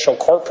of official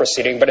court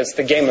proceeding, but it's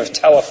the game of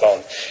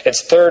telephone.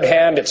 It's third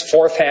hand, it's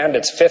fourth hand,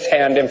 it's fifth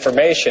hand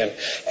information.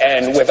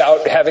 And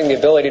without having the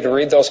ability to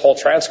read those whole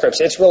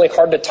transcripts, it's really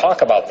hard to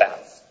talk about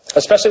that,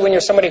 especially when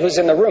you're somebody who's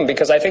in the room,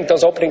 because I think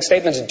those opening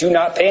statements do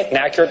not paint an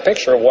accurate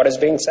picture of what is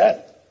being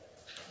said.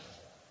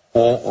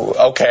 Well,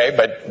 okay,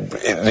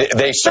 but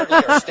they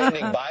certainly are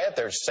standing by it.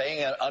 They're saying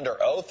it under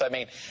oath.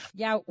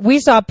 Yeah, we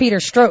saw Peter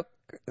Strzok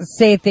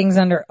say things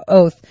under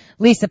oath.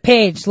 Lisa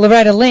Page,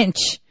 Loretta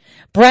Lynch,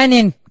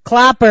 Brennan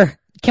Clapper.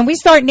 Can we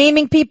start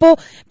naming people?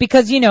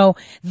 Because,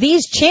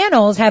 these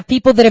channels have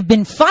people that have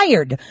been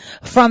fired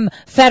from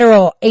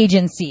federal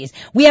agencies.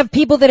 We have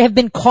people that have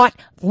been caught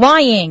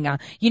lying.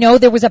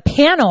 There was a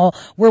panel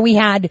where we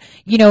had,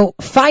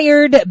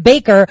 fired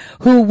Baker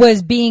who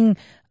was being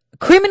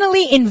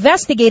criminally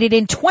investigated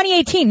in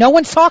 2018. No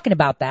one's talking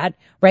about that,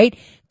 right?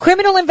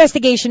 Criminal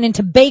investigation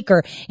into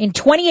Baker in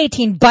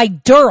 2018 by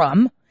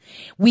Durham.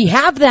 We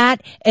have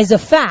that as a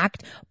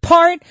fact,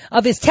 part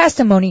of his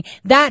testimony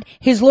that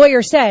his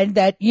lawyer said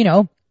that,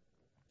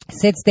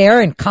 sits there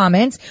and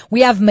comments.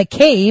 We have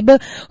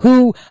McCabe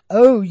who,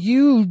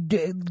 you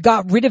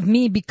got rid of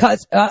me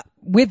because,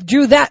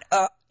 withdrew that,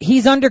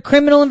 he's under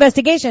criminal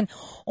investigation.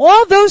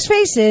 All those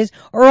faces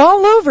are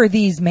all over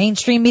these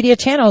mainstream media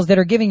channels that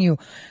are giving you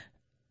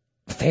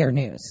fair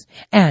news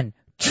and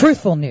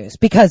truthful news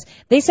because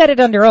they said it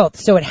under oath,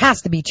 so it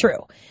has to be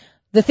true.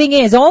 The thing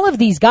is, all of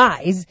these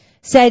guys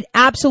said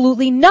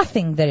absolutely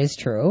nothing that is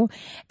true,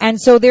 and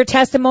so their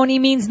testimony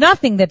means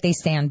nothing that they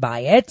stand by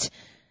it,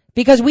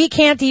 because we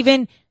can't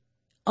even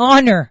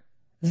honor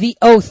the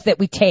oath that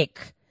we take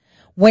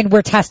when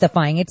we're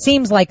testifying. It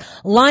seems like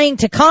lying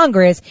to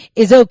Congress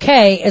is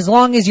okay as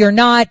long as you're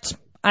not,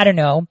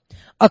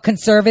 a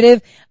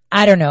conservative,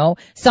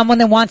 someone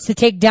that wants to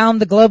take down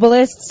the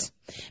globalists,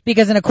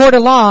 because in a court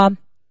of law,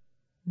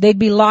 they'd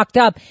be locked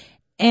up,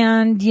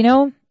 and,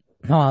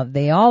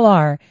 they all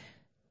are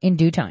in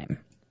due time.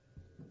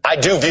 I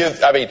do view,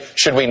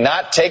 should we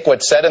not take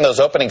what's said in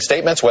those opening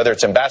statements, whether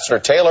it's Ambassador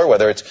Taylor,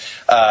 whether it's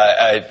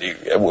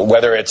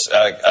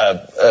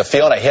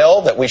Fiona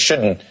Hill, that we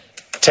shouldn't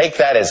take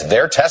that as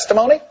their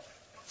testimony?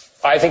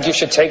 I think you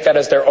should take that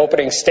as their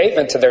opening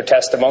statement to their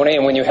testimony,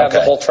 and when you have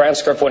the whole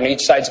transcript, when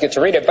each sides get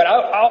to read it. But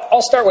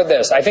I'll start with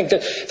this. I think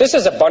that this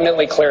is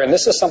abundantly clear, and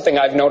this is something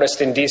I've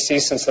noticed in D.C.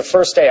 since the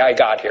first day I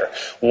got here.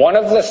 One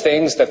of the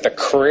things that the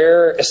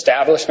career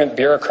establishment,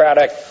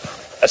 bureaucratic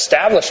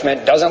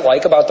establishment doesn't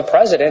like about the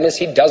president is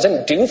he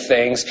doesn't do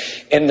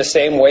things in the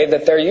same way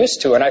that they're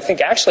used to. And I think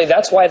actually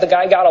that's why the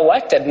guy got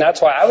elected, and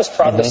that's why I was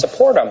proud to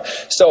support him.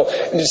 So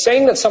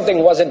saying that something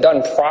wasn't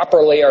done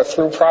properly or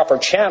through proper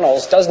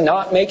channels does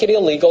not make it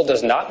illegal,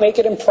 does not make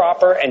it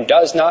improper, and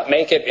does not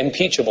make it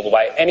impeachable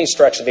by any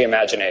stretch of the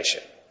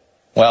imagination.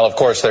 Well, of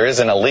course, there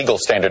isn't a legal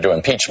standard to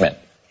impeachment.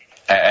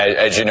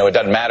 As you know, it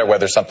doesn't matter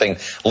whether something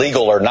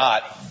legal or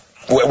not.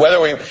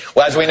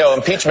 As we know,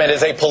 impeachment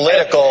is a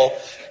political...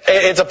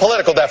 It's a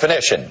political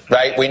definition,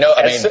 right? We know,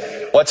 I mean,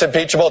 what's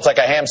impeachable? It's like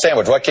a ham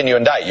sandwich. What can you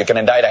indict? You can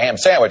indict a ham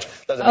sandwich.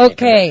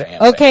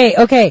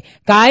 Okay.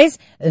 Guys,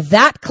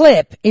 that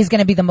clip is going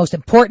to be the most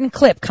important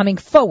clip coming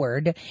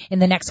forward in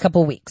the next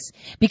couple of weeks.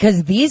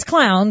 Because these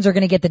clowns are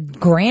going to get the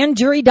grand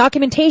jury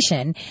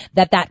documentation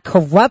that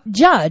corrupt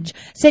judge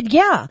said,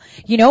 yeah,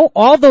 you know,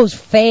 all those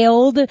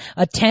failed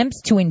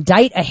attempts to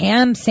indict a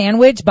ham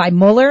sandwich by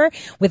Mueller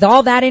with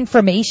all that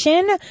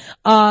information,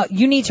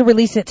 you need to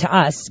release it to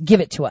us,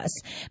 give it to us.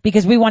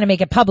 Because we want to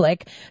make it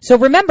public. So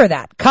remember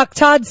that. Cuck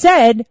Todd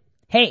said,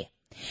 hey,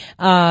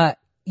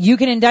 you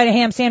can indict a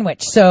ham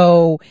sandwich.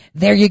 So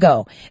there you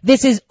go.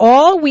 This is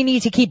all we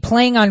need to keep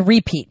playing on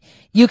repeat.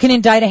 You can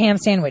indict a ham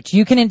sandwich.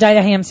 You can indict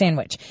a ham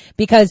sandwich.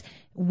 Because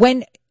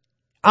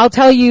I'll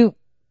tell you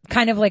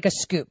kind of like a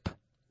scoop.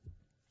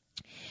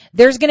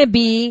 There's going to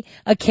be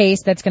a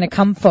case that's going to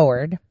come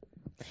forward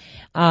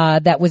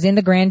that was in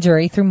the grand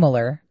jury through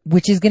Mueller,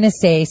 which is going to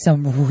say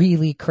some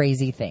really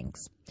crazy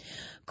things.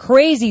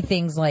 Crazy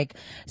things like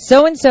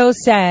so-and-so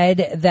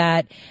said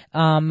that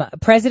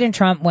President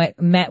Trump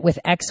met with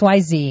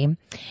XYZ,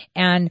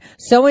 and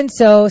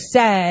so-and-so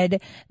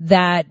said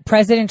that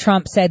President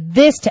Trump said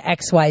this to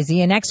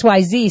XYZ, and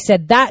XYZ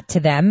said that to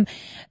them,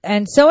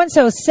 and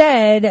so-and-so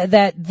said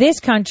that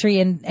this country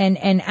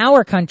and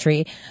our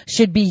country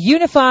should be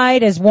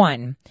unified as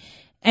one.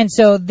 And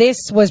so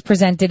this was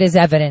presented as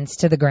evidence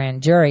to the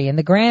grand jury, and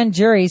the grand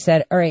jury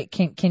said, all right,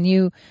 can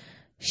you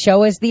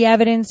show us the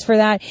evidence for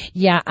that?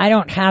 Yeah, I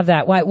don't have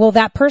that. Why? Well,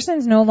 that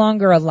person's no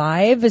longer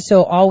alive,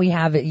 so all we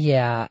have is,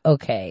 yeah,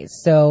 okay.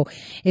 So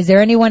is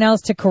there anyone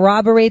else to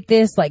corroborate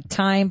this, like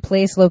time,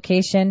 place,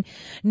 location?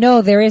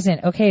 No, there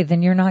isn't. Okay,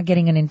 then you're not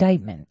getting an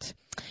indictment.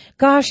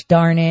 Gosh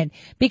darn it.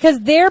 Because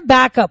their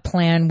backup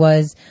plan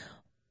was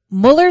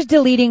Mueller's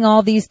deleting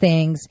all these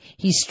things.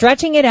 He's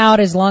stretching it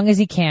out as long as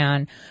he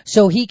can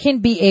so he can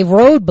be a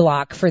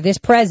roadblock for this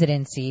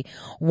presidency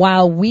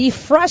while we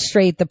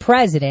frustrate the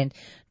president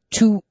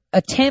to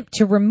attempt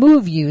to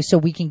remove you so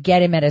we can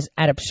get him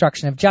at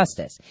obstruction of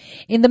justice.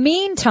 In the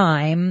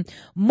meantime,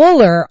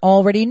 Mueller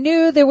already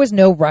knew there was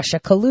no Russia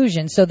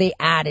collusion, so they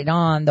added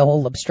on the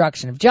whole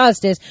obstruction of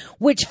justice,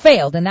 which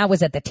failed, and that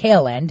was at the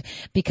tail end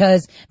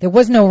because there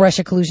was no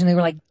Russia collusion. They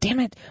were like, damn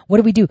it, what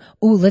do we do?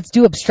 Ooh, let's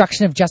do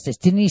obstruction of justice.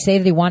 Didn't he say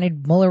that he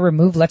wanted Mueller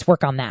removed? Let's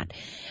work on that.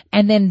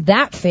 And then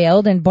that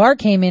failed, and Barr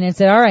came in and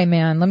said, all right,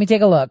 man, let me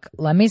take a look.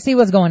 Let me see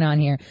what's going on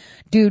here.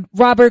 Dude,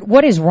 Robert,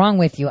 what is wrong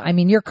with you? I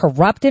mean, you're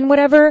corrupt and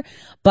whatever,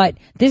 but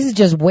this is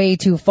just way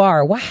too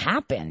far. What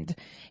happened?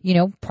 You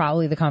know,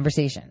 probably the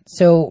conversation.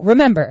 So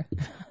remember,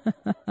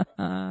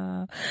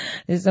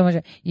 there's so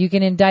much. You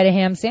can indict a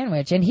ham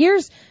sandwich. And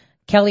here's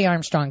Kelly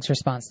Armstrong's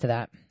response to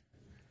that.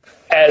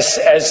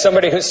 As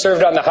somebody who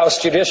served on the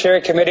House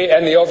Judiciary Committee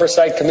and the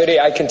Oversight Committee,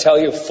 I can tell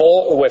you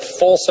with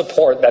full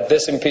support that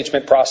this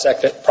impeachment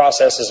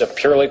process is a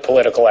purely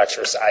political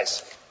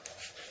exercise.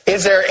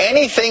 Is there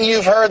anything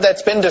you've heard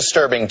that's been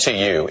disturbing to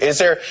you?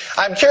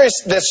 I'm curious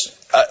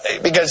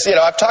because, you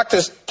know, I've talked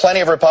to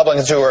plenty of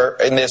Republicans who are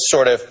in this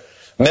sort of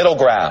middle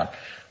ground.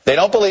 They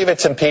don't believe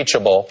it's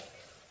impeachable,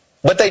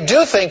 but they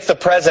do think the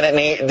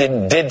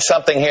president did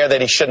something here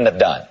that he shouldn't have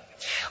done.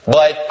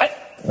 But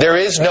there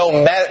is no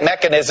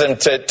mechanism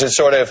to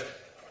sort of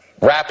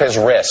wrap his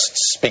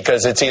wrists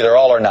because it's either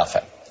all or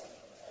nothing.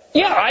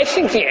 Yeah, I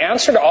think the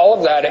answer to all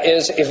of that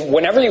is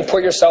whenever you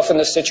put yourself in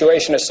the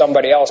situation as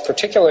somebody else,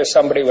 particularly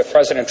somebody with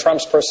President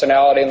Trump's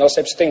personality and those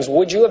types of things,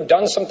 would you have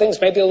done some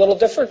things maybe a little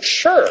different?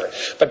 Sure.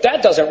 But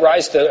that doesn't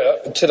rise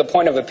to the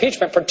point of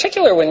impeachment,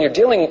 particularly when you're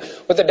dealing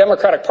with the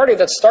Democratic Party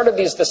that started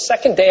these the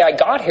second day I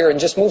got here and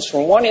just moves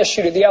from one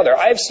issue to the other.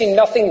 I've seen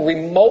nothing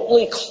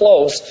remotely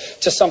close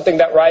to something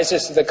that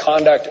rises to the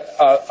conduct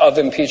of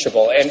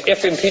impeachable. And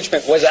if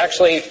impeachment was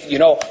actually, you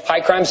know,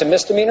 high crimes and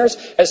misdemeanors,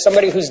 as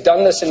somebody who's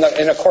done this in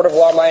a court of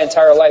law my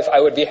entire life,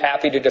 I would be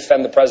happy to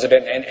defend the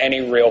president in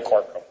any real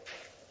courtroom.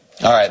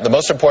 All right. The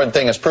most important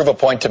thing is prove a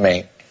point to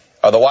me.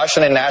 Are the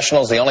Washington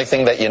Nationals the only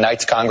thing that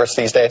unites Congress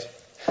these days?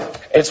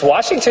 It's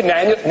Washington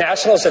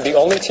Nationals are the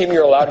only team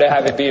you're allowed to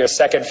have it be your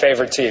second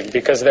favorite team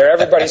because they're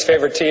everybody's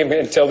favorite team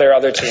until their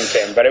other team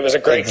came. But it was a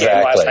great game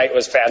last night. It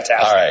was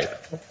fantastic. All right.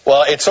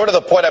 Well, it's sort of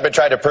the point I've been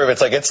trying to prove.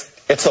 It's like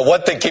it's the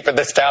one thing keeping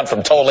this town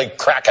from totally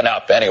cracking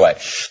up. Anyway.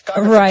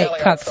 Right,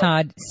 Cuck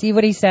Todd. See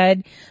what he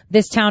said?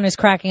 This town is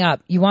cracking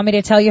up. You want me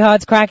to tell you how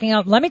it's cracking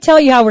up? Let me tell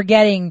you how we're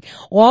getting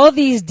all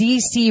these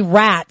D.C.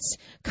 rats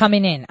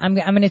coming in. I'm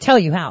going to tell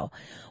you how.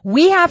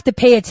 We have to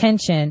pay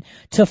attention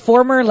to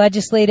former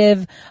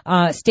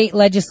state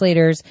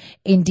legislators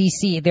in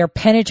D.C. They're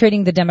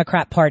penetrating the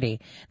Democrat Party.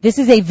 This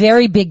is a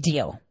very big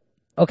deal.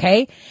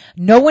 Okay?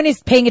 No one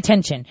is paying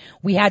attention.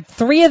 We had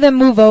 3 of them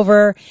move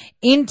over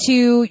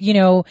into,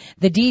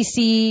 the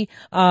D.C.,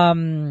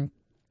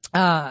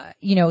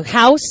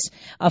 House.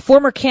 A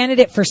former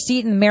candidate for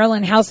seat in the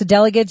Maryland House of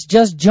Delegates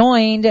just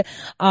joined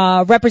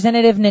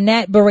Representative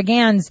Nanette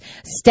Barragan's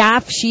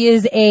staff. She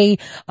is a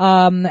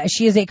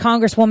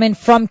congresswoman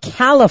from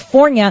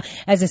California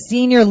as a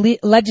senior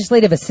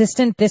legislative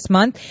assistant this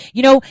month.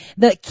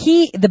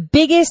 The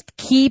biggest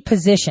key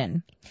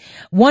position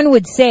one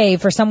would say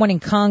for someone in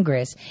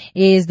Congress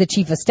is the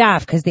chief of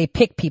staff because they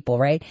pick people,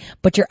 right?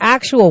 But your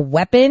actual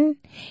weapon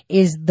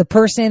is the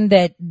person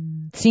that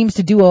seems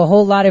to do a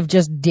whole lot of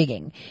just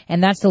digging.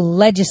 And that's the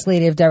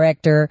legislative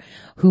director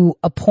who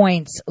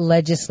appoints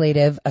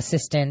legislative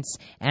assistants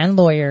and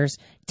lawyers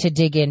to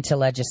dig into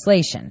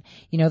legislation.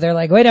 They're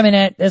like, wait a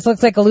minute, this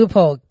looks like a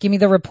loophole. Give me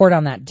the report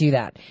on that. Do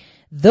that.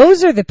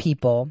 Those are the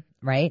people,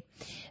 right,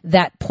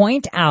 that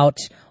point out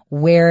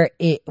where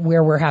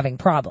we're having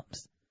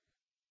problems.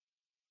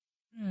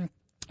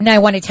 Now I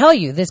want to tell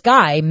you, this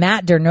guy,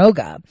 Matt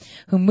Dernoga,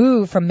 who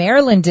moved from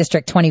Maryland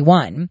District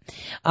 21,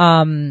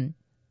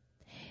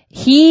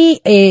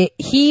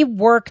 he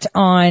worked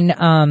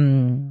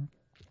on,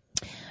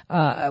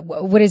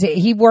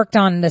 he worked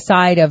on the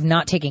side of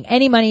not taking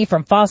any money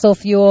from fossil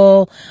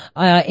fuel,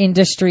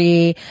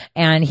 industry,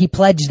 and he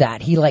pledged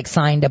that. He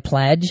signed a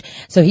pledge.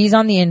 So he's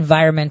on the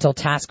environmental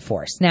task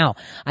force. Now,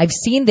 I've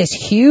seen this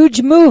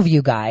huge move,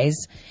 you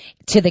guys,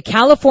 to the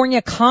California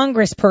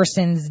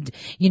congressperson's,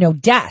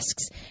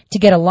 desks to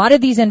get a lot of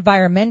these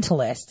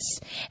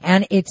environmentalists,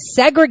 and it's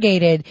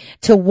segregated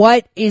to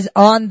what is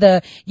on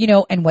the,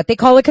 and what they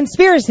call a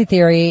conspiracy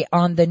theory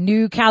on the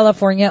new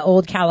California,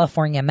 old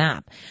California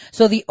map.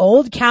 So the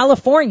old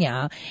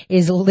California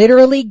is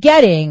literally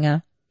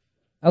getting,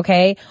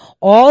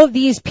 all of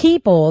these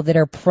people that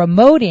are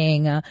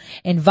promoting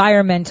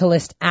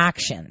environmentalist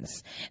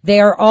actions.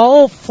 They are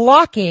all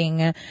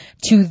flocking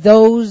to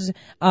those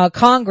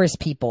Congress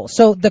people.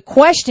 So the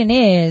question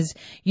is,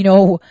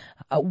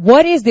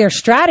 what is their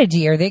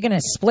strategy? Are they going to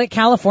split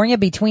California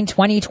between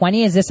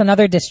 2020? Is this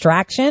another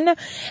distraction?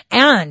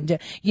 And,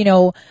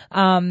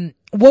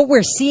 what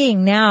we're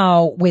seeing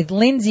now with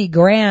Lindsey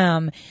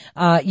Graham,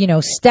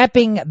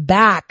 stepping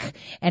back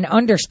and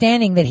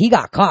understanding that he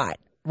got caught,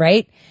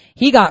 right?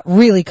 He got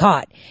really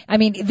caught. I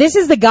mean, this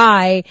is the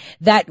guy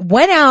that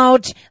went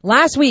out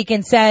last week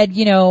and said,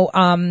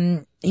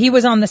 he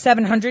was on the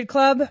 700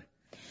 Club,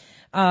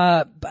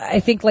 I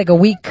think a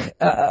week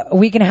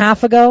and a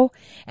half ago.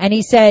 And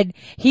he said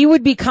he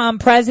would become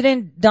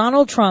President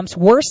Donald Trump's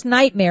worst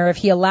nightmare if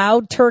he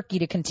allowed Turkey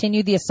to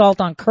continue the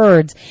assault on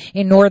Kurds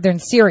in northern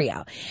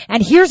Syria.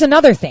 And here's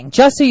another thing,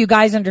 just so you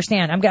guys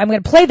understand. I'm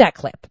going to play that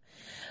clip.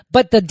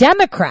 But the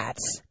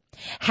Democrats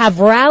have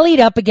rallied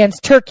up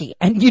against Turkey.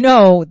 And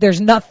there's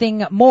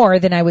nothing more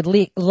than I would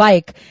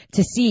like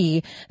to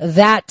see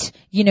that,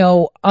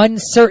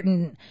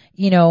 uncertain,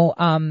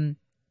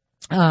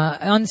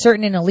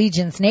 uncertain in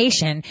allegiance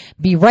nation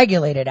be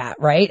regulated at,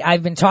 right?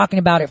 I've been talking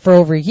about it for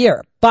over a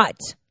year. But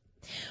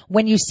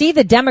when you see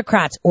the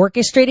Democrats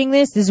orchestrating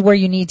this is where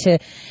you need to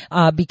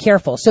be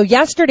careful. So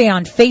yesterday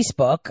on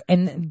Facebook,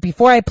 and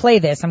before I play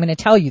this, I'm going to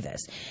tell you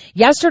this.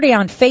 Yesterday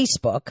on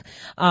Facebook,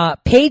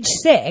 Page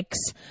 6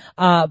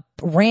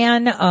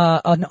 ran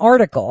an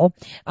article,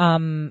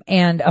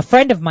 and a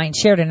friend of mine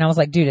shared it, and I was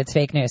like, dude, it's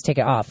fake news, take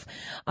it off,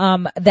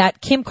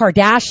 that Kim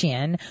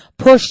Kardashian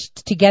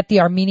pushed to get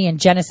the Armenian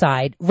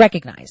genocide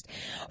recognized.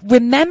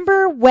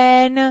 Remember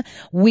when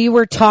we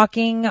were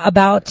talking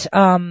about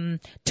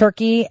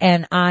Turkey,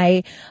 and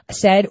I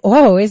said,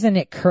 oh, isn't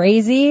it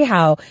crazy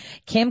how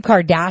Kim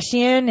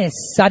Kardashian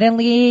is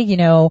suddenly,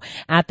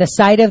 at the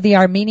site of the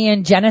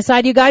Armenian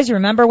genocide? You guys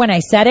remember when I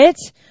said it?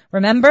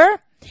 Remember?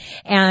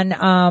 And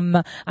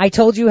I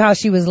told you how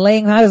she was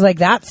I was like,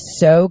 that's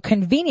so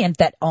convenient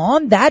that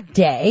on that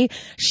day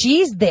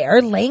she's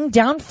there laying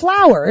down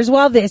flowers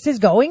while this is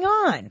going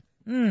on.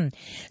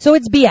 So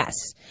it's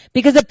BS,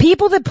 because the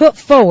people that put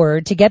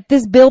forward to get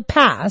this bill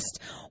passed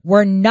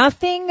were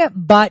nothing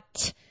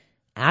but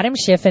Adam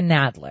Schiff and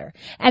Nadler.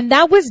 And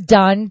that was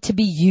done to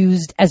be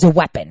used as a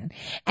weapon.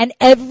 And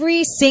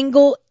every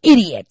single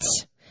idiot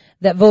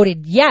that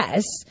voted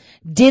yes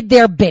did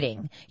their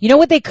bidding. You know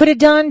what they could have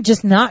done?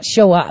 Just not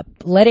show up.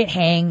 Let it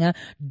hang.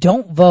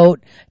 Don't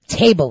vote.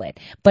 Table it.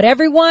 But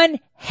everyone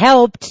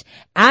helped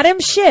Adam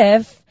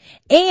Schiff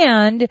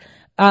and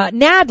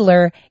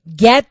Nadler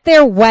get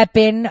their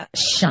weapon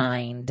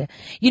shined.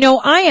 You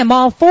know, I am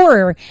all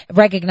for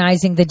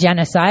recognizing the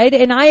genocide,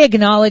 and I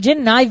acknowledge it,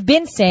 and I've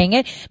been saying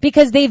it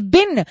because they've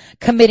been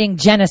committing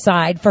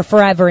genocide for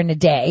forever and a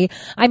day.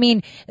 I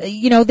mean,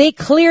 you know, they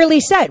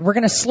clearly said we're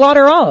going to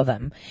slaughter all of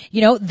them.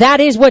 You know,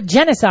 that is what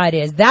genocide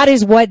is. That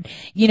is what,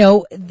 you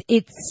know,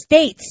 it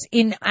states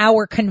in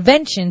our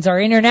conventions, our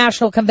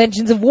international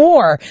conventions of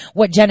war,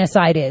 what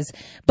genocide is.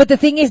 But the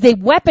thing is, they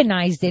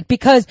weaponized it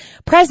because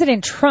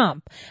President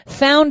Trump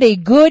found a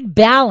good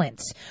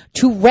balance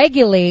to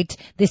regulate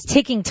this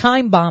ticking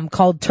time bomb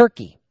called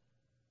Turkey.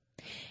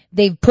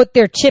 They've put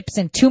their chips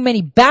in too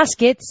many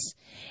baskets,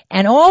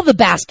 and all the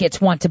baskets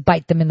want to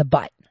bite them in the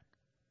butt.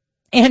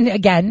 And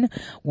again,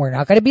 we're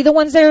not going to be the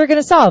ones that are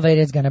going to solve it.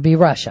 It's going to be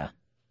Russia.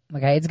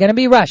 Okay, it's going to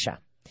be Russia.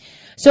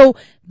 So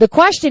the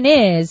question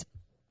is,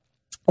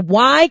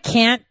 why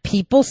can't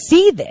people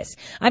see this?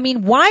 I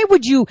mean, why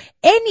would you,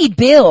 any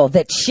bill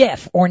that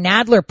Schiff or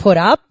Nadler put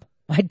up,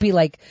 I'd be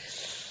like,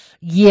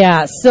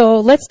 yeah, so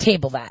let's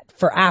table that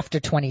for after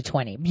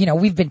 2020. You know,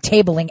 we've been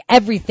tabling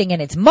everything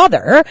and its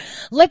mother.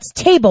 Let's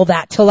table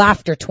that till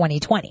after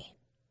 2020.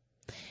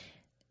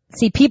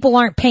 See, people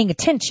aren't paying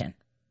attention,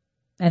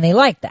 and they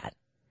like that.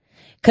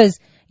 Because,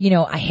 you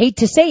know, I hate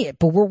to say it,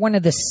 but we're one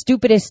of the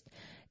stupidest,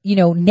 you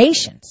know,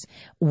 nations.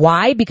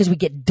 Why? Because we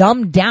get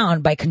dumbed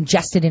down by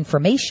congested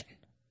information.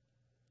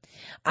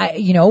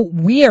 You know,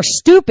 we are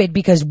stupid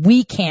because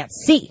we can't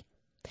see.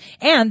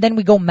 And then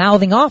we go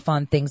mouthing off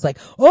on things like,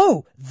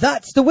 oh,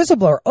 that's the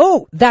whistleblower.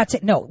 Oh, that's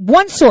it. No,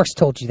 one source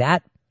told you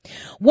that.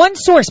 One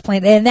source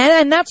planted,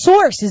 and that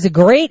source is a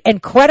great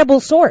and credible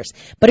source,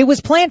 but it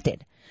was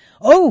planted.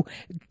 Oh,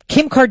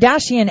 Kim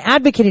Kardashian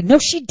advocated. No,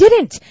 she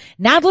didn't.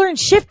 Nadler and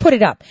Schiff put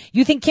it up.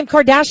 You think Kim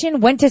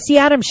Kardashian went to see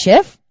Adam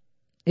Schiff?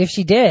 If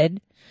she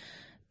did,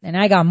 and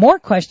I got more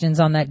questions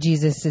on that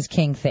Jesus is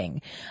King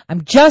thing.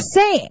 I'm just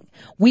saying,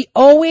 we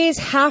always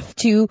have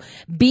to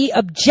be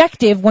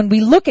objective when we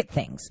look at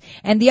things.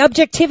 And the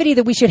objectivity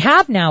that we should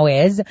have now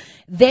is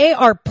they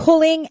are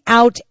pulling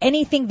out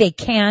anything they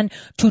can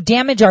to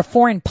damage our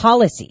foreign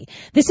policy.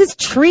 This is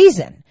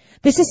treason.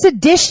 This is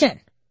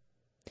sedition.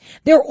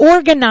 They're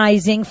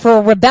organizing for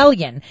a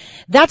rebellion.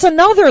 That's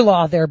another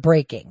law they're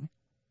breaking.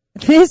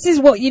 This is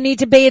what you need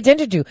to pay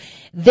attention to.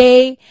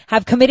 They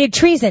have committed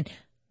treason.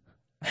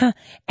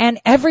 And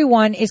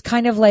everyone is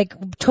kind of like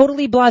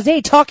totally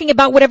blasé, talking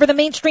about whatever the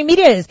mainstream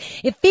media is.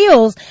 It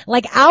feels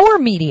like our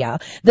media,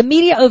 the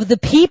media of the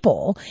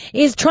people,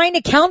 is trying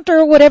to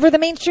counter whatever the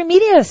mainstream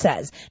media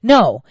says.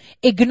 No,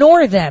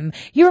 ignore them.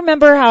 You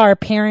remember how our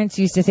parents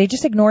used to say,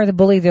 just ignore the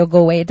bully, they'll go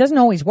away. It doesn't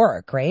always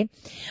work, right?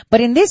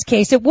 But in this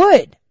case, it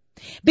would.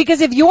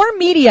 Because if your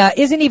media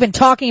isn't even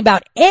talking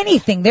about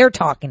anything they're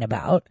talking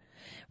about,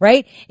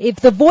 right? If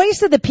the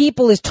voice of the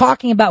people is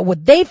talking about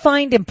what they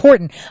find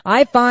important,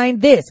 I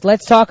find this,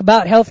 let's talk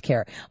about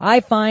healthcare.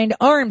 I find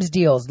arms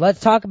deals, let's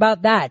talk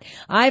about that.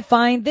 I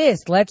find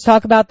this, let's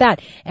talk about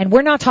that. And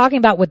we're not talking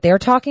about what they're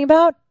talking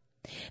about,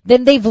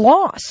 then they've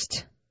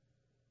lost.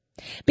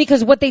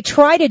 Because what they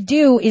try to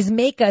do is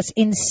make us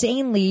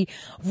insanely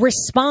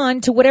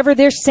respond to whatever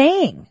they're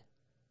saying.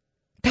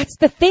 That's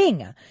the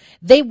thing.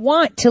 They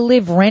want to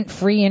live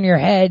rent-free in your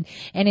head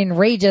and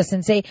enrage us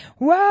and say,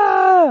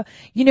 "Rah!"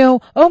 You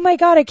know, "Oh my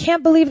God, I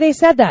can't believe they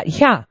said that."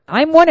 Yeah,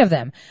 I'm one of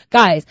them.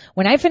 Guys,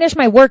 when I finish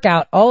my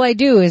workout, all I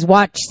do is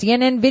watch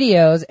CNN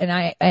videos and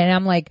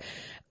I'm like,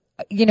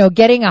 you know,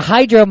 getting a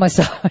hydro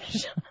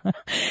massage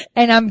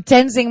and I'm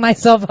tensing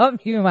myself up.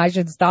 I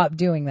should stop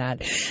doing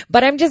that.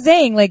 But I'm just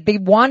saying, like, they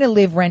want to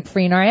live rent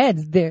free in our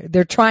heads.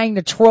 They're trying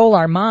to troll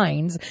our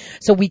minds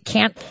so we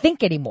can't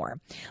think anymore.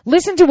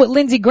 Listen to what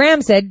Lindsey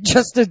Graham said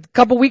just a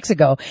couple weeks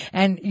ago.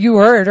 And you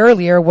heard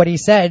earlier what he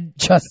said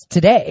just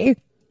today.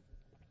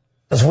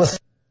 With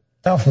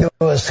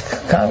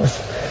U.S. Congress,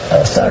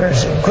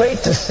 Senators, great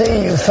to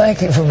see you.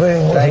 Thank you for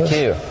being with us. Thank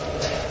you.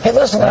 Hey,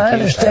 listen, I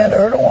understand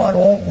Erdogan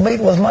won't meet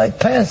with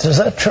Mike Pence. Is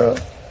that true?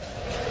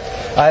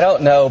 I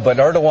don't know, but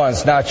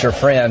Erdogan's not your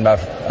friend.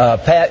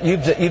 Pat,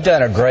 you've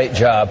done a great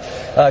job.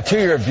 To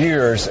your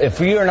viewers, if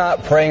we are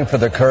not praying for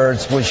the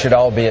Kurds, we should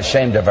all be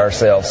ashamed of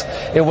ourselves.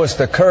 It was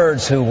the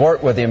Kurds who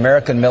worked with the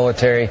American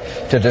military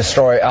to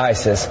destroy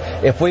ISIS.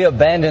 If we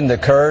abandon the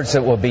Kurds,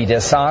 it will be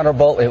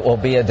dishonorable. It will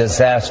be a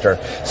disaster.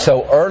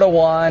 So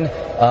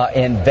Erdogan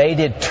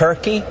invaded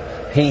Turkey.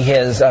 He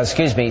has,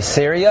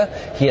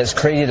 Syria. He has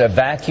created a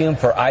vacuum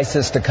for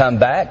ISIS to come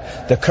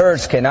back. The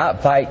Kurds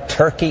cannot fight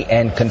Turkey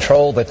and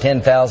control the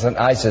 10,000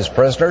 ISIS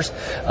prisoners.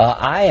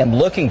 I am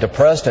looking to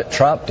President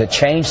Trump to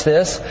change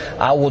this.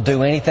 I will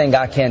do anything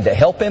I can to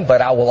help him, but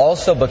I will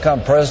also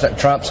become President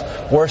Trump's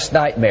worst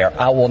nightmare.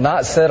 I will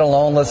not sit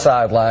alone on the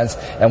sidelines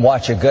and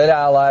watch a good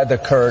ally of the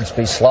Kurds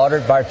be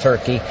slaughtered by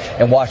Turkey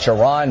and watch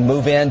Iran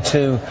move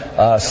into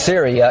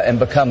Syria and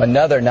become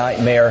another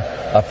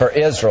nightmare for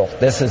Israel.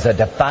 This is a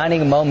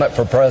defining moment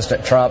for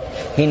President Trump.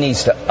 He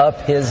needs to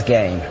up his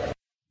game.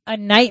 A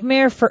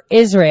nightmare for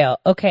Israel.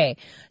 Okay.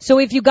 So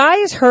if you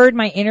guys heard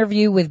my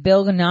interview with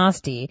Bill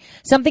Gnosty,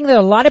 something that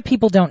a lot of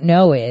people don't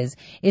know is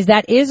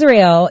that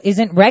Israel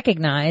isn't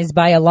recognized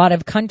by a lot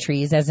of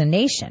countries as a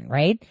nation,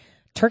 right?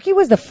 Turkey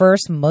was the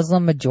first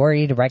Muslim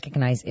majority to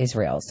recognize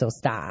Israel. So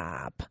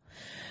stop.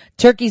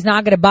 Turkey's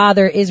not going to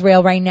bother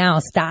Israel right now.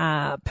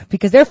 Stop.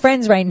 Because they're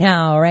friends right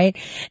now, right?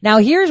 Now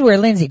here's where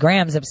Lindsey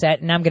Graham's upset,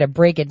 and I'm going to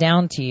break it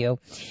down to you.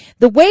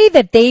 The way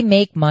that they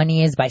make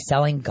money is by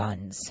selling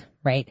guns,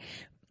 right?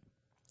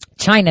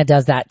 China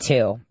does that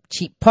too.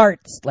 Cheap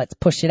parts. Let's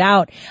push it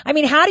out. I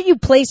mean, how do you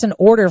place an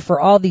order for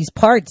all these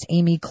parts,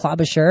 Amy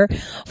Klobuchar,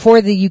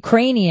 for the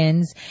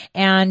Ukrainians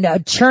and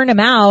churn them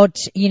out,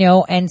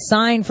 and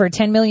sign for a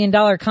 $10 million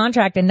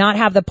contract and not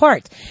have the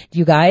parts?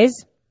 You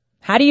guys,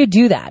 how do you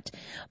do that?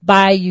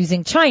 By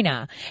using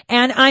China.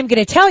 And I'm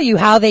going to tell you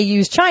how they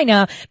use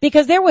China,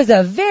 because there was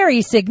a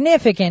very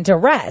significant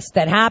arrest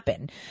that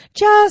happened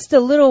just a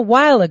little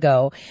while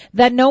ago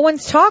that no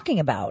one's talking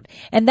about.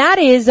 And that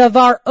is of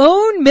our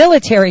own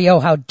military. Oh,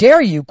 how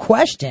dare you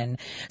question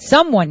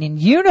someone in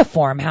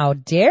uniform? How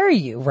dare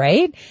you,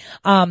 right?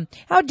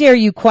 How dare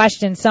you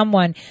question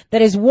someone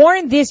that has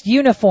worn this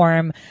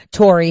uniform,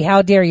 Tory?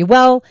 How dare you?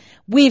 Well,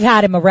 we've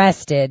had him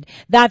arrested.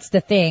 That's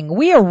the thing.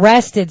 We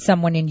arrested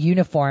someone in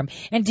uniform.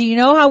 And do you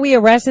know how we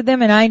arrested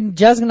them? And I'm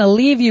just going to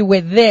leave you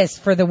with this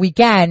for the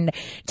weekend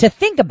to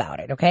think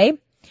about it, okay?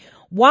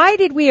 Why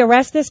did we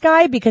arrest this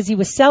guy? Because he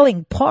was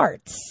selling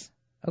parts,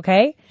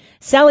 okay?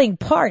 Selling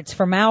parts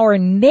from our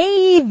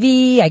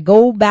Navy. I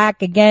go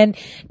back again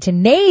to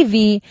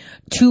Navy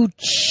to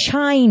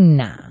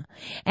China.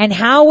 And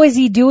how was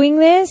he doing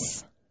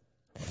this?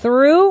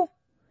 Through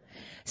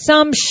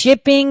some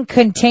shipping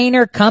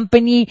container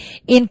company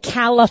in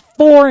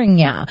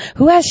California.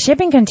 Who has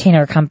shipping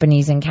container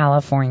companies in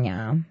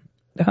California?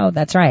 Oh,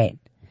 that's right.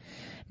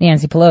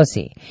 Nancy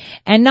Pelosi.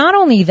 And not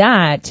only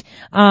that,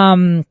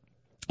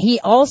 he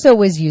also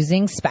was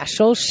using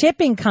special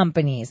shipping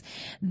companies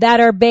that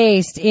are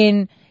based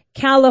in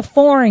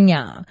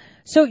California.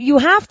 So you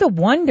have to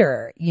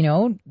wonder,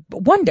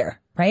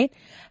 right?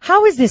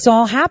 How is this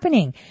all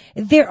happening?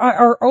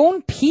 Our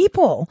own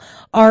people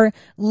are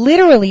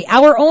literally,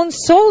 our own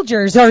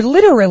soldiers are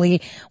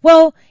literally,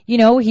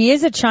 he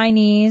is a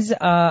Chinese,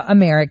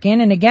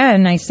 American. And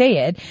again, I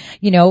say it,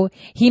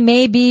 he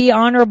may be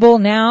honorable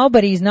now,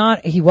 but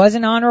he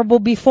wasn't honorable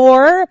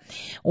before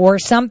or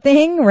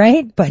something,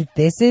 right? But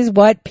this is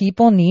what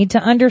people need to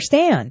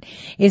understand,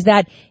 is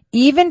that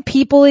even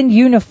people in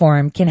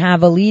uniform can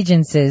have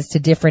allegiances to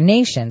different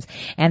nations.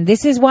 And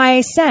this is why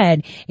I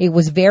said it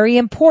was very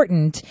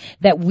important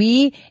that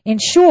we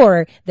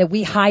ensure that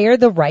we hire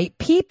the right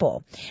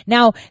people.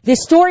 Now,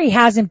 this story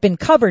hasn't been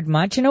covered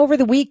much, and over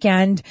the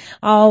weekend,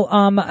 I'll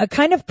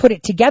kind of put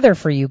it together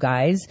for you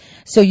guys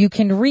so you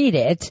can read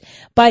it.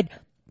 But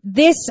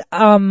this this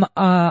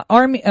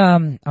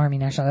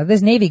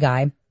Navy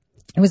guy,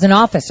 it was an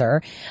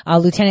officer,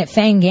 Lieutenant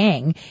Fang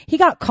Yang. He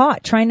got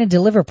caught trying to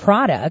deliver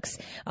products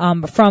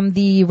from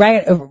the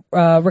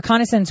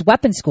reconnaissance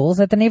weapons schools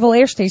at the Naval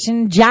Air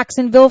Station in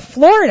Jacksonville,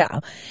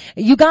 Florida.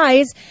 You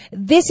guys,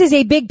 this is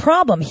a big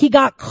problem. He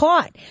got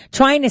caught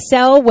trying to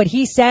sell what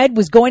he said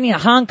was going to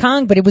Hong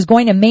Kong, but it was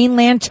going to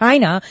mainland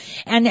China,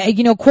 and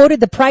quoted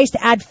the price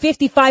to add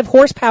 55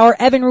 horsepower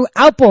Evinrude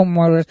outboard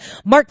motors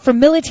marked for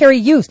military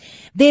use.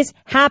 This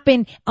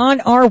happened on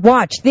our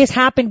watch. This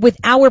happened with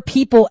our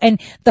people, and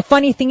the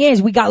funny thing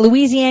is, we got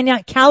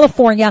Louisiana,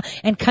 California,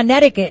 and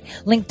Connecticut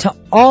linked to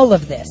all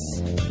of this.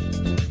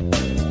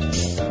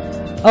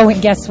 Oh,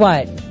 and guess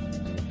what?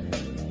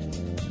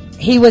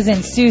 He was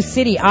in Sioux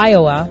City,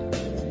 Iowa,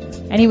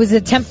 and he was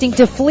attempting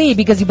to flee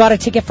because he bought a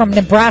ticket from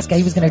Nebraska.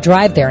 He was going to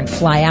drive there and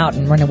fly out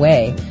and run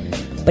away,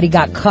 but he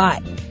got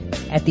caught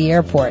at the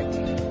airport.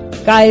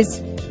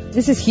 Guys,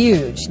 this is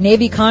huge.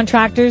 Navy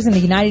contractors in the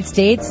United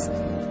States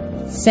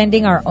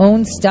sending our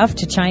own stuff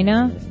to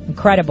China.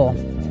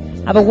 Incredible.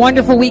 Have a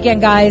wonderful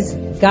weekend, guys.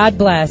 God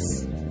bless.